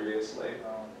done previously.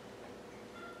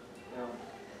 yeah,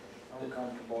 I'm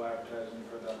comfortable advertising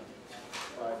for the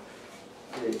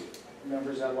 5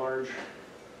 members at large.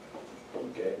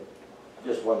 Okay.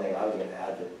 Just one thing I was gonna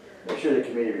add, to make sure the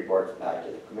committee reports back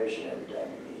to the commission every time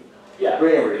we meet. Yeah.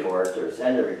 Bring a report or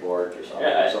send a report or something,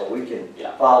 Yeah, so we can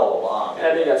yeah. follow along. And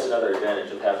I think that's another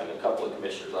advantage of having a couple of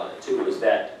commissioners on it too, is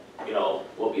that, you know,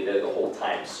 we'll be there the whole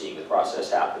time seeing the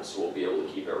process happen, so we'll be able to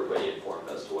keep everybody informed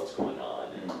as to what's going on.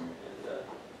 And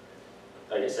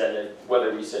like I said,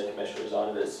 whether we send commissioners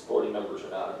on it as voting members or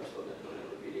not, I'm still gonna go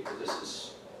to the meeting, because this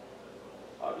is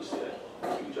obviously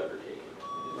a huge undertaking.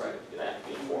 Right. Gonna have to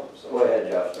be informed, so. Go ahead,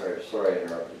 Jeff, sorry I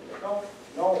interrupted you.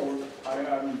 No,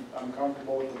 I'm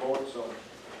comfortable with the vote, so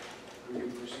we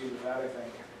can proceed with that, I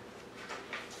think.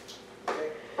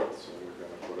 Okay, so we're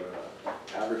gonna put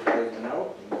an advertisement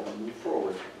out and we'll move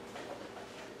forward.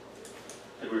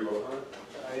 Did we vote on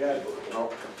it? Yeah.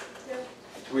 No?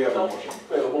 Do we have a motion?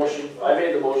 We have a motion, I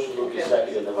made the motion, Luke is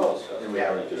second, and then we'll discuss. And we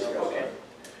haven't discussed Okay. it.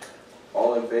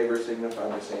 All in favor signify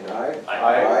by saying aye.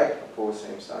 Aye. Opposed,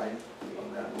 same sign.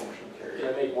 And that motion carried. Can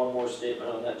I make one more statement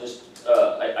on that? Just,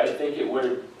 I think it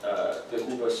would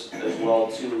behoove us as well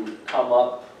to come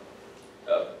up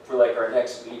for like our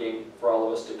next meeting, for all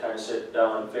of us to kind of sit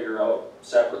down and figure out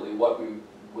separately what we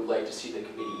would like to see the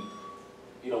committee,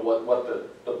 you know, what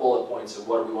the bullet points of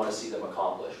what do we want to see them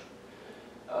accomplish.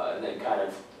 And then kind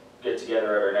of get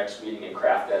together at our next meeting and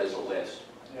craft that as a list.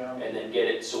 Yeah. And then get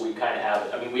it, so we kind of have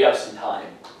it, I mean, we have some time,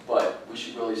 but we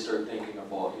should really start thinking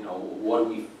about, you know, what do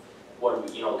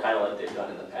we, you know, kind of like they've done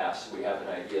in the past, so we have an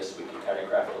idea, so we can kind of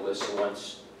craft a list, so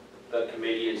once the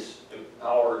committee is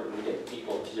empowered and we get the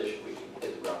people in position, we can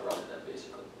hit the ground running then,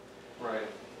 basically. Right.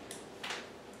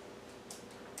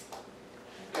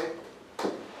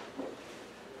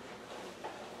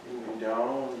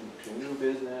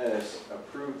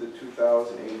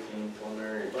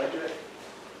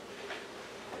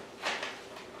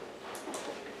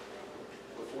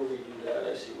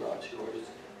 see Rob's here, what is it?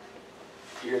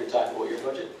 You here to talk about your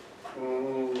budget?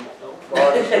 Well, No?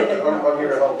 I'm here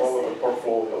to help out with the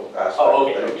portfolio aspect Oh,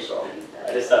 okay, of okay. things, so.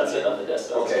 I just thought sitting on the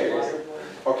desk. Okay.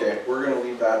 Okay, we're gonna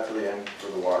leave that to the end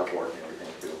for the water board and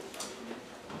everything too.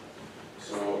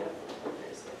 So,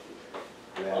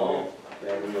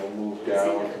 then we'll move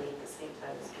down,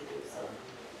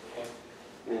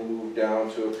 we'll move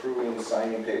down to approving the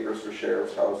signing papers for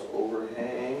sheriff's house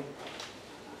overhang.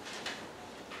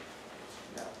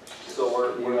 So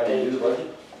we're gonna do paying,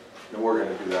 budget? No, we're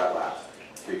gonna do that last,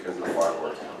 because the water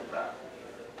board's coming back.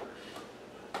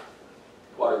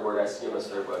 water board has to give us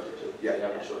their budget too. Yeah. They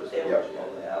haven't showed us their Yep. budget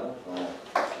yet. They have it?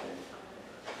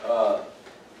 Oh.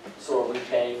 So are we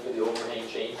paying for the overhang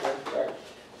change then, correct?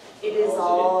 It is How's it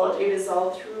all, getting it is all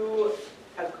through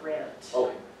a grant.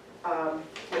 Okay.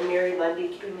 When Mary Lundy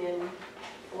came in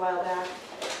a while back.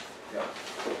 Yep.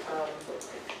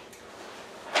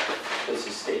 This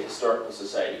is State Historical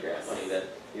Society grant money then?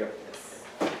 Yep.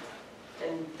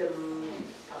 And the,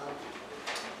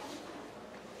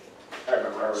 I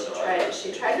remember, I was.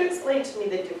 she tried to explain to me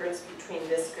the difference between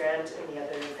this grant and the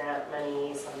other grant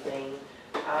money, something.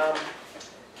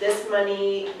 This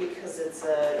money, because it's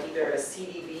either a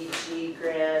CDBG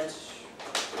grant,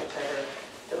 whichever,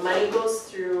 the money goes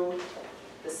through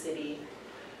the city.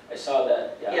 I saw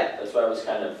that, Yeah. yeah, that's why I was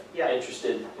kind of Yeah.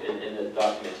 interested in the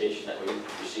documentation that we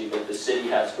received, that the city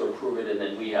has to approve it and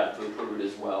then we have to approve it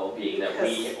as well, being that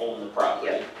we Because- own the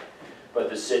property. Yeah. But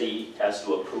the city has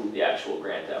to approve the actual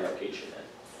grant application then.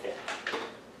 Okay.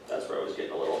 That's where I was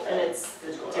getting a little. And it's the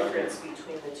what's going on here. difference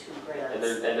between the two grants.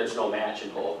 And there's no match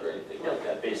involved or anything like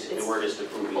that, basically, It's we're just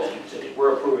approving them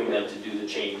we're approving them to do the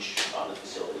change on the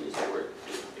facility is what we're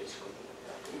doing, basically.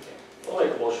 I'll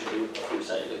make a motion to approve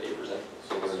signing the papers then.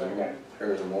 So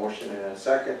there's a motion and a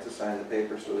second to sign the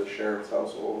papers for the sheriff's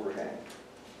house overhang.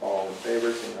 All in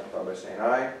favor, signify by saying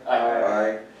aye.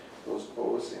 Aye. Those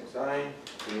opposed, same sign.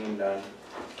 Being done,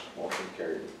 motion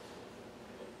carried.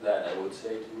 That I would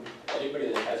say too,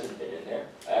 anybody that hasn't been in there,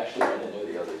 I actually went in there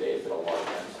the other day, it's been a long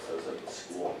time since I was like in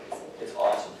school. It's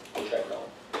awesome, go check it out.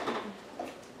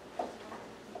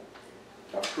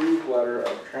 Approved letter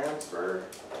of transfer.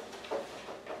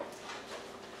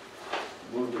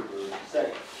 Move to approve.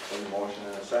 Second. There's a motion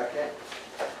and a second.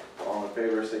 All in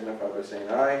favor, signify by saying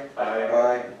aye. Aye.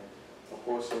 Aye.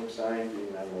 Opposed, same sign.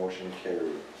 Being done, motion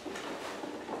carried.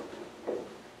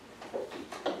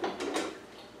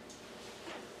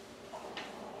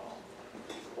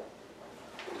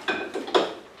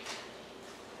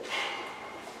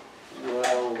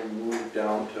 Well, we move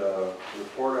down to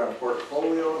report on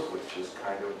portfolios, which is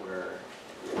kind of where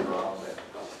Rob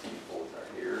and Steve both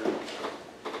are here.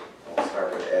 I'll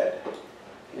start with Ed.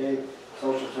 Okay,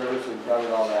 social service, we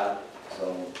covered all that,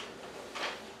 so.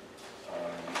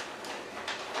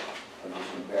 I'm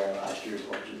just comparing last year's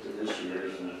budget to this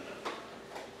year's, and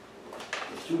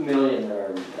the 2 million that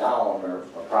are down, or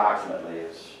approximately,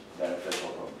 is beneficial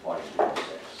from 22 to 6,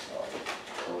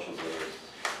 so social service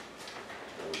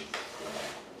is,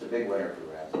 it's a big winner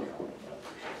for Ramsey County, that's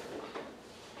for sure.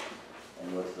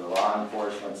 And with the law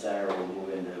enforcement center, we'll move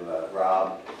into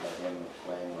Rob, let him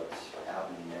explain what's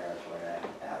happening there. That's why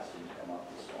I asked him to come up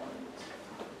this morning.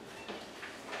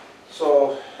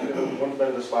 So, it wouldn't have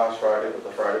been this last Friday, but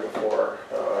the Friday before,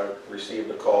 I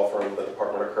received a call from the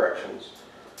Department of Corrections.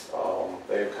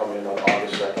 They had come in on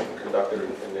August 2nd and conducted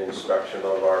an inspection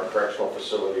of our correctional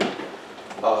facility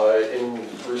in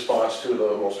response to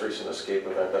the most recent escape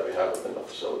event that we had within the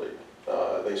facility.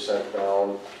 They sent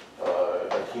down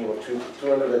a team of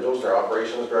two individuals, their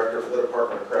operations director for the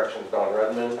Department of Corrections, Don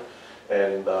Redmond,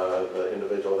 and the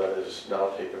individual that is now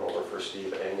taken over for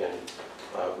Steve Engen,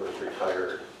 who is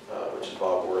retired, which is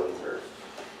Bob Worlinger.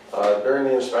 During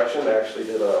the inspection, they actually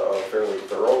did a fairly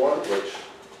thorough one, which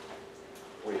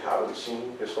we haven't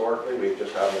seen historically. We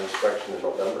just had an inspection in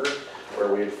November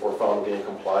where we were found to be in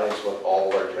compliance with all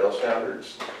of our jail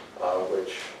standards,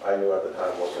 which I knew at the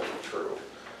time wasn't true.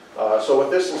 So with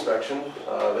this inspection,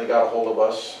 they got a hold of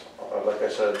us, like I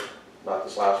said, not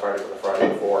this last Friday, but the Friday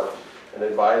before, and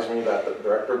advised me that the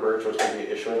Director Birch was going to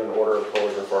be issuing an order of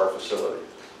closure for our facility.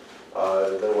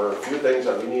 There were a few things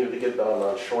that we needed to get done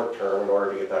on short term in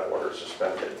order to get that order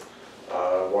suspended.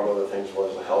 One of the things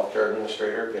was the healthcare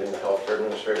administrator, getting the healthcare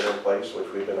administrator in place, which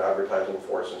we've been advertising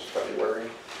for since February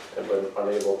and been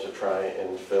unable to try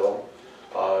and fill.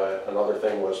 Another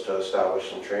thing was to establish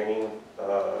some training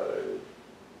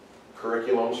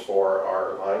curriculums for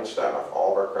our line staff,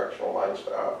 all of our correctional line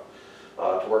staff,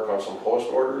 to work on some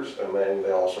post orders, and then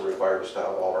they also required us to have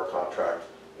all of our contract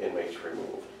inmates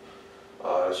removed.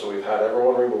 So we've had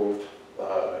everyone removed,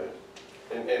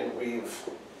 and we've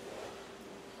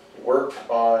worked worked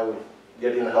on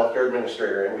getting a healthcare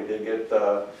administrator, and we did get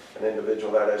an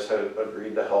individual that has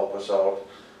agreed to help us out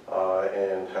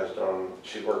and has done,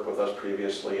 she's worked with us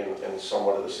previously in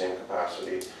somewhat of the same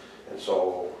capacity. And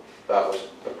so that was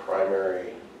the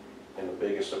primary and the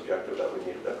biggest objective that we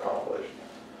needed to accomplish.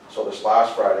 So this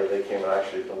last Friday, they came and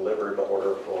actually delivered the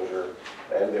order of closure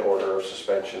and the order of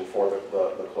suspension for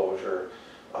the closure.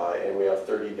 And we have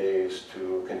 30 days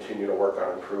to continue to work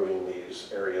on improving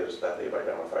these areas that they've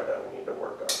identified that we need to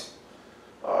work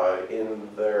on. In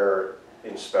their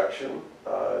inspection,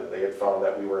 they had found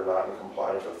that we were not in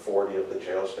compliance with 40 of the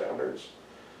jail standards.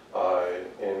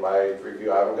 In my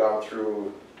review, I haven't gone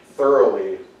through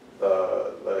thoroughly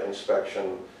the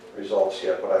inspection results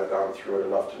yet, but I've gone through it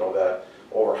enough to know that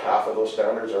over half of those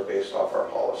standards are based off our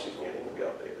policies needing to be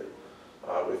updated,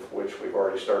 with which we've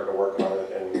already started to work on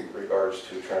it in regards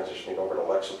to transitioning over to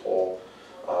Lexipol,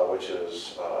 which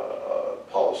is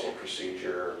policy and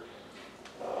procedure,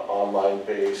 online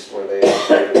based, where they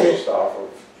are based off of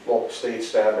local state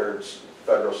standards,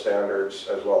 federal standards,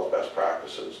 as well as best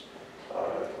practices.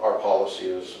 Our policy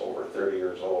is over 30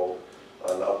 years old,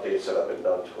 and the updates that have been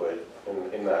done to it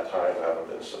in that time haven't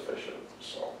been sufficient.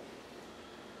 So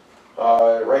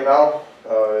right now,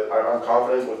 I'm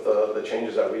confident with the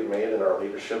changes that we've made in our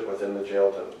leadership within the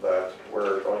jail that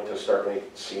we're going to start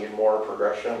seeing more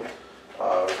progression.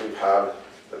 I've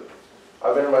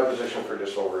been in my position for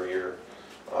just over a year.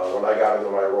 When I got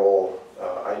into my role,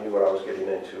 I knew what I was getting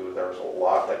into. There was a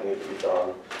lot that needed to be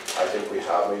done. I think we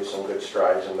have made some good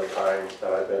strides in the time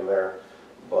that I've been there,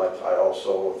 but I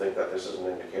also think that this is an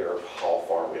indicator of how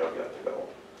far we have yet to go.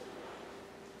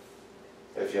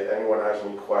 If anyone has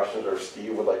any questions, or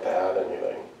Steve would like to add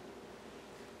anything.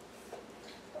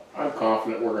 I'm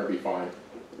confident we're going to be fine.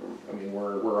 I mean,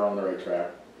 we're on the right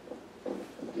track.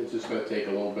 It's just going to take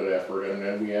a little bit of effort, and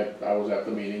then I was at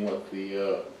the meeting with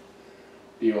the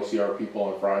DOCR people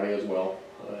on Friday as well,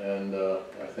 and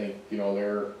I think, you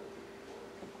know,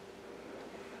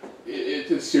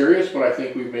 it's serious, but I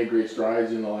think we've made great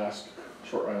strides in the last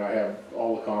short, and I have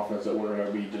all the confidence that we're going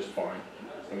to be just fine.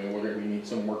 I mean, we need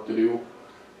some work to do,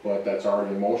 but that's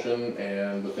already in motion,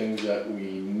 and the things that we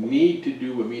need to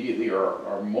do immediately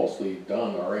are mostly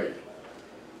done already,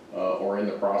 or in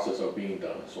the process of being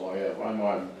done. So I'm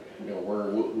on, you know,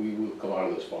 we will come out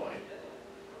of this fine.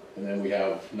 And then we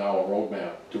have now a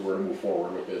roadmap to where to move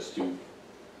forward with this to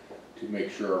make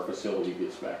sure our facility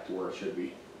gets back to where it should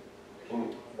be.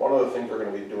 And one of the things we're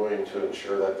going to be doing to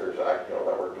ensure that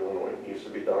that we're doing what needs to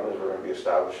be done is we're going to be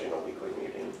establishing a weekly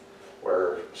meeting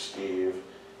where Steve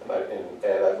and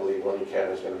Ed, I believe, when he can,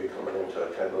 is going to be coming in to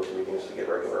attend those meetings to get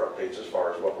regular updates as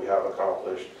far as what we have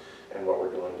accomplished and what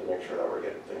we're doing to make sure that we're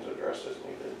getting things addressed as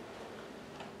needed.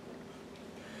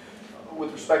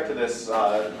 With respect to this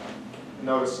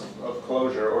notice of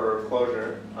closure, order of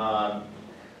closure,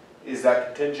 is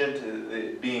that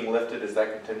contingent, being lifted, is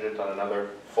that contingent on another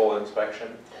full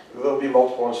inspection? There'll be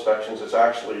multiple inspections. It's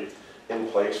actually in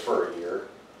place for a year,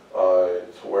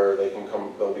 to where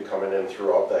they'll be coming in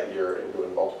throughout that year and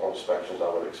doing multiple inspections,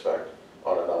 I would expect,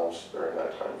 unannounced during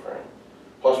that time frame.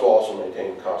 Plus, we'll also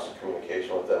maintain constant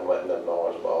communication with them, letting them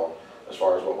know as well, as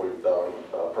far as what we've done,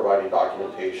 providing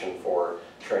documentation for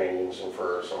trainings and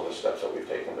for some of the steps that we've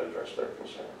taken to address their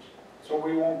concerns. So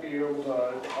we won't be able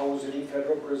to house any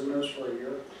federal prisoners for a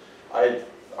year?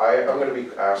 I'm going to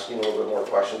be asking a little bit more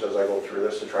questions as I go through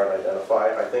this to try and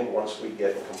identify. I think once we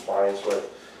get in compliance with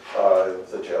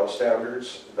the jail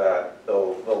standards, that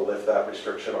they'll lift that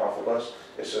restriction off of us.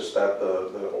 It's just that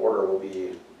the order will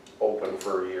be open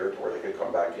for a year to where they could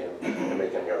come back in and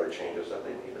make any other changes that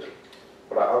they needed.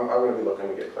 But I'm going to be looking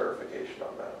to get clarification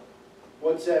on that.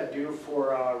 What's that do for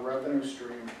revenue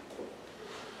stream?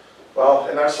 Well,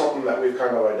 and that's something that we've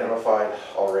kind of identified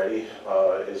already,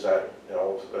 is that, you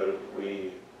know,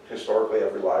 we historically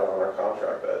have relied on our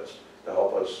contract beds to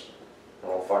help us, you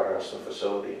know, finance the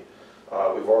facility.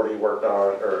 We've already worked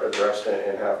on or addressed it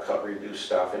and have reduced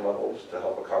staffing levels to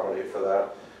help accommodate for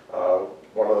that.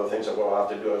 One of the things that we'll have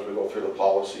to do as we go through the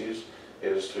policies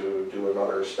is to do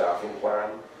another staffing plan,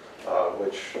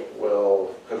 which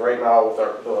will, because right now with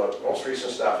the most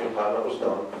recent staffing plan that was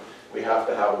done, we have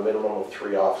to have a minimum of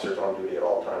 3 officers on duty at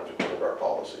all times according to our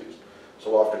policies.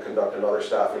 So we'll have to conduct another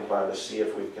staffing plan to see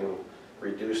if we can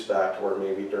reduce that to where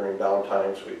maybe during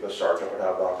downtimes the sergeant would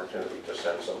have the opportunity to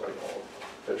send somebody home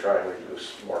to try and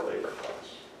reduce more labor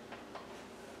costs.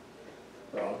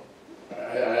 Well,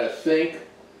 I think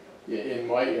in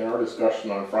our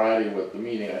discussion on Friday with the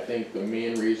meeting, I think the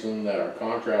main reason that our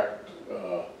contract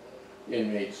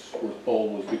inmates were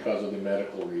pulled was because of the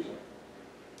medical reason.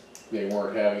 they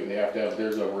weren't having, they have to have,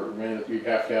 you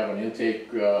have to have an intake,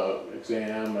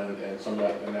 exam and some of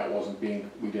that, and that wasn't being,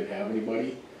 we didn't have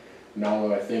anybody. Now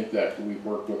that I think that we've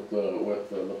worked with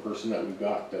the person that we've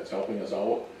got that's helping us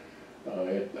out,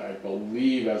 I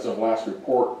believe as of last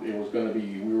report, it was gonna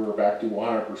be, we were back to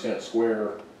 100%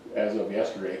 square as of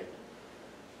yesterday.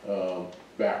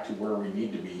 Back to where we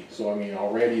need to be. So I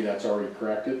mean, that's already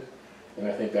corrected. And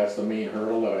I think that's the main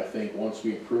hurdle that I think once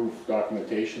we approve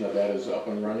documentation that is up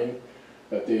and running,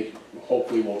 that they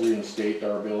hopefully will reinstate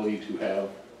our ability to have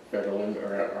federal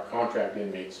or our contract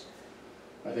inmates.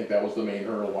 I think that was the main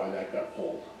hurdle why that got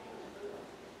pulled.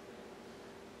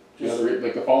 The other,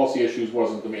 like the policy issues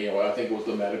wasn't the main, I think it was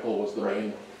the medical was the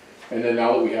main. And then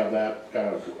now that we have that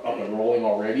kind of up and rolling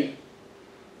already,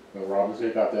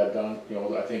 Robinson got that done,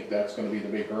 I think that's gonna be the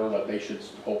big hurdle that they should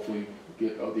hopefully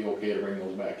get the okay to bring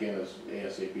those back in as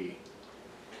ASAP.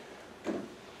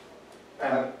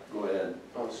 And Go ahead.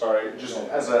 oh, sorry, just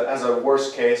as a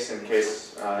worst case, in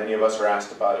case any of us are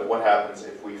asked about it, what happens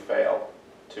if we fail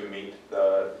to meet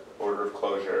the order of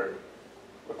closure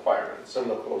requirements? Then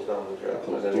they'll close down the jail. Close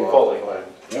And the then jail. we'll have to find,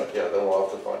 Yep. yeah, then we'll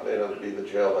have to find, it'll be the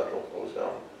jail that will close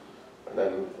down. And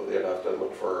then they'd have to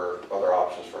look for other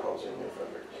options for housing the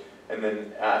offenders. And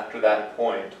then after that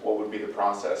point, what would be the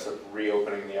process of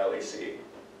reopening the LEC?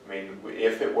 I mean,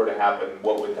 if it were to happen,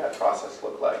 what would that process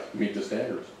look like? Meet the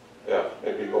standards. Yeah,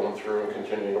 it'd be going through and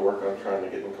continuing to work on trying to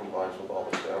get in compliance with all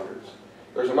the standards.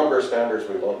 There's a number of standards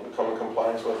we won't come in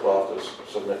compliance with, we'll have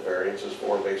to submit variances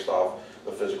for based off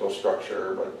the physical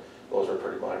structure, but those are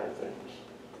pretty minor things.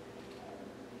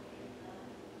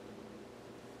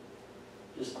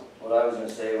 Just what I was gonna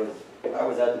say was, I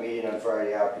was at the meeting on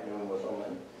Friday afternoon with them,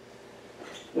 and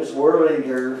this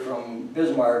Whirlinger from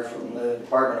Bismarck, from the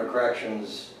Department of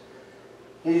Corrections,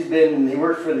 he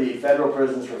worked for the federal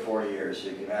prisons for 40 years, so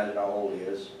you can imagine how old he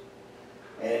is.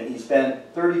 And he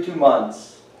spent 32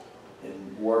 months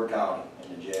in Ward County,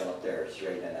 in the jail up there,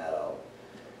 straightening that out.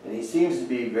 And he seems to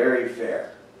be very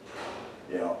fair.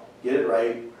 Get it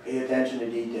right, pay attention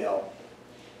to detail,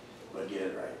 but get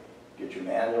it right. Get your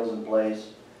manuals in place,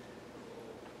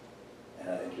 and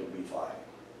I think you'll be fine.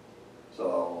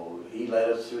 So he led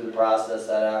us through the process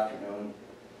that afternoon.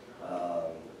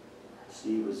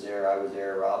 Steve was there, I was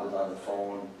there, Rob was on the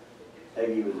phone,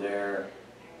 Peggy was there,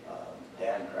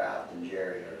 Dan Kraft and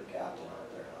Jerry are the captain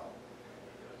out there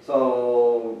now.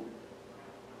 So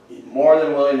he's more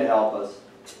than willing to help us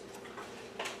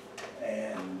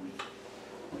and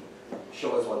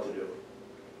show us what to do.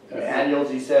 Manuals,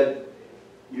 he said,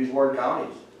 use Ward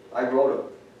counties. I wrote them.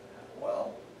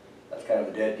 Well, that's kind of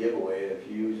a dead giveaway. If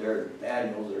you use their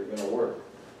manuals, they're gonna work.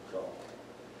 So,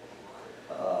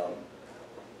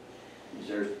 these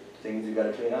are things you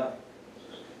gotta clean up.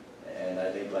 And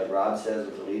I think like Rob says,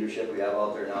 with the leadership we have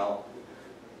out there now,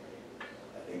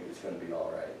 I think it's gonna be all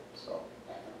right. So,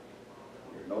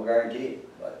 there's no guarantee,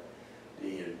 but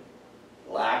the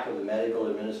lack of the medical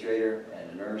administrator and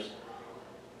the nurse,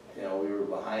 we were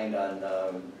behind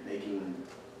on making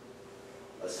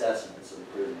assessments of the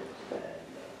prisoners, and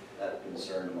that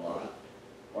concerned him a lot.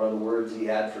 One of the words he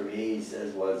had for me, he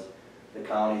says, was the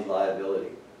county's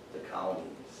liability. The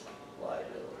county's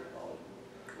liability.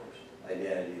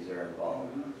 Identities are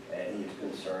involved, and he's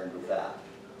concerned with that.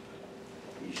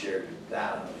 He shared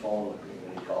that on the phone with me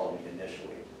when he called me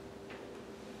initially.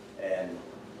 And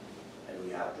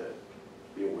we have to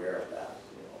be aware of that,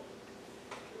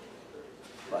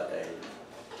 But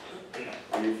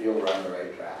we feel we're on the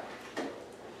right track.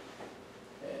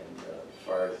 And as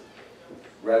far as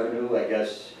revenue, I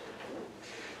guess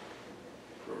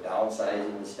we're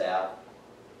downsizing the staff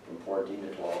from 14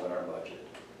 to 12 in our budget.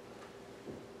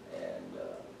 And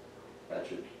that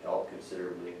should help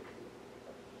considerably.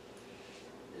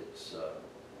 It's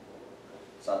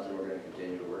something we're going to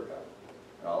continue to work on.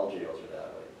 And all jails are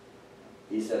that way.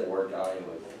 He said Ward County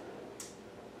was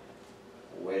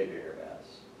a way bigger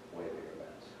mess, way bigger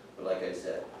mess. But like I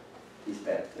said, he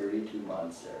spent 32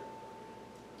 months there.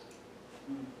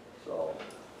 So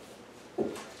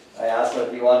I asked him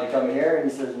if he wanted to come here, and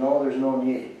he says, no, there's no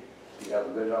need. You have a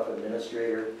good enough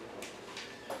administrator, it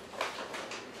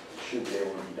should be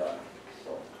able to be done.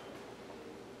 So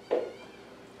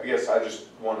I guess I just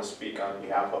want to speak on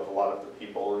behalf of a lot of the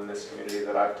people in this community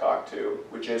that I've talked to,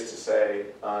 which is to say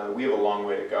we have a long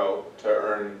way to go to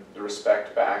earn the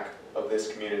respect back of this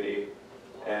community,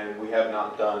 and we have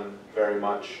not done very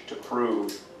much to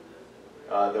prove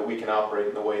that we can operate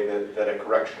in the way that a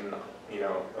corrections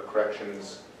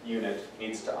unit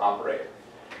needs to operate.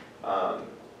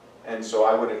 And so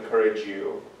I would encourage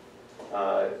you,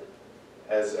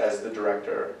 as the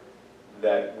director,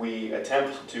 that we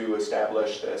attempt to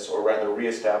establish this, or rather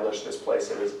reestablish this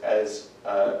place as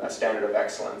a standard of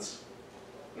excellence,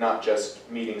 not just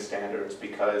meeting standards,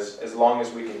 because as long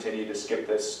as we continue to skip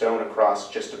this stone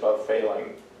across just above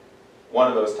failing, one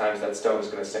of those times that stone is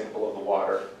going to sink below the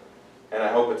water. And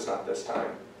I hope it's not this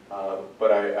time.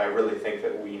 But I really think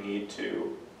that we need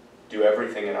to do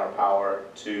everything in our power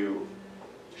to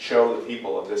show the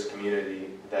people of this community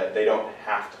that they don't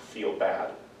have to feel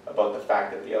bad about the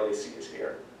fact that the LEC is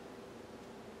here.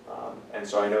 And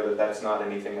so I know that that's not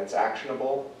anything that's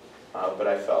actionable, but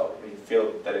I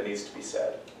feel that it needs to be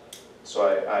said. So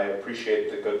I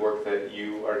appreciate the good work that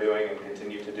you are doing and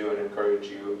continue to do, and encourage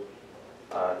you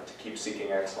to keep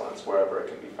seeking excellence wherever it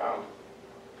can be found.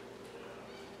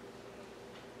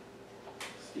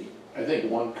 I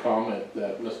think one comment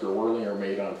that Mr. Werlinger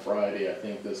made on Friday, I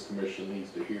think this commission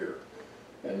needs to hear.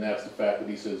 And that's the fact that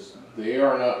he says, they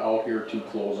are not out here to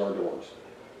close our doors.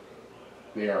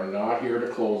 They are not here to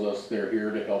close us, they're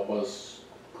here to help us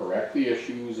correct the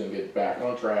issues and get back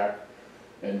on track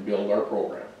and build our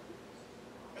program.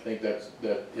 I think that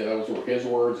was his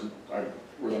words. Did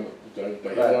I hit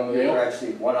it on the nail?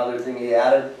 Actually, one other thing he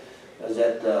added is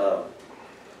that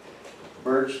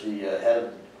Birch, the head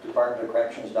of Department of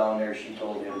Corrections down there, she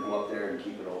told him to go up there and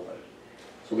keep it open.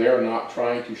 So they are not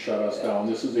trying to shut us down.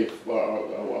 This is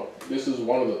this is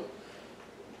one of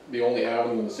the only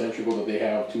avenue in the Central that they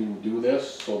have to do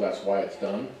this, so that's why it's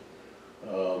done.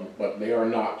 But they are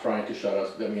not trying to shut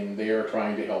us. I mean, they are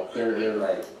trying to help.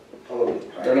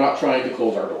 They're not trying to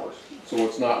close our doors. So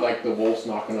it's not like the wolf's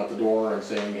knocking at the door and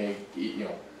saying, hey, you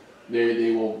know,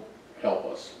 they will help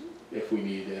us if we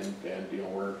need, and you know,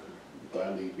 we're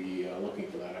gladly be looking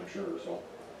for that, I'm sure. So,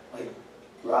 like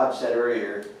Rob said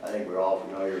earlier, I think we're all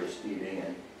familiar with Steve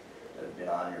Ingen, that's been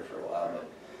on here for a while, but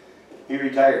he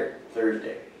retired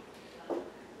Thursday,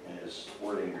 and his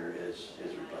Wordinger is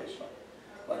his replacement.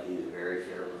 But he's a very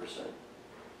fair person.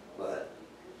 But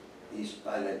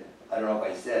I don't know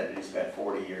if I said, but he spent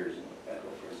 40 years in the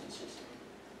federal prison system.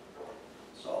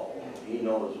 So he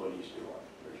knows what he's doing,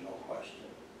 there's no question.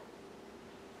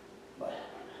 But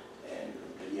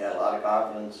he had a lot of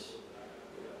confidence,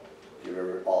 give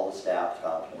all the staff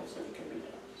confidence that it can be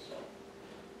done. So,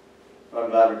 but I'm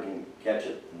glad we can catch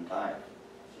it in time.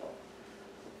 So.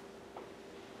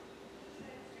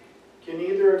 Can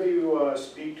either of you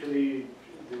speak to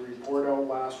the report out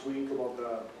last week about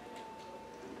the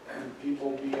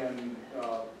people being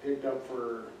picked up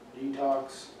for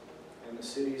detox and the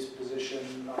city's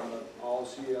position on the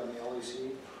policy on the LEC?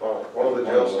 Well, one of the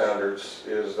jail standards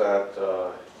is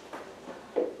that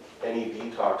any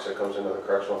detox that comes into the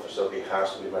correctional facility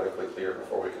has to be medically cleared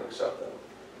before we can accept them.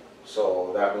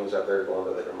 So that means that they're going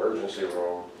to the emergency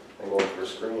room and going through a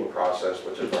screening process,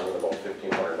 which is running about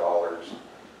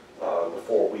 $1,500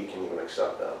 before we can even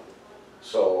accept them.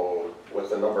 So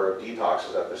with the number of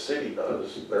detoxes that the city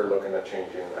does, they're looking at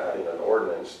adding an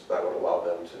ordinance that would allow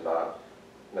them to not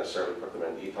necessarily put them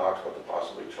in detox, but to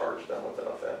possibly charge them with an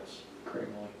offense.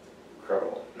 Criminal.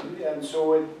 And so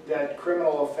would that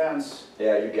criminal offense,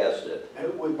 Yeah, you guessed it.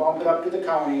 it would bump it up to the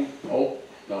county? Oh,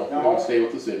 no, we would stay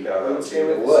with the city. Yeah, It would stay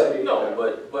with the would. city? No,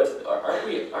 but aren't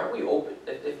we open,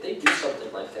 if they do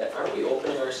something like that, aren't we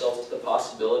opening ourselves to the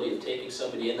possibility of taking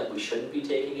somebody in that we shouldn't be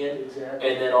taking in? Exactly.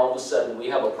 And then all of a sudden, we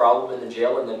have a problem in the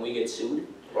jail and then we get sued?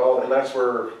 Well, and that's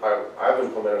where I've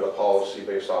implemented a policy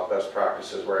based off best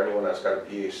practices where anyone that's got a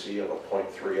BAC of a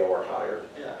 0.30 or higher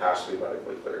Yeah, has to be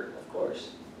medically cleared. of course.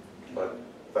 But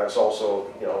that's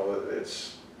also, you know,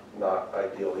 it's not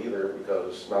ideal either,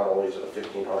 because not only is it a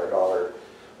 $1,500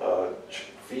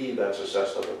 fee that's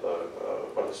assessed of it, but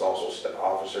it's also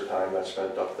officer time that's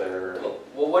spent up there.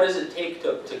 Well, what does it take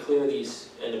to clear these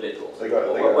individuals? They got-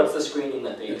 What's the screening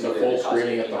that they do? It's a that full costs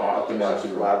screening at the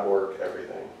 $1,500? Lab work,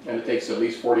 everything. And it takes at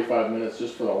least 45 minutes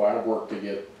just for the lab work to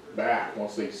get back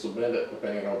once they submit it,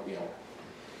 depending on, you know.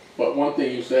 But one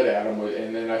thing you said, Adam,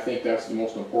 and then I think that's the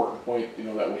most important point, you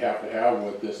know, that we have to have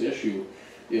with this issue,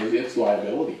 is its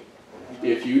liability.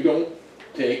 If you don't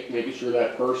making sure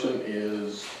that person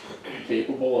is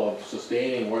capable of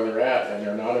sustaining where they're at, and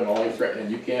they're not in a life threat,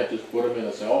 and you can't just put them in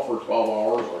a cell for 12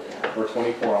 hours or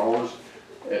 24 hours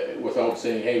without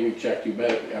saying, hey, we've checked you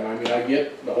medically. And I mean, I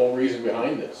get the whole reason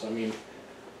behind this. I mean,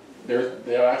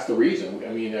 that's the reason. I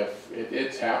mean, if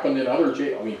it's happened in other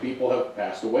jails, I mean, people have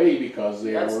passed away because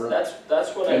they were.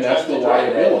 That's what I'm and that's trying the to drive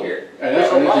at liability. here. And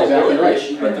There's that's a exactly liability right.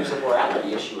 issue, but there's a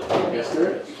morality issue with it. Yes,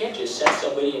 there is. You can't just set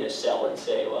somebody in a cell and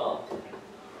say, well,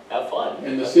 have fun.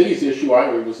 And the city's issue,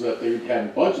 was that they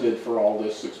hadn't budgeted for all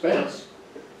this expense.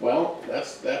 Well,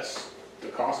 that's the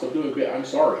cost of doing it. I'm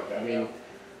sorry. I mean,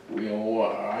 You know,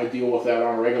 I deal with that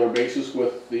on a regular basis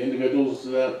with the individuals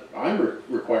that I'm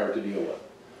required to deal with,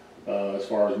 as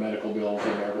far as medical bills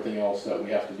and everything else that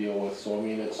we have to deal with, so I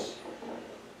mean, it's.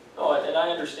 No, and I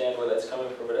understand where that's coming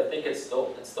from, but I think it's the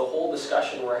whole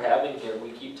discussion we're having here.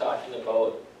 We keep talking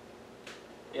about,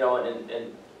 you know,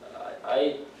 and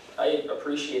I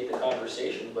appreciate the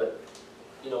conversation, but,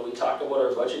 you know, we talk about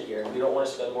our budget here, and we don't wanna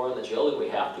spend more on the jail than we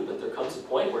have to, but there comes a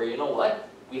point where, you know what?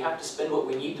 We have to spend what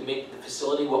we need to make the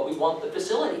facility what we want the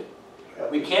facility.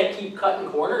 We can't keep cutting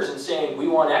corners and saying we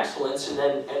want excellence and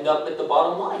then end up at the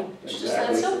bottom line. It's just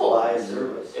that simple.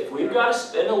 If we've gotta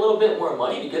spend a little bit more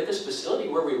money to get this facility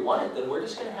where we want it, then we're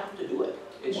just gonna have to do it.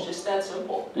 It's just that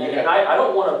simple. And I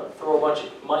don't wanna throw a bunch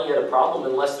of money at a problem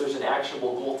unless there's an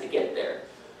actionable goal to get there.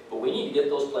 But we need to get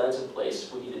those plans in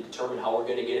place, we need to determine how we're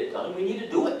gonna get it done, and we need to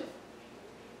do it.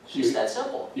 It's just that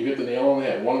simple. You hit the nail on the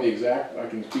head. One of the exact, I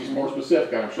can be more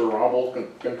specific, I'm sure Rob will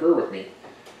concur with me.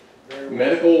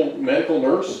 Medical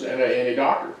nurse and a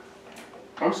doctor.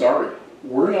 I'm sorry,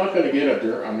 we're not gonna get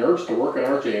a nurse to work in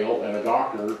our jail and a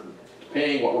doctor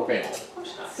paying what we're paying. Of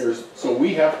course not. So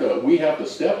we have to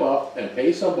step up and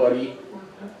pay somebody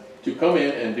to come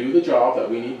in and do the job that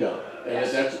we need done. And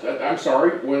I'm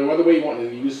sorry, whether way you want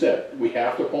it, you said, we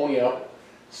have to pony up.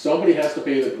 Somebody has to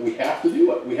pay we have to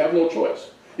do it, we have no choice.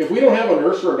 If we don't have a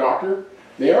nurse or a doctor,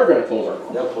 they are gonna close our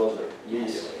doors. They'll close it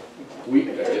immediately.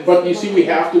 But you see, we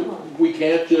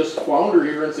can't just flounder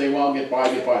here and say, well, get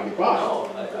by. No,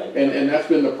 And that's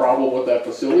been the problem with that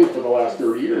facility for the last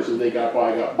 30 years, is they got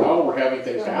by, now we're having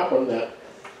things happen that,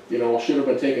 you know, should have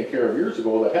been taken care of years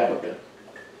ago that haven't been.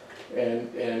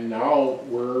 And now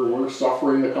we're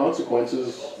suffering the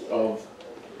consequences of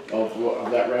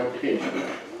that ramification.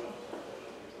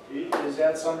 Is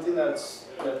that something that's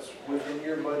within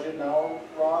your budget now,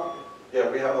 Rob? Yeah,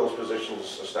 we have those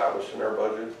positions established in our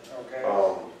budget. Okay.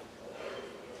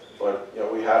 But, you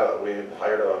know, we had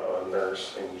hired a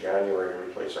nurse in January to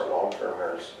replace our long-term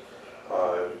nurse.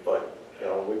 But, you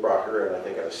know, we brought her in, I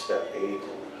think, at a step 8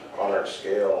 on our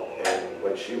scale, and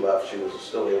when she left, she was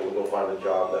still able to go find a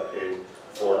job that paid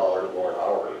 $4 more an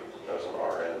hour as an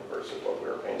RN versus what we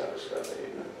were paying at a step 8.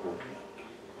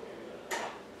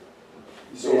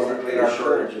 So in our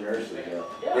current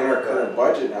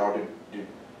budget now,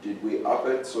 did we up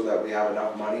it so that we have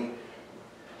enough money?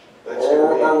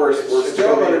 Or we're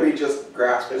still gonna be just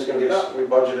grasping? It's gonna be, we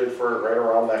budgeted for right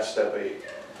around that step 8.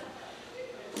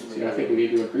 See, I think we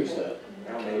need to increase that.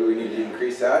 Maybe we need to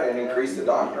increase that and increase the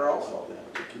doctor also.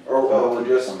 Or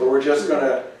we're just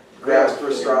gonna grasp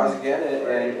for straws again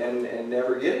and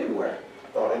never get anywhere.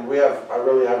 And I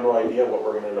really have no idea what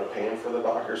we're gonna end up paying for the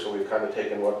doctor, so we've kind of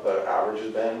taken what the average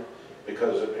has been,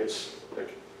 because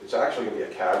it's actually gonna be a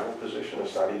casual position,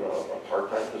 it's not even a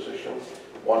part-time position,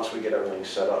 once we get everything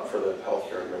set up for the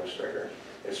healthcare administrator.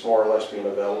 It's more or less being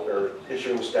available, or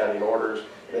issuing standing orders,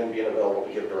 and then being available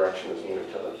to give direction as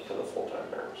needed to the full-time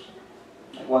nurse.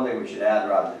 One thing we should add,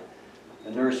 Rob,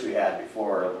 the nurse we had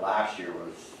before last year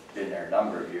been there a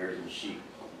number of years, and she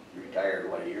retired,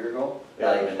 what, a year ago?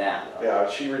 Yeah. Not even that. Yeah,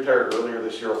 she retired earlier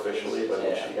this year officially, but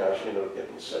then she ended up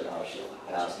getting sick. Now she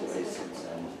passed away since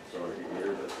then, sort of a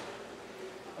year, but,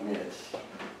 I mean, it's,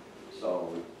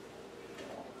 so, you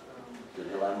know, the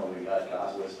dilemma we got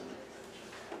caught with,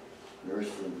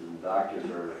 nurses and doctors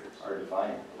are hard to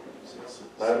find.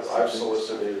 I've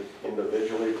solicited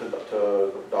individually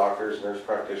to doctors, nurse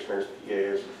practitioners,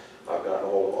 PAs. I've gotten a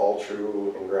hold of All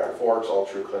True in Grand Forks, All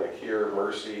True Clinic here,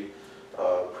 Mercy,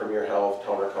 Premier Health,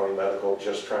 Towner County Medical,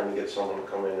 just trying to get someone to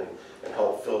come in and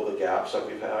help fill the gaps that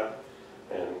we've had.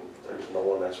 And there's no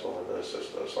one that's willing to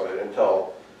assist us.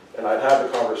 And I'd had the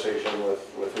conversation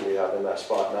with who we have in that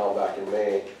spot now back in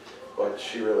May, but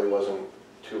she really wasn't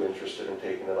too interested in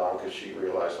taking it on because she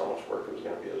realized how much work it was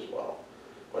going to be as well.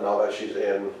 But now that she's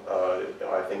in,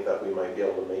 I think that we might be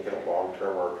able to make it a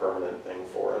long-term or a permanent thing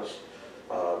for us.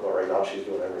 But right now she's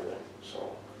doing everything,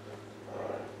 so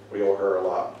we owe her a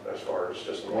lot as far as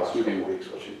just in the last couple weeks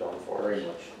what she's done for us. Very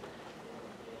much.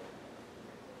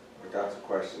 But that's a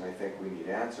question I think we need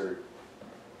answered.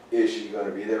 Is she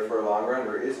gonna be there for a long run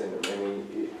or isn't? I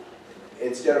mean,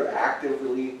 instead of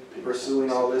actively pursuing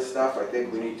all this stuff, I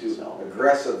think we need to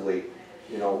aggressively,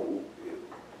 you know,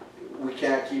 we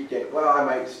can't keep getting, well, I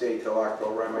might stay till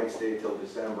October, I might stay till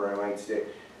December, I might stay,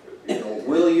 you know,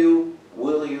 will you,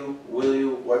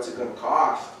 what's it gonna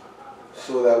cost?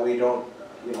 So that we don't,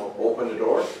 you know, open the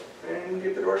door and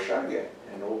get the door shut again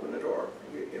and open the door,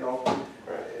 you know.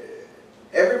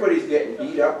 Everybody's getting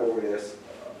beat up over this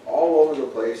all over the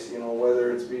place, you know,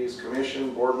 whether it's these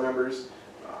commission board members,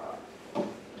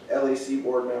 LAC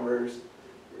board members,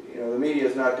 you know, the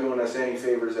media's not doing us any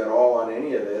favors at all on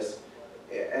any of this.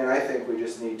 And I think we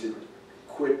just need to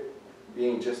quit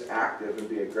being just active and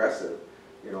be aggressive,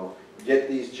 you know, get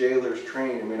these jailers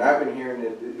trained. I mean, I've been hearing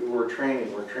that we're training.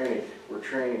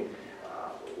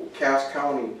 Cass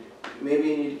County, maybe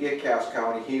you need to get Cass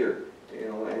County here, you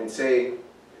know, and say,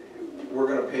 we're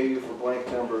gonna pay you for blank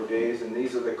number of days, and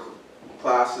these are the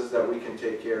classes that we can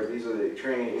take care of, these are the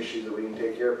training issues that we can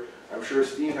take care of. I'm sure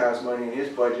Steve has money in his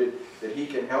budget that he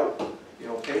can help, you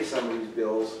know, pay some of these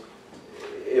bills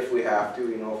if we have to,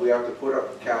 you know, if we have to put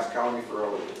up Cass County for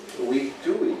a week,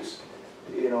 2 weeks,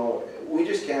 you know, we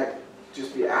just can't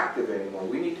just be active anymore.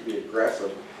 We need to be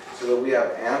aggressive so that we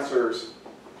have answers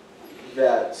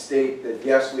that state that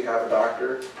yes, we have a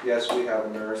doctor, yes, we have a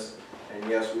nurse, and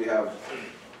yes, we have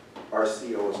our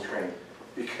COs trained.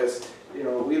 Because, you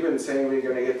know, we've been saying we're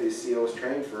gonna get these COs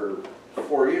trained for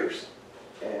 4 years.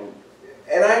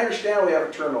 And I understand we have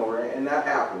a turnover, and that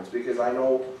happens, because I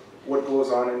know what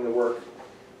goes on in the work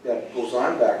that goes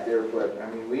on back there, but I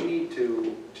mean, we need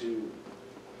to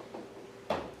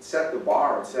set the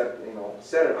bar and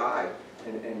set it high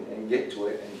and get to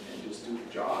it and just do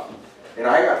the job. And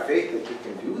I got faith that we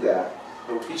can do that,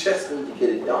 but we just need to get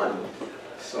it done.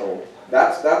 So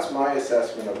that's my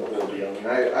assessment of the whole deal. I mean,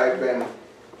 I've been,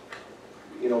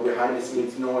 you know, behind the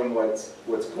scenes knowing what's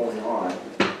going on,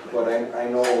 but I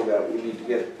know that we need to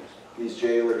get these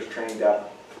jailers trained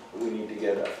up, we need to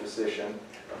get a physician,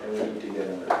 and we need to get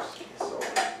a nurse. So,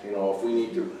 you know,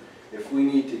 if we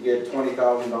need to get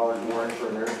 $20,000 more in for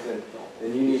a nurse, then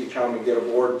you need to come and get a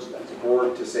board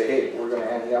to say, hey, we're gonna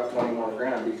hand you up 20 more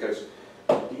grand, because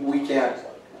we can't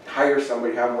hire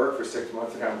somebody, have them work for 6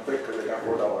 months and have them quit because they got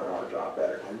 $4 an hour job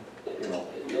better. You know,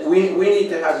 we need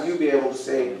to have you be able to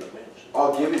say,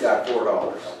 I'll give you that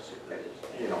 $4.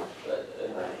 You know.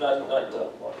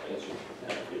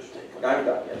 I'm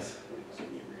done, yes.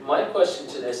 My question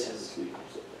to this is,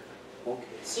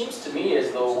 seems to me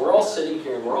as though we're all sitting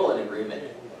here and we're all in agreement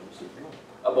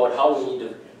about how we need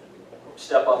to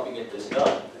step up and get this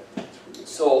done.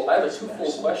 So I have a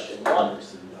twofold question. One,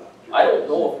 I don't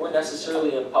know if we're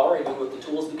necessarily empowering you with the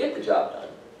tools to get the job done.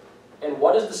 And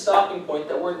what is the stopping point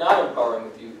that we're not empowering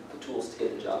with you the tools to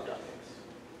get the job done?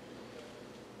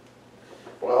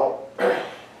 Well,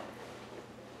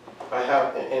 I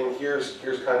have, and here's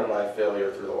kind of my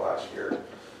failure through the last year,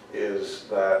 is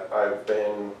that I've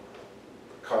been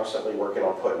constantly working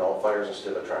on putting out fires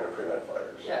instead of trying to prevent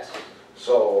fires. Yes.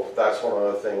 So that's one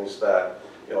of the things that,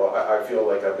 you know, I feel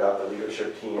like I've got the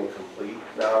leadership team complete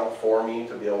now for me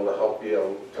to be able to help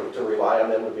you, to rely on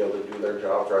them to be able to do their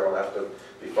jobs, where I don't have to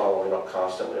be following up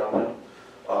constantly on them,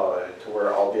 to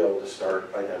where I'll be able to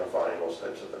start identifying those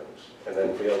types of things, and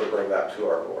then be able to bring that to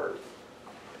our board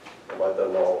and let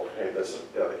them know, hey, this is,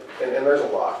 and there's a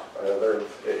lot.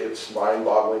 It's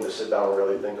mind-boggling to sit down and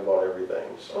really think about everything.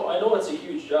 So I know it's a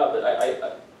huge job, but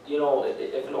I you know,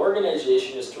 if an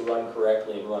organization is to run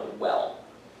correctly and run well,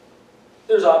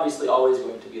 there's obviously always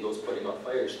going to be those putting out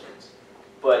fires things.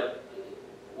 But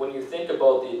when you think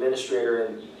about the administrator,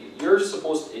 and you're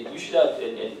supposed to, you should have,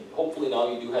 and hopefully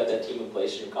now you do have that team in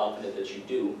place, and you're confident that you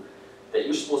do, that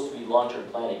you're supposed to be long-term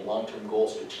planning, long-term goal,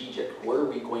 strategic. Where are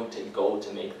we going to go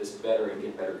to make this better and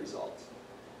get better results?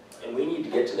 And we need to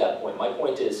get to that point. My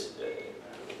point is,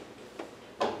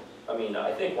 I mean,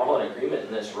 I think we're all in agreement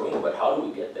in this room, but how do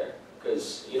we get there?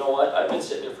 Because, you know what, I've been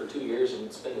sitting here for 2 years and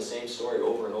it's been the same story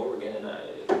over and over again, and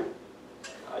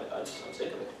I'm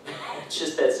sick of it. It's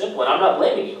just that simple, and I'm not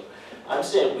blaming you. I'm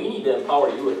saying we need to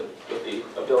empower you with the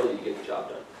ability to get the job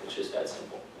done. It's just that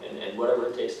simple. And whatever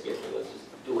it takes to get there, let's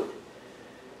just do it.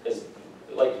 Because,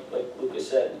 like Lucas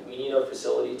said, we need our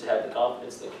facility to have the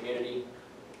confidence in the community.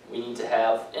 We need to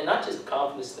have, and not just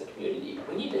confidence in the community,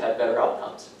 we need to have better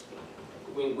outcomes.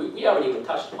 I mean, we haven't even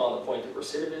touched upon the point of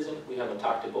recidivism. We haven't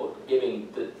talked about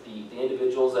giving the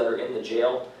individuals that are in the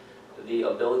jail the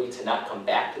ability to not come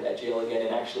back to that jail again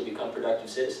and actually become productive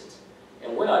citizens.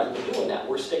 And we're not even doing that.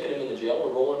 We're sticking them in the jail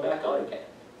and rolling them back out again.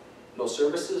 No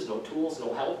services, no tools,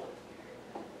 no help,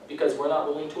 because we're not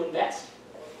willing to invest.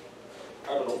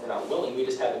 I don't know if we're not willing, we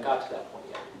just haven't got to that point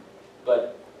yet.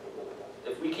 But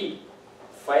if we keep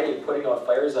fighting, putting out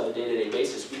fires on a day-to-day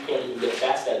basis, we can't even get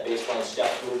past that baseline step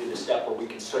to move to the step where we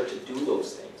can start to do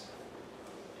those things.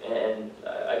 And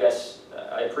I guess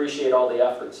I appreciate all the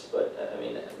efforts, but I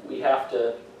mean, we have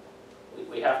to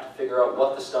figure out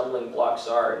what the stumbling blocks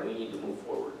are, and we need to move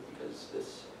forward,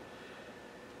 because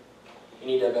we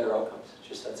need to have better outcomes. It's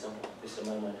just that simple, at least in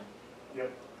my mind.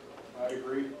 Yep, I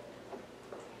agree.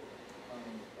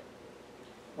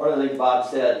 One of the things Bob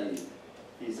said,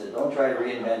 he said, don't try to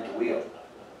reinvent the wheel.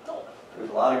 There's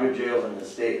a lot of good jails in the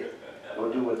state.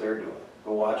 Go do what they're doing.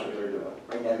 Go watch what they're doing.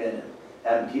 Bring them in and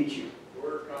have them teach you.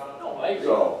 No, I agree.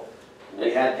 So,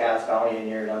 we had Cass County in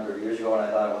here a number of years ago, and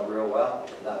I thought it went real well.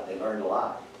 I thought they learned a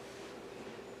lot.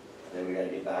 Then we gotta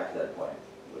get back to that point,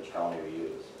 which county we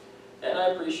use. And I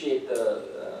appreciate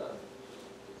the,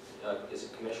 is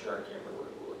it commissioner, I can't remember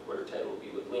what her title would be,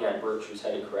 with Leanne Birch, who's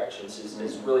head of corrections,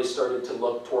 is really started to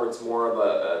look towards more of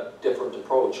a different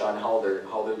approach on how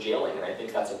they're jailing, and I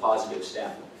think that's a positive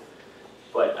step.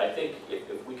 But I think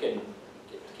if we can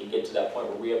get to that point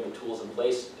where we have the tools in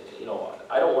place, you know,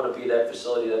 I don't want to be that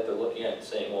facility that they're looking at and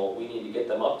saying, well, we need to get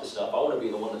them up to snuff. I want to be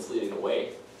the one that's leading the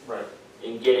way. Right.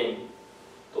 In getting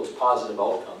those positive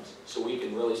outcomes, so we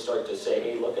can really start to say,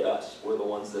 hey, look at us, we're the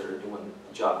ones that are doing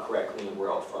the job correctly and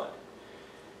we're out front.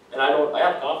 And I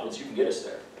have confidence you can get us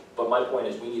there, but my point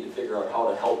is we need to figure out how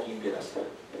to help you get us there.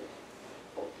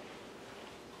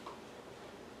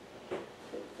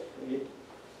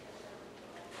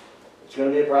 It's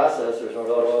gonna be a process, there's no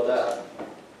doubt about that.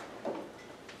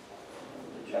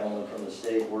 The gentleman from the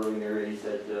state working there, he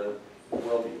said, it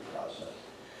will be a process.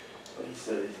 But he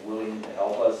said he's willing to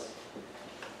help us.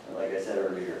 And like I said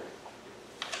earlier,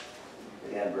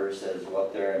 Leanne Birch says, go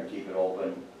up there and keep it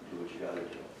open, do what you gotta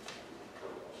do.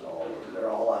 So they're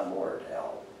all on board to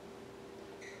help.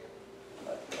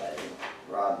 But I think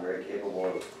Rob's very capable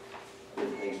of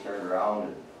getting things turned around,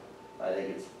 and I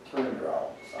think it's turned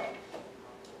around some.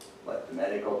 But the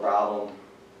medical problem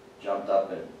jumped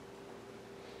up, and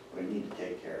we need to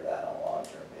take care of that on a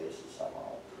long-term basis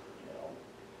somehow, you know,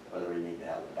 whether we need to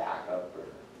have a backup or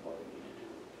what we need to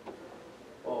do.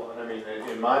 Well, and I mean,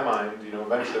 in my mind, you know,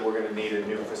 eventually we're going to need a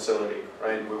new facility,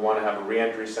 right? We want to have a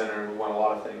reentry center, and we want a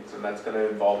lot of things, and that's going to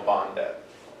involve bond debt.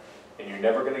 And you're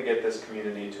never going to get this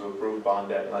community to approve bond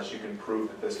debt unless you can prove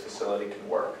that this facility can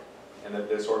work, and that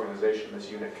this organization, this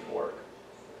unit can work.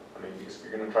 I mean, because if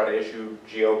you're going to try to issue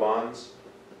GO bonds,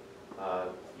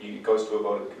 it goes to a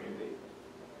vote of the community.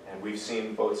 And we've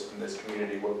seen votes from this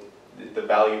community where the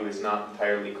value is not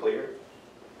entirely clear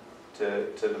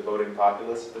to the voting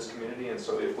populace of this community. And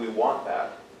so if we want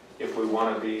that, if we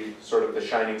want to be sort of the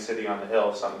shining city on the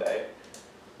hill someday,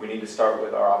 we need to start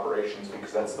with our operations,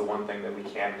 because that's the one thing that we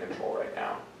can control right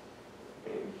now. I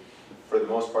mean, for the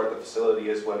most part, the facility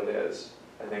is what it is.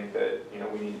 I think that, you know,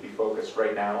 we need to be focused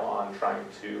right now on trying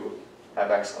to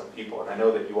have excellent people, and I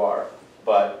know that you are,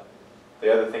 but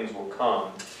the other things will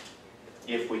come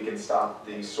if we can stop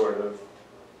the sort of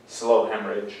slow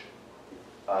hemorrhage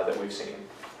that we've seen.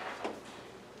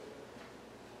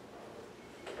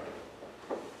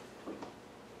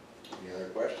 Any other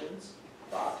questions,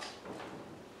 thoughts?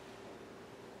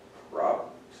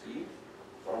 Rob, Steve?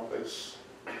 Well,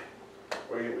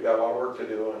 we got a lot of work to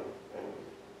do, and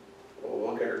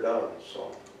we'll get her done,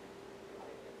 so.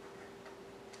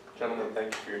 Gentlemen,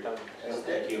 thank you for your time.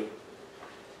 Thank you.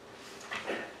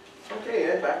 Okay,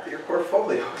 Ed, back to your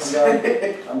portfolios.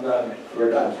 I'm done.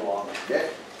 Your time's long. Okay.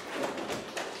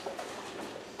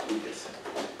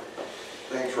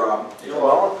 Thanks, Rob.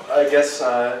 Well, I guess,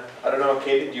 I don't know,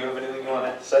 Katie, do you have anything you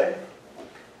want to say?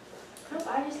 Nope,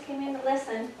 I just came in to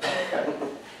listen. Okay.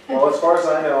 Well, as far as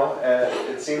I know,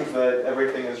 it seems that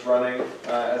everything is running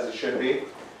as it should be.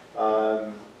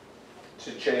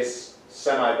 To chase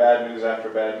semi-bad news after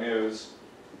bad news,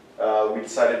 we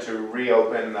decided to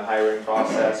reopen the hiring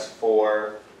process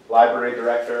for library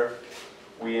director.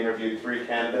 We interviewed 3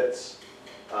 candidates,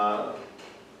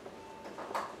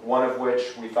 one of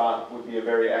which we thought would be a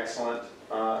very excellent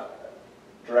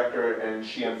director, and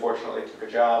she unfortunately took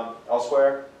a job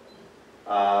elsewhere.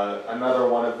 Another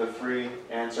one of the 3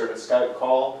 answered a Skype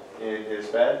call in his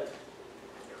bed.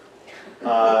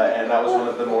 And that was one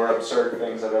of the more absurd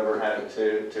things I've ever had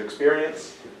to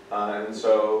experience. And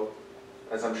so,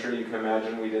 as I'm sure you can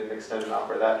imagine, we didn't extend an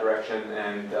offer that direction.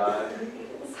 And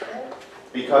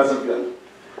because of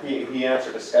he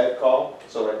answered a Skype call,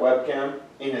 so like webcam,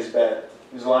 in his bed.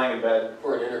 He was lying in bed.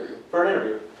 For an interview. For an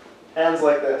interview. Hands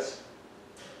like this.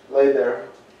 Laid there,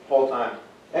 whole time.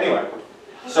 Anyway,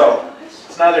 so,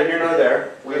 it's neither here nor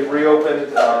there. We've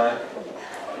reopened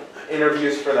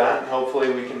interviews for that, and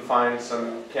hopefully we can find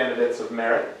some candidates of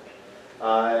merit.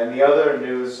 And the other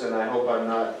news, and I hope I'm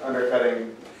not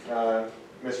undercutting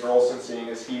Mr. Olson, seeing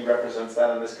as he represents that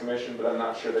on this commission, but I'm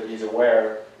not sure that he's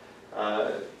aware,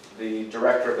 the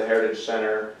director of the Heritage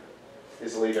Center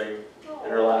is leaving,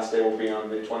 and her last day will be on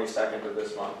the 22nd of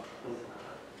this month.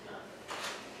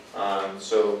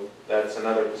 So that's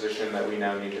another position that we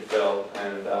now need to fill.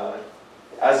 And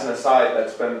as an aside,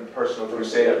 that's been a personal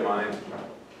crusade of mine,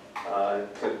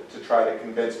 to try to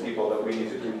convince people that we need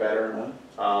to do better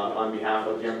on behalf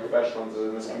of young professionals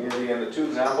in this community. And the 2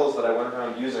 examples that I went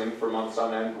around using for months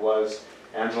on end was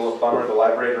Angela Plummer, the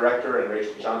library director, and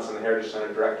Rachel Johnson, the Heritage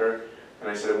Center director. And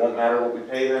I said, it won't matter what we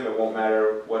pay them, it won't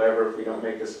matter whatever, if we don't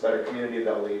make this a better community,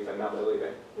 they'll leave, and now they're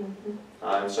leaving.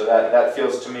 And so that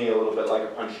feels to me a little bit like a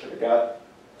punch to the gut.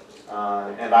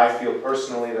 And I feel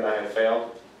personally that I have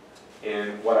failed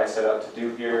in what I set out to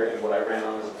do here and what I ran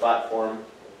on as a platform,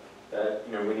 that,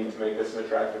 you know, we need to make this an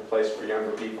attractive place for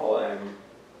younger people, and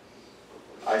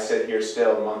I sit here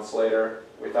still months later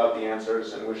without the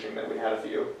answers and wishing that we had a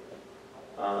few.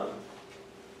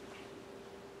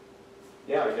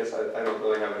 Yeah, I guess I don't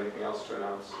really have anything else to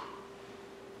announce.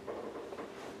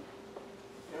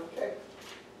 Okay.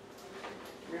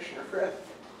 Commissioner Fred.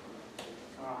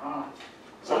 Uh-huh.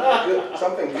 Something good,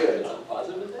 something good. Something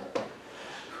positive in that?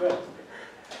 Good.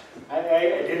 I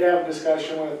did have a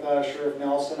discussion with Sheriff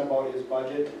Nelson about his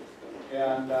budget,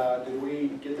 and did we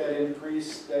get that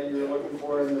increase that you were looking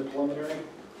for in the preliminary?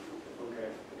 Okay.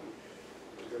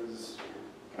 Because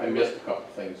I missed a couple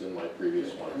things in my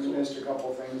previous I one, so missed a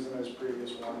couple things in his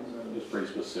previous ones, it and was pretty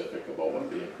specific about what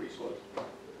the increase was.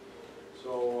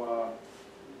 so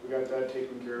we got that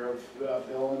taken care of.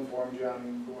 Bill informed you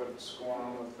on what's going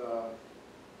on with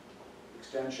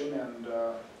extension, and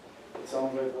it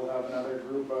sounds like we'll have another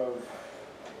group of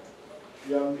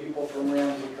young people from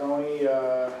Ramsey County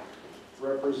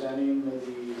representing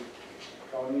the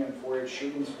county in 4-H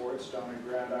shooting sports down in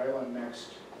Grand Island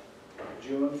next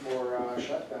June for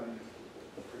shotgun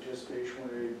participation,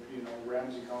 where, you know,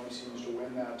 Ramsey County seems to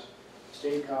win that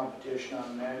state competition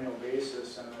on an annual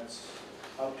basis, and it's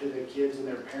up to the kids and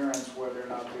their parents whether or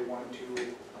not they want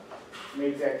to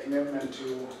make that commitment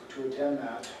to attend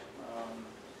that.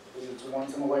 Because it's a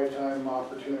once-in-a-lifetime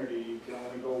opportunity. You can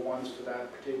only go once for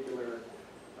that particular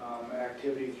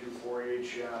activity through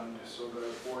 4-H, and so the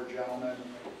 4 gentlemen,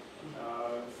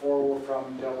 4 were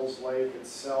from Devil's Lake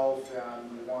itself,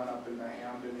 and 1 up in the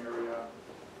Hamden area,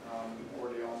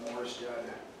 Ordale Morstead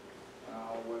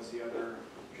was the other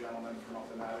gentleman from up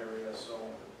in that area. So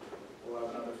we'll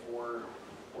have another 4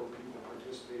 people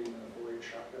participating in the 4-H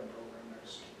shotgun program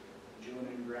next June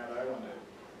in Grand Island.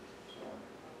 So,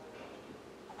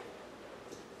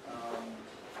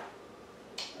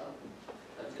 yeah.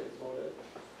 That's good about it.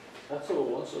 That's a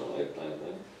once in a lifetime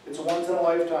thing? It's a once in a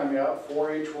lifetime, yeah.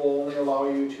 4-H will only allow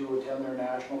you to attend their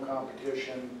national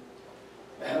competition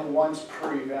once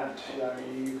per event. I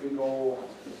mean, you can go,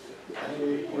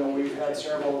 you know, we've had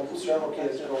several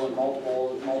kids go in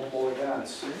multiple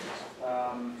events. I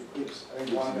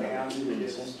think one of the hands we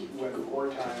did went 4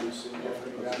 times in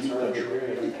different events,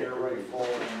 archery and air rifle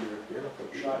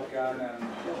and shotgun,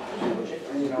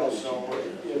 and you know, so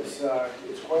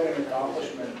it's quite an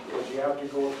accomplishment, because you have to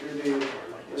go through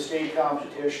the state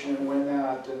competition and win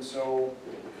that. And so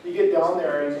you get down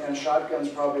there, and shotgun's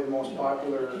probably the most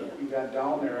popular event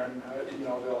down there, and you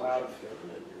know, they'll have,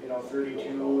 you know,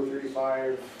 32,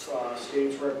 35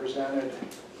 states represented,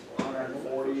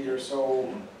 140 or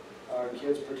so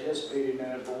kids participating in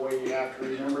it. But what you have to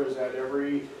remember is that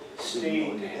every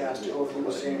state has to go through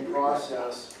the same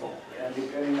process, and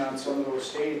depending on some of those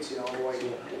states, you know, like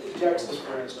Texas,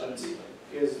 for instance,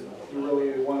 is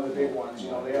really one of the big ones.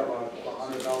 You know, they have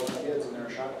 100,000 kids in their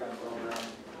shotgun program.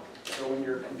 So when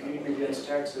you're competing against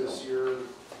Texas, you're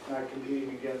not competing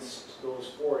against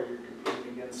those 4, you're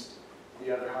competing against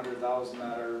the other 100,000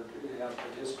 that have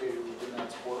participated within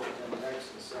that sport within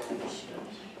Texas. So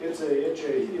it's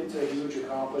a huge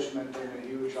accomplishment and a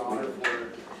huge honor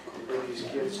for these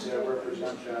kids to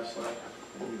represent that.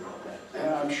 And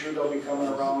I'm sure they'll be coming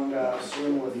around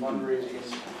soon with fundraising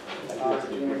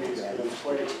opportunities, because it's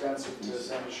quite expensive to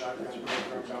send a shotgun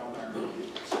program down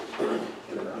there.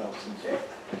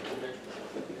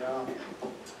 Yeah.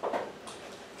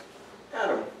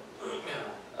 Adam.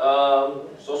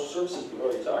 Social services we've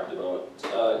already talked about.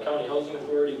 County Housing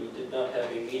Authority, we did not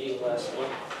have a meeting last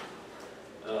month.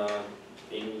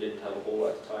 Being we didn't have a whole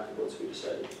lot to talk about, so we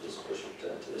decided to just push it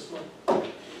to this month.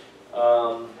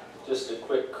 Just a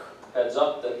quick heads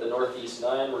up that the Northeast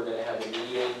 9, we're going to have a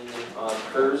meeting on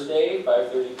Thursday,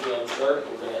 5:30 p.m. sharp.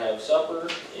 We're going to have supper,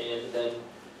 and then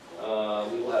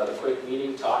we will have a quick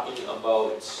meeting talking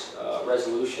about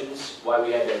resolutions. Why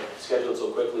we had to schedule it so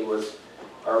quickly was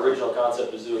our original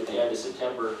concept was due at the end of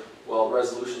September. Well,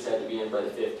 resolutions had to be in by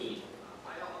the 15th.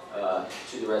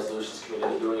 To the resolutions committee,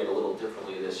 they're doing it a little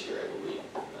differently this year, I believe.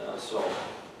 So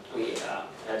we had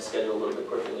to schedule a little bit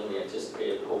quicker than we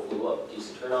anticipated, but hopefully we'll have a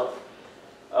decent turnout.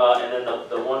 And then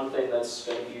the one thing that's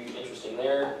going to be interesting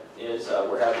there is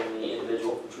we're having the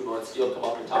individual from True North Steel come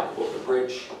up and talk about the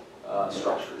bridge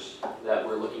structures that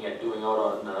we're looking at doing out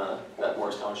on that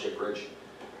Morris Township Bridge.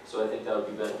 So I think that would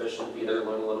be beneficial to be there,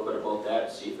 learn a little bit about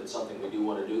that, see if it's something we do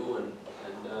want to do, and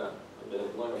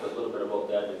learn a little bit about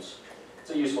that. It's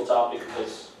a useful topic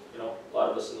because you know, a lot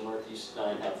of us in the Northeast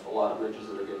 9 have a lot of bridges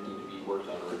that are gonna need to be worked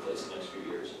on or replaced in the next few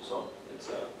years, so it's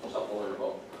something to learn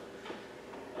about.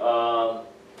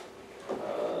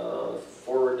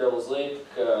 Forward Devil's Lake,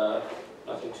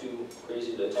 nothing too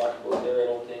crazy to talk about there, I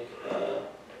don't think.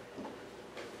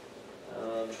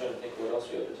 I'm trying to think what else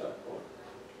we have to talk about.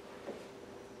 I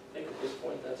think at this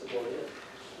point, that's about it.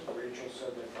 Rachel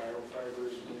said that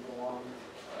firefighters move along.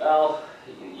 Well,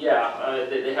 yeah,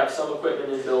 they have some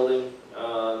equipment in building,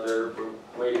 they're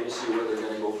waiting to see where they're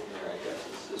gonna go from there, I guess,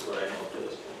 is what I know up to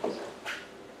this point.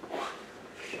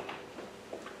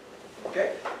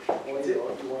 Okay. Well,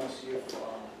 you wanna see if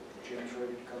Jim's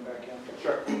ready to come back in?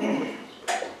 Sure.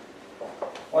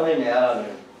 One thing to add on the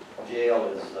jail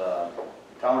is,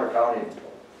 Towner County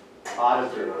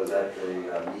auditor was at the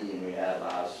meeting we had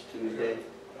last Tuesday.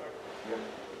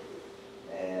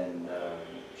 And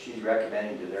she's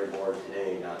recommending to their board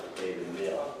today not to pay the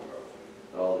bill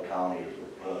that all the counties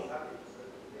were paying.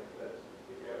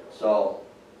 So,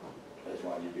 I just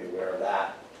wanted you to be aware of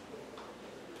that.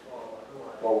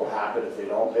 What will happen if they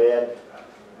don't pay it?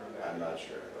 I'm not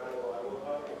sure.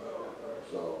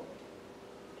 So.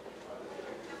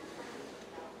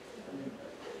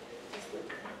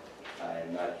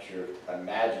 I'm not sure, I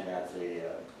imagine that's a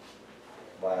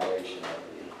violation of the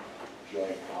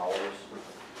joint powers,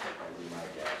 would be my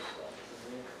guess, so.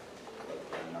 But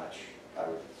I'm not sure, I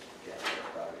would guess that's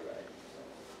probably right.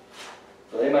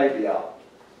 So they might be out.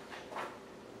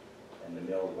 And the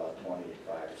mill's about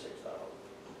 25 or 6,000.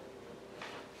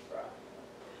 Right.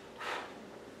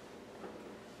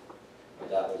 But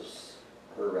that was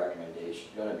her recommendation,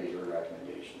 gonna be her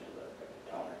recommendation to the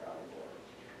Towner County Board.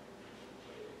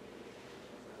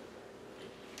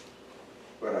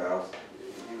 But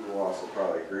you will also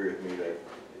probably agree with me that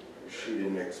she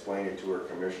didn't explain it to her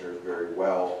commissioners very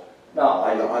well. No,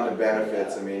 on the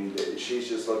benefits, I mean, she's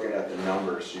just looking at the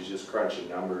numbers, she's just crunching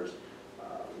numbers.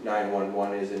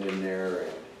 911 isn't in there,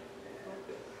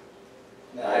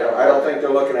 and I don't think they're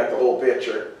looking at the whole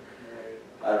picture.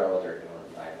 I don't know what they're doing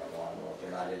with 911, well, if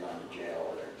they're not in on the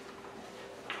jail, they're,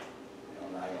 you know,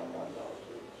 911's out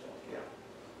too,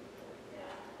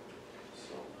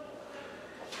 so.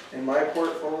 So, in my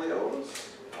portfolios,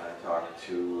 I talk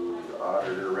to the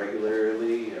auditor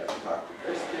regularly, I talk to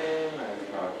Kristen, I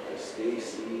talk to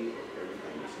Stacy,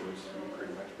 everything seems to be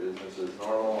pretty much business as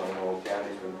normal. I know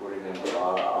Tammy's been putting in a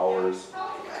lot of hours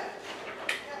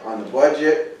on the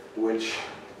budget, which,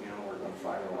 you know, we're gonna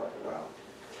finalize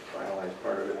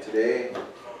part of it today.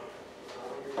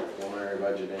 Preliminary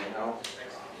budget anyhow.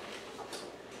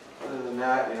 Other than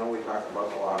that, you know, we talked about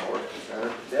the law enforcement center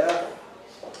to death.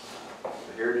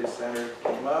 The Heritage Center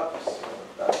came up, so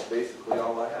that's basically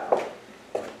all I have.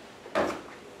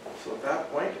 So at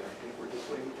that point, I think we're just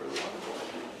waiting for the law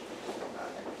enforcement to come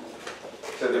back.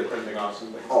 Said they're printing off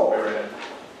some things. Oh. Right in.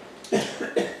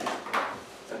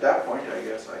 At that point, I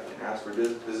guess I can ask for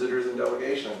visitors and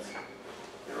delegations.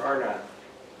 There are none.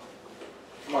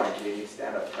 Come on, Katie,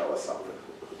 stand up, tell us something.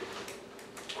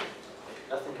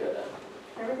 Nothing good,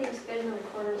 Everything's good in the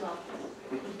recorder's office.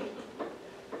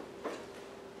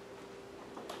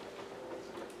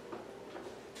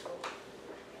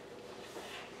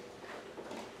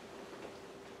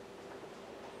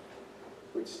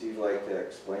 Would Steve like to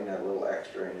explain that little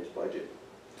extra in his budget?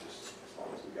 Just as long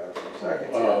as we got a few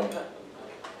seconds.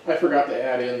 I forgot to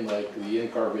add in like the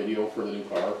in-car video for the new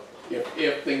car,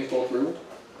 if things go through,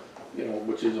 you know,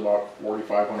 which is about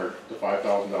 $4,500 to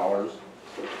 $5,000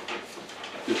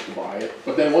 just to buy it.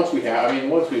 But then once we've had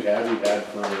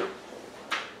for,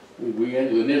 we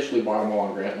initially bought them all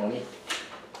on grant money,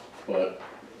 but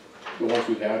the ones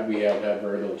we have had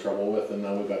very little trouble with, and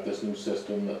now we've got this new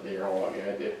system that they're all,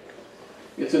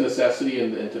 it's a necessity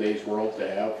in today's world to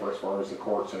have for as far as the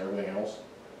courts and everything else.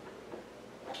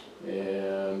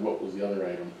 And what was the other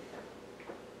item?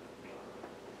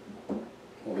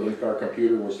 Well, the in-car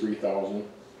computer was $3,000.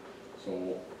 So,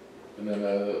 and then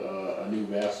a new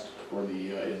vest for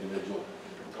the individual,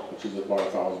 which is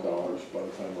about $1,000 by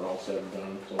the time we're all said and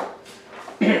done. So,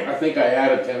 I think I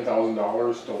added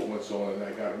 $10,000 total, so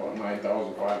I got about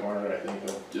 $9,500. I think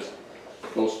of just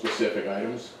those specific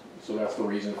items. So that's the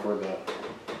reason for the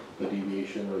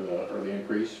deviation or the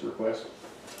increase request.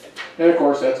 And of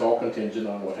course, that's all contingent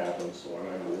on what happens, so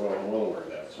I'm well aware of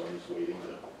that, so I'm just waiting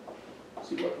to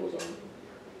see what goes on.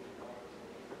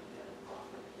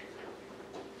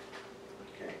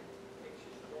 Okay.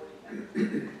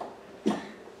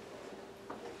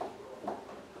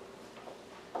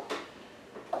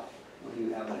 What do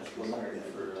you have next for water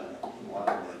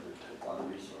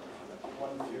resource?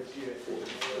 150, I think it was.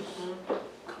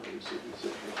 He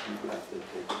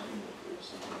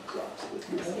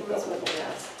was with the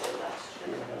rest.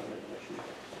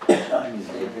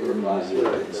 last year,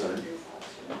 concerned.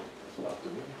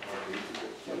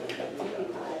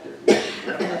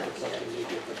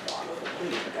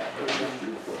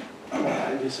 I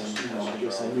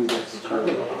guess I knew that's the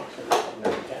target.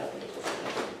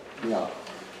 Yeah.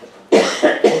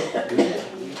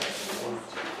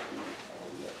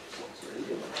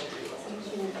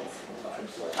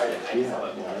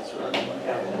 Yeah, that's right.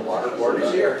 The water board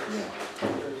is here.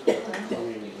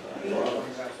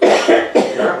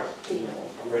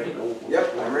 Ready?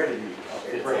 Yep, I'm ready.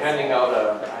 We're handing out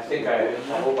I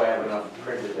hope I have enough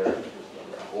printed there.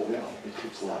 It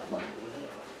takes a lot of money.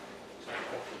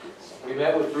 We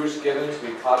met with Bruce Gibbons, we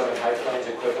caught him in High Plains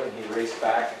Equipment, he raced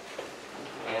back.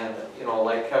 And, you know,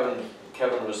 like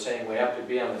Kevin was saying, we have to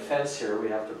be on the fence here, we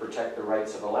have to protect the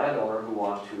rights of a landowner who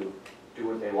want to do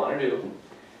what they want to do,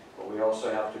 but we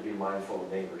also have to be mindful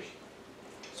of neighbors.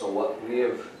 So what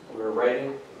we're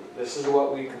writing, this is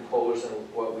what we composed and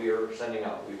what we are sending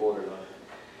out, we voted on.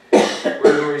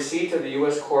 We're in receipt of the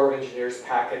U.S. Corps of Engineers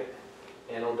packet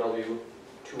NOW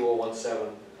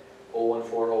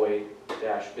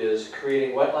 2017-01408-biz,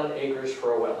 creating wetland acres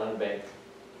for a wetland bank.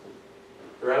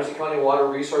 The Ramsey County Water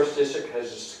Resource District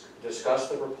has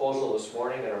discussed the proposal this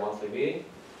morning at our monthly meeting.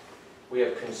 We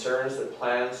have concerns that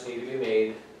plans need to be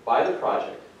made by the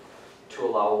project to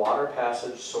allow water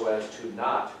passage so as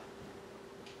not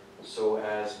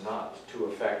to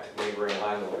affect neighboring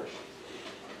landowners.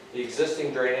 The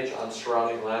existing drainage on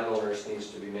surrounding landowners needs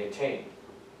to be maintained.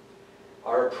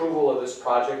 Our approval of this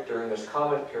project during this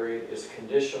comment period is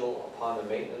conditional upon the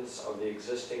maintenance of the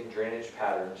existing drainage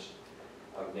patterns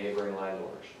of neighboring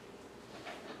landowners.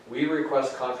 We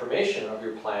request confirmation of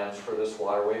your plans for this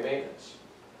waterway maintenance.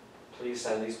 Please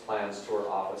send these plans to our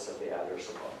office at the address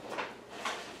above.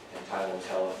 And time will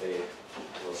tell if they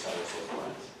will send us those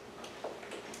plans.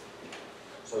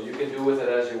 So you can do with it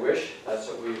as you wish. That's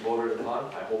what we voted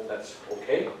upon. I hope that's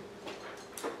okay.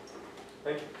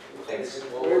 Thank you. Thanks.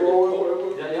 Wait.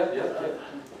 Yeah.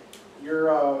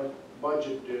 Your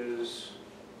budget is,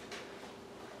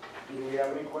 do we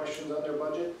have any questions on their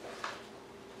budget?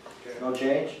 Okay. No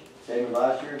change? Same as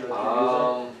last year?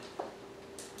 I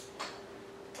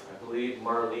believe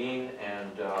Marlene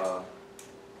and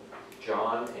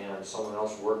John and someone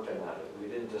else worked on that. We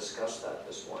didn't discuss that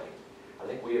this morning. I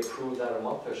think we approved that a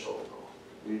month or so ago.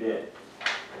 You did.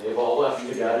 And they've all left.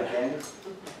 You got it, Candace?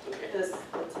 This,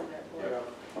 that's in there.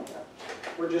 Yeah.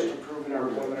 We're just approving our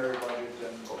preliminary budget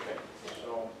and Okay.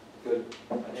 so. Good.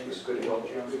 I think it's good to go.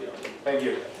 Thank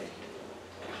you.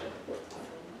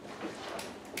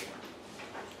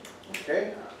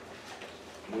 Okay.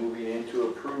 Moving into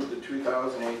approve the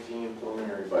 2018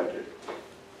 preliminary budget.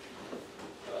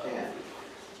 Candy.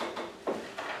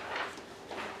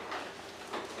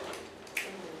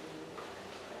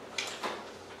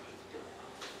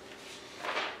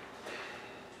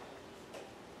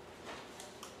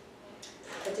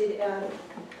 I did add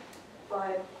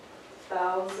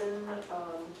 5,000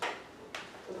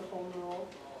 for the home rule.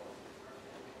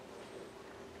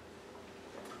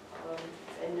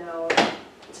 And now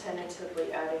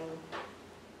tentatively adding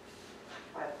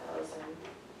 5,000.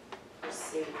 We'll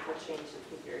see if we'll change the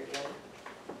figure again.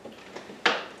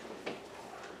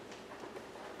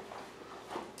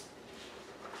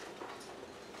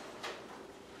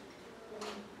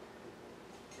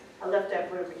 I left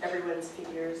everyone's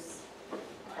figures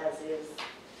as is,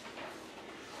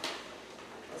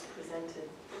 as presented.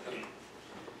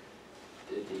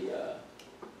 Did the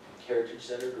Heritage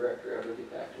Center director ever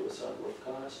get back to us on roof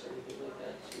costs or anything like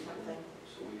that?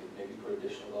 So we could maybe put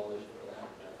additional dollars for that?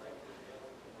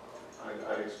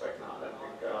 I'd expect not. I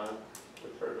think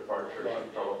with her departure, she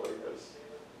probably has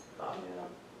not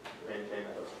maintained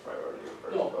that as a priority at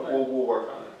first, but we'll work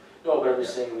on it. No, but I'm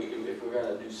just saying, if we're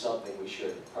gonna do something, we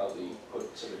should probably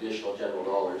put some additional general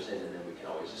dollars in, and then we can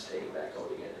always just take it back out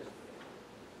again,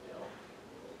 you know,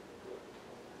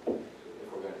 if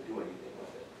we're gonna do anything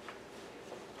with it.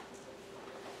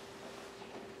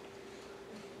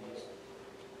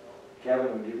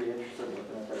 Kevin, would you be interested in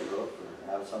looking at that roof or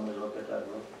have somebody look at that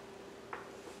roof?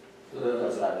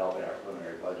 That's not helping our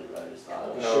preliminary budget, but I just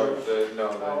thought.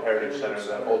 The Heritage Center,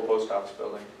 the old post office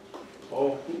building.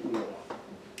 Oh,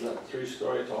 that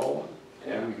 3-story tall one?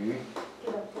 Yeah.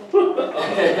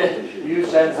 You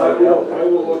send I somebody out there.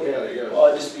 will look at it, yes. Well,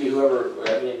 it'd just be whoever, I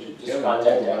mean, just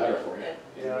contact them.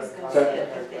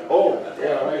 Oh,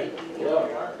 yeah, right,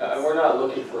 yeah. We're not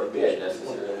looking for a bid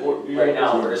necessarily. Right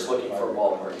now, we're just looking for a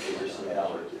ballpark figure, some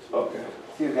dollars. Okay.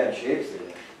 See what kind of shapes it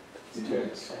is. Okay.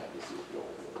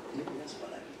 I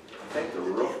think the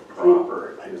roof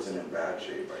proper, it isn't in bad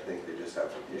shape. I think they just have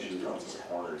some issues on some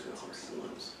corners and some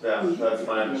seams. Yeah, that's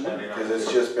my understanding. Cause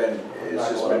it's just been,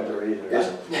 Not going up there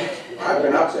either. I've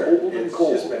been up there, it's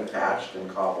just been patched and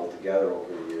cobbled together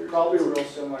over the years. Probably real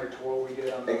similar to what we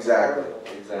did on the. Exactly,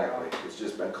 exactly. It's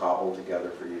just been cobbled together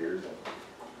for years and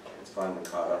it's finally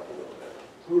caught up a little bit.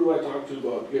 Who do I talk to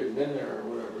about getting in there or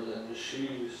whatever then?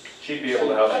 She'd be able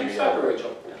to help you. She's not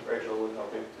Rachel. Rachel would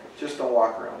help you. Just don't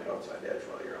walk around the outside edge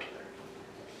while you're up there.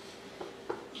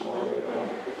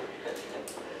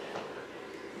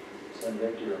 Send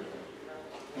Victor up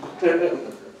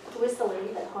Who is the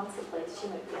lady that haunts the place? She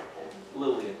might be up there.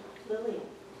 Lillian. Lillian.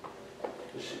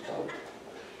 Does she talk?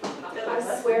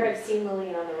 I swear I've seen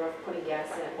Lillian on the roof putting gas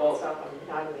in and Well- stuff. I'm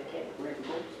not even kidding.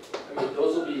 I mean,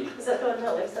 those will be, Is that the one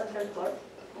that lives on third floor?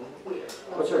 Weird.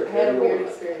 What's our I had a weird carryover?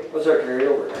 experience. What's our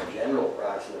carryover, our general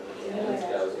approximately? yeah, this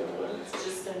guy was gonna put in. It's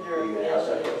just under Are a you gonna have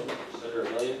million. that? Under $1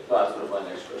 million? No, that's what my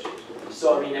next question was gonna be. So,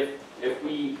 I mean, if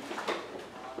we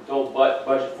don't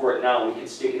budget for it now, we can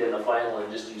stick it in the final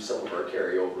and just use some of our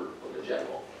carryover from the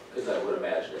general. Because I would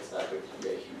imagine it's not going to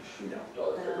be a huge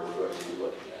dollar figure we're going to be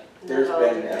looking at. There's No,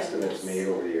 been depends. estimates made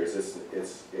over the years, it's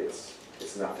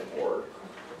nothing more.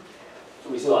 So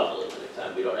we still have a little bit of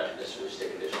time, we don't have to necessarily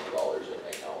stick additional dollars in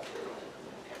right now.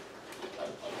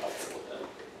 I'm comfortable with that.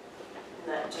 And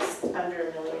that just under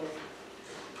a million.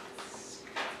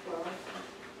 Well, I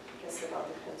guess it all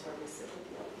depends where we sit with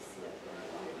the LBC up there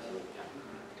too.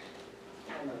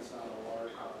 And that's not a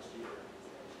large cost either.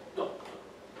 No.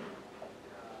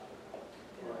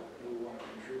 But we want to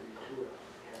contribute to it.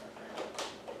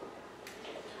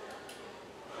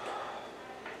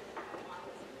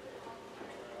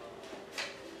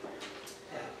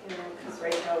 You know, because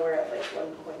right now we're at like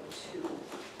 1.2.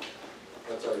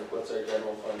 What's our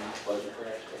general fund budget for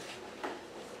next year?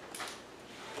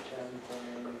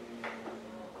 10.0.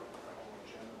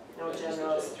 No,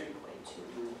 general is 3.2.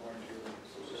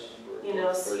 3.2. You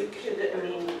know, so you could, I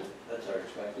mean, That's our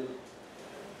expected.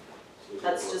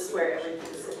 that's just where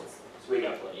everything sits. So we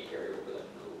got plenty of carryover then, in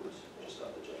other words, just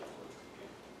off the general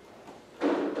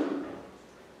fund.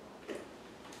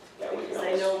 Yeah, we can Because I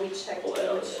always know we checked pull that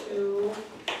out of there. into,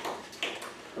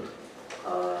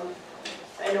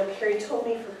 I know Carrie told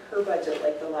me for her budget,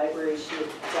 like the library, she had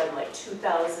done like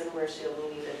 2,000 where she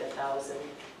only needed 1,000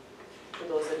 for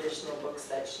those additional books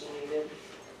that she needed.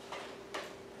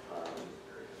 You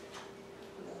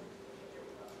know,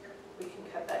 we can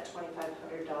cut that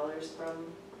 $2,500 from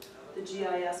the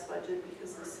GIS budget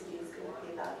because the city is gonna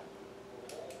pay that.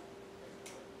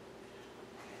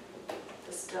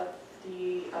 The stuff,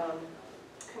 the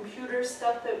computer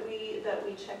stuff that we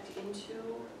checked into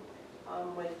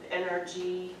with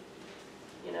NRG,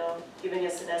 you know, giving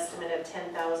us an estimate of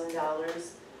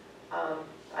 $10,000.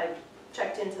 I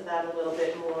checked into that a little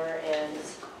bit more and,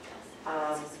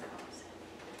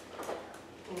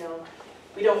 you know,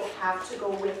 we don't have to go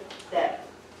with that.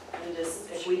 We just,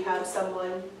 if we have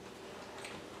someone,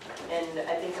 and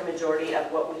I think a majority of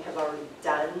what we have already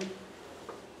done,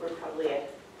 we're probably a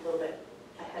little bit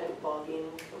ahead of ballgame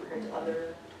compared to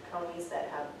other counties that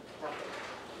have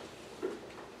nothing.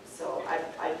 So I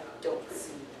don't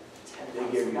see They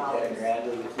give you 10 $10,000. grand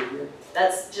as a figure?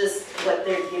 That's just what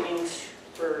they're giving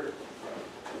for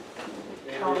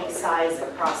county size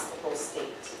across the whole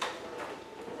state.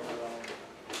 You know,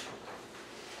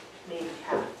 maybe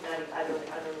half, I don't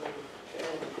know.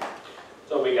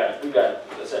 So we got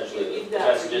essentially, You've the got-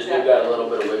 message is you've we've got- got a little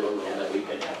bit of wiggle room that we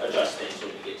can adjust things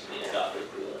when we get to the end of it, and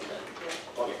then,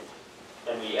 okay.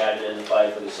 And we added in the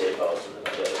 5 for the safe house and then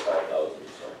the other 5,000,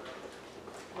 so,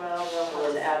 Well, we'll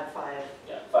have to add 5.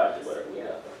 yeah, 5 to whatever we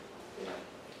got.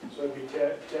 So it'd be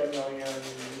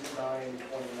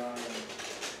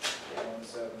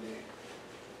 10,929,170.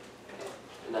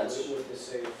 And that's, With the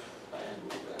safe. and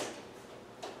move that.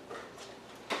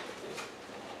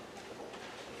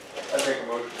 I make a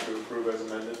motion to approve as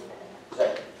amended.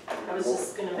 Second. I was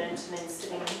just gonna mention in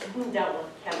sitting down with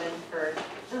Kevin for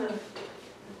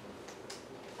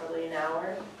probably an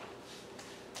hour.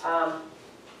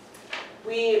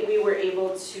 We were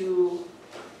able to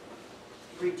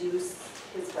reduce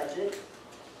his budget,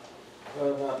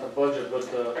 Not the budget, but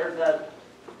or the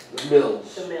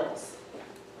mills. the mills.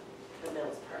 The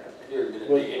mills part of it. You're gonna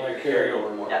With be in my your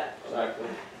carryover. carryover more. Yeah. Exactly.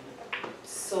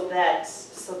 So that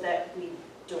we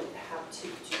don't have to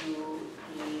do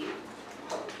the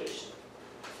publication.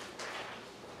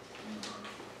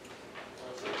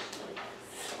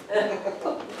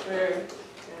 We're,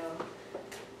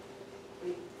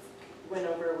 we went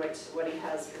over what he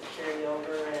has for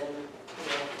carryover and, you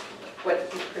know, what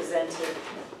he presented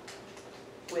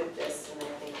with this, and I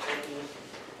think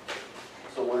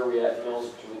So where are we at in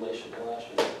mills in relation to last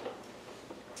year?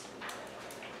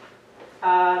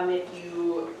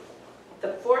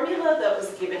 The formula that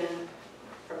was given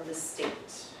from the state,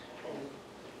 and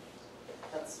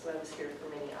that's why I was here for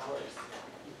many hours.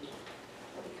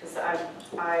 Because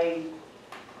I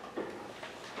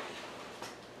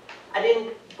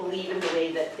didn't believe in the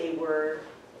way that they were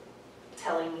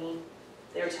telling me.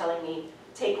 They were telling me,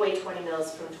 take away 20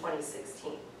 mils from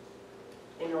 2016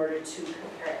 in order to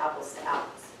compare apples to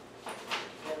apples.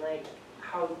 And like,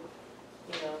 how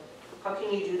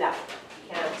can you do that?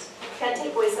 You can't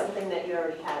take away something that you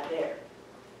already had there.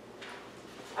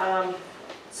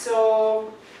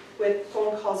 So with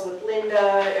phone calls with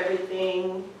Linda,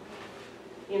 everything,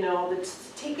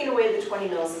 taking away the 20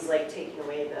 mils is like taking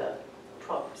away the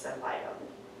 12% buyout.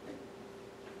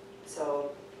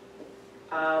 So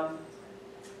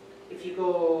if you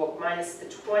go minus the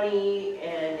 20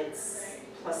 and it's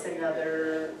plus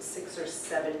another 6 or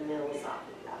 7 mils off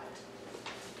of that.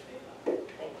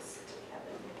 Thanks to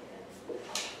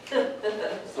Kevin.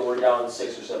 So we're down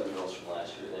 6 or 7 mils from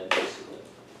last year then, basically.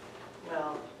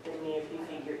 Well, I mean, if you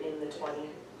figure in the 20,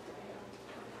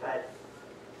 but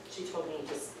she told me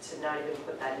just to not even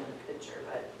put that in the picture,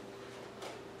 but.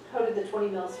 How did the 20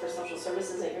 mils for social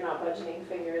services that you're not budgeting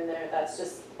figure in there? That's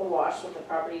just a wash with the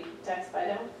property tax buy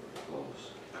down?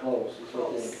 Close, it's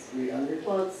okay, Close. 300?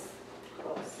 Well, it's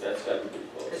close, That's gotta be pretty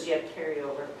because close. you have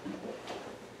carryover.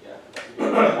 Yeah.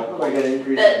 Well, I got an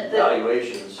increase in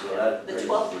valuations, so that. The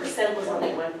 12% was only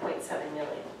 1.7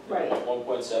 million. Right.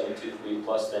 1.723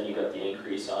 plus then you got the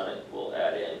increase on it, we'll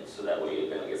add in, so that way you're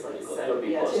gonna get pretty close. It'll be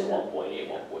Yeah. close to 1.8,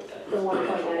 1.9. The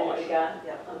 1.9 that we got?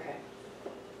 Yeah. Okay.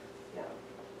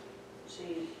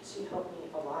 She helped me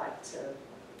a lot to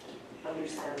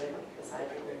understand it because I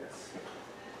didn't,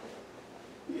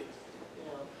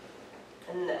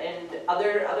 and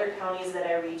other counties that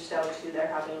I reached out to, they're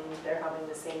having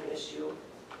the same issue.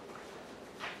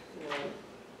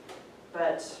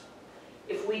 But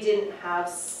if we didn't have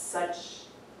such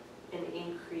an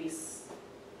increase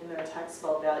in our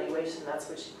taxable valuation, that's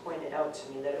what she pointed out to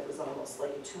me, that it was almost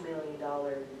like a $2 million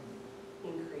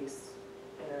increase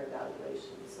in our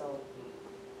valuation, so,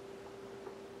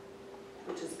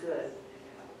 which is good.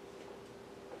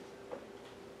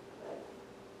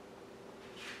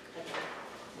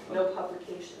 But, no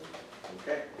publication.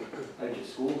 Okay. Like your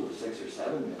schools was 6 or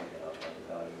 7 million up on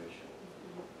the valuation.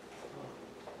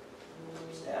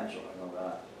 Substantial, I know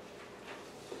that.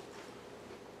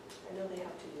 I know they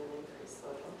have to do an increase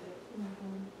though, don't they?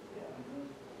 Yeah.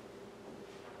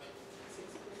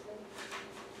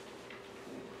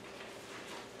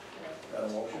 6%. Got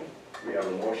a motion? We have a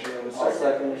motion and a I'll second.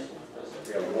 second it.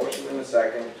 We have a motion and a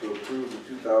second to approve the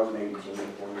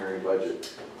 2018 preliminary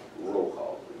budget. Roll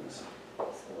call, please. So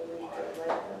we go like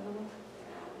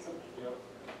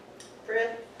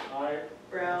Frith, Aye.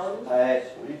 Brown, Aye.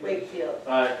 Wakefield,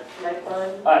 Aye.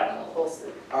 Lightfon, Aye.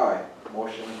 Olson. Aye,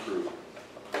 motion approved.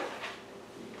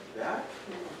 That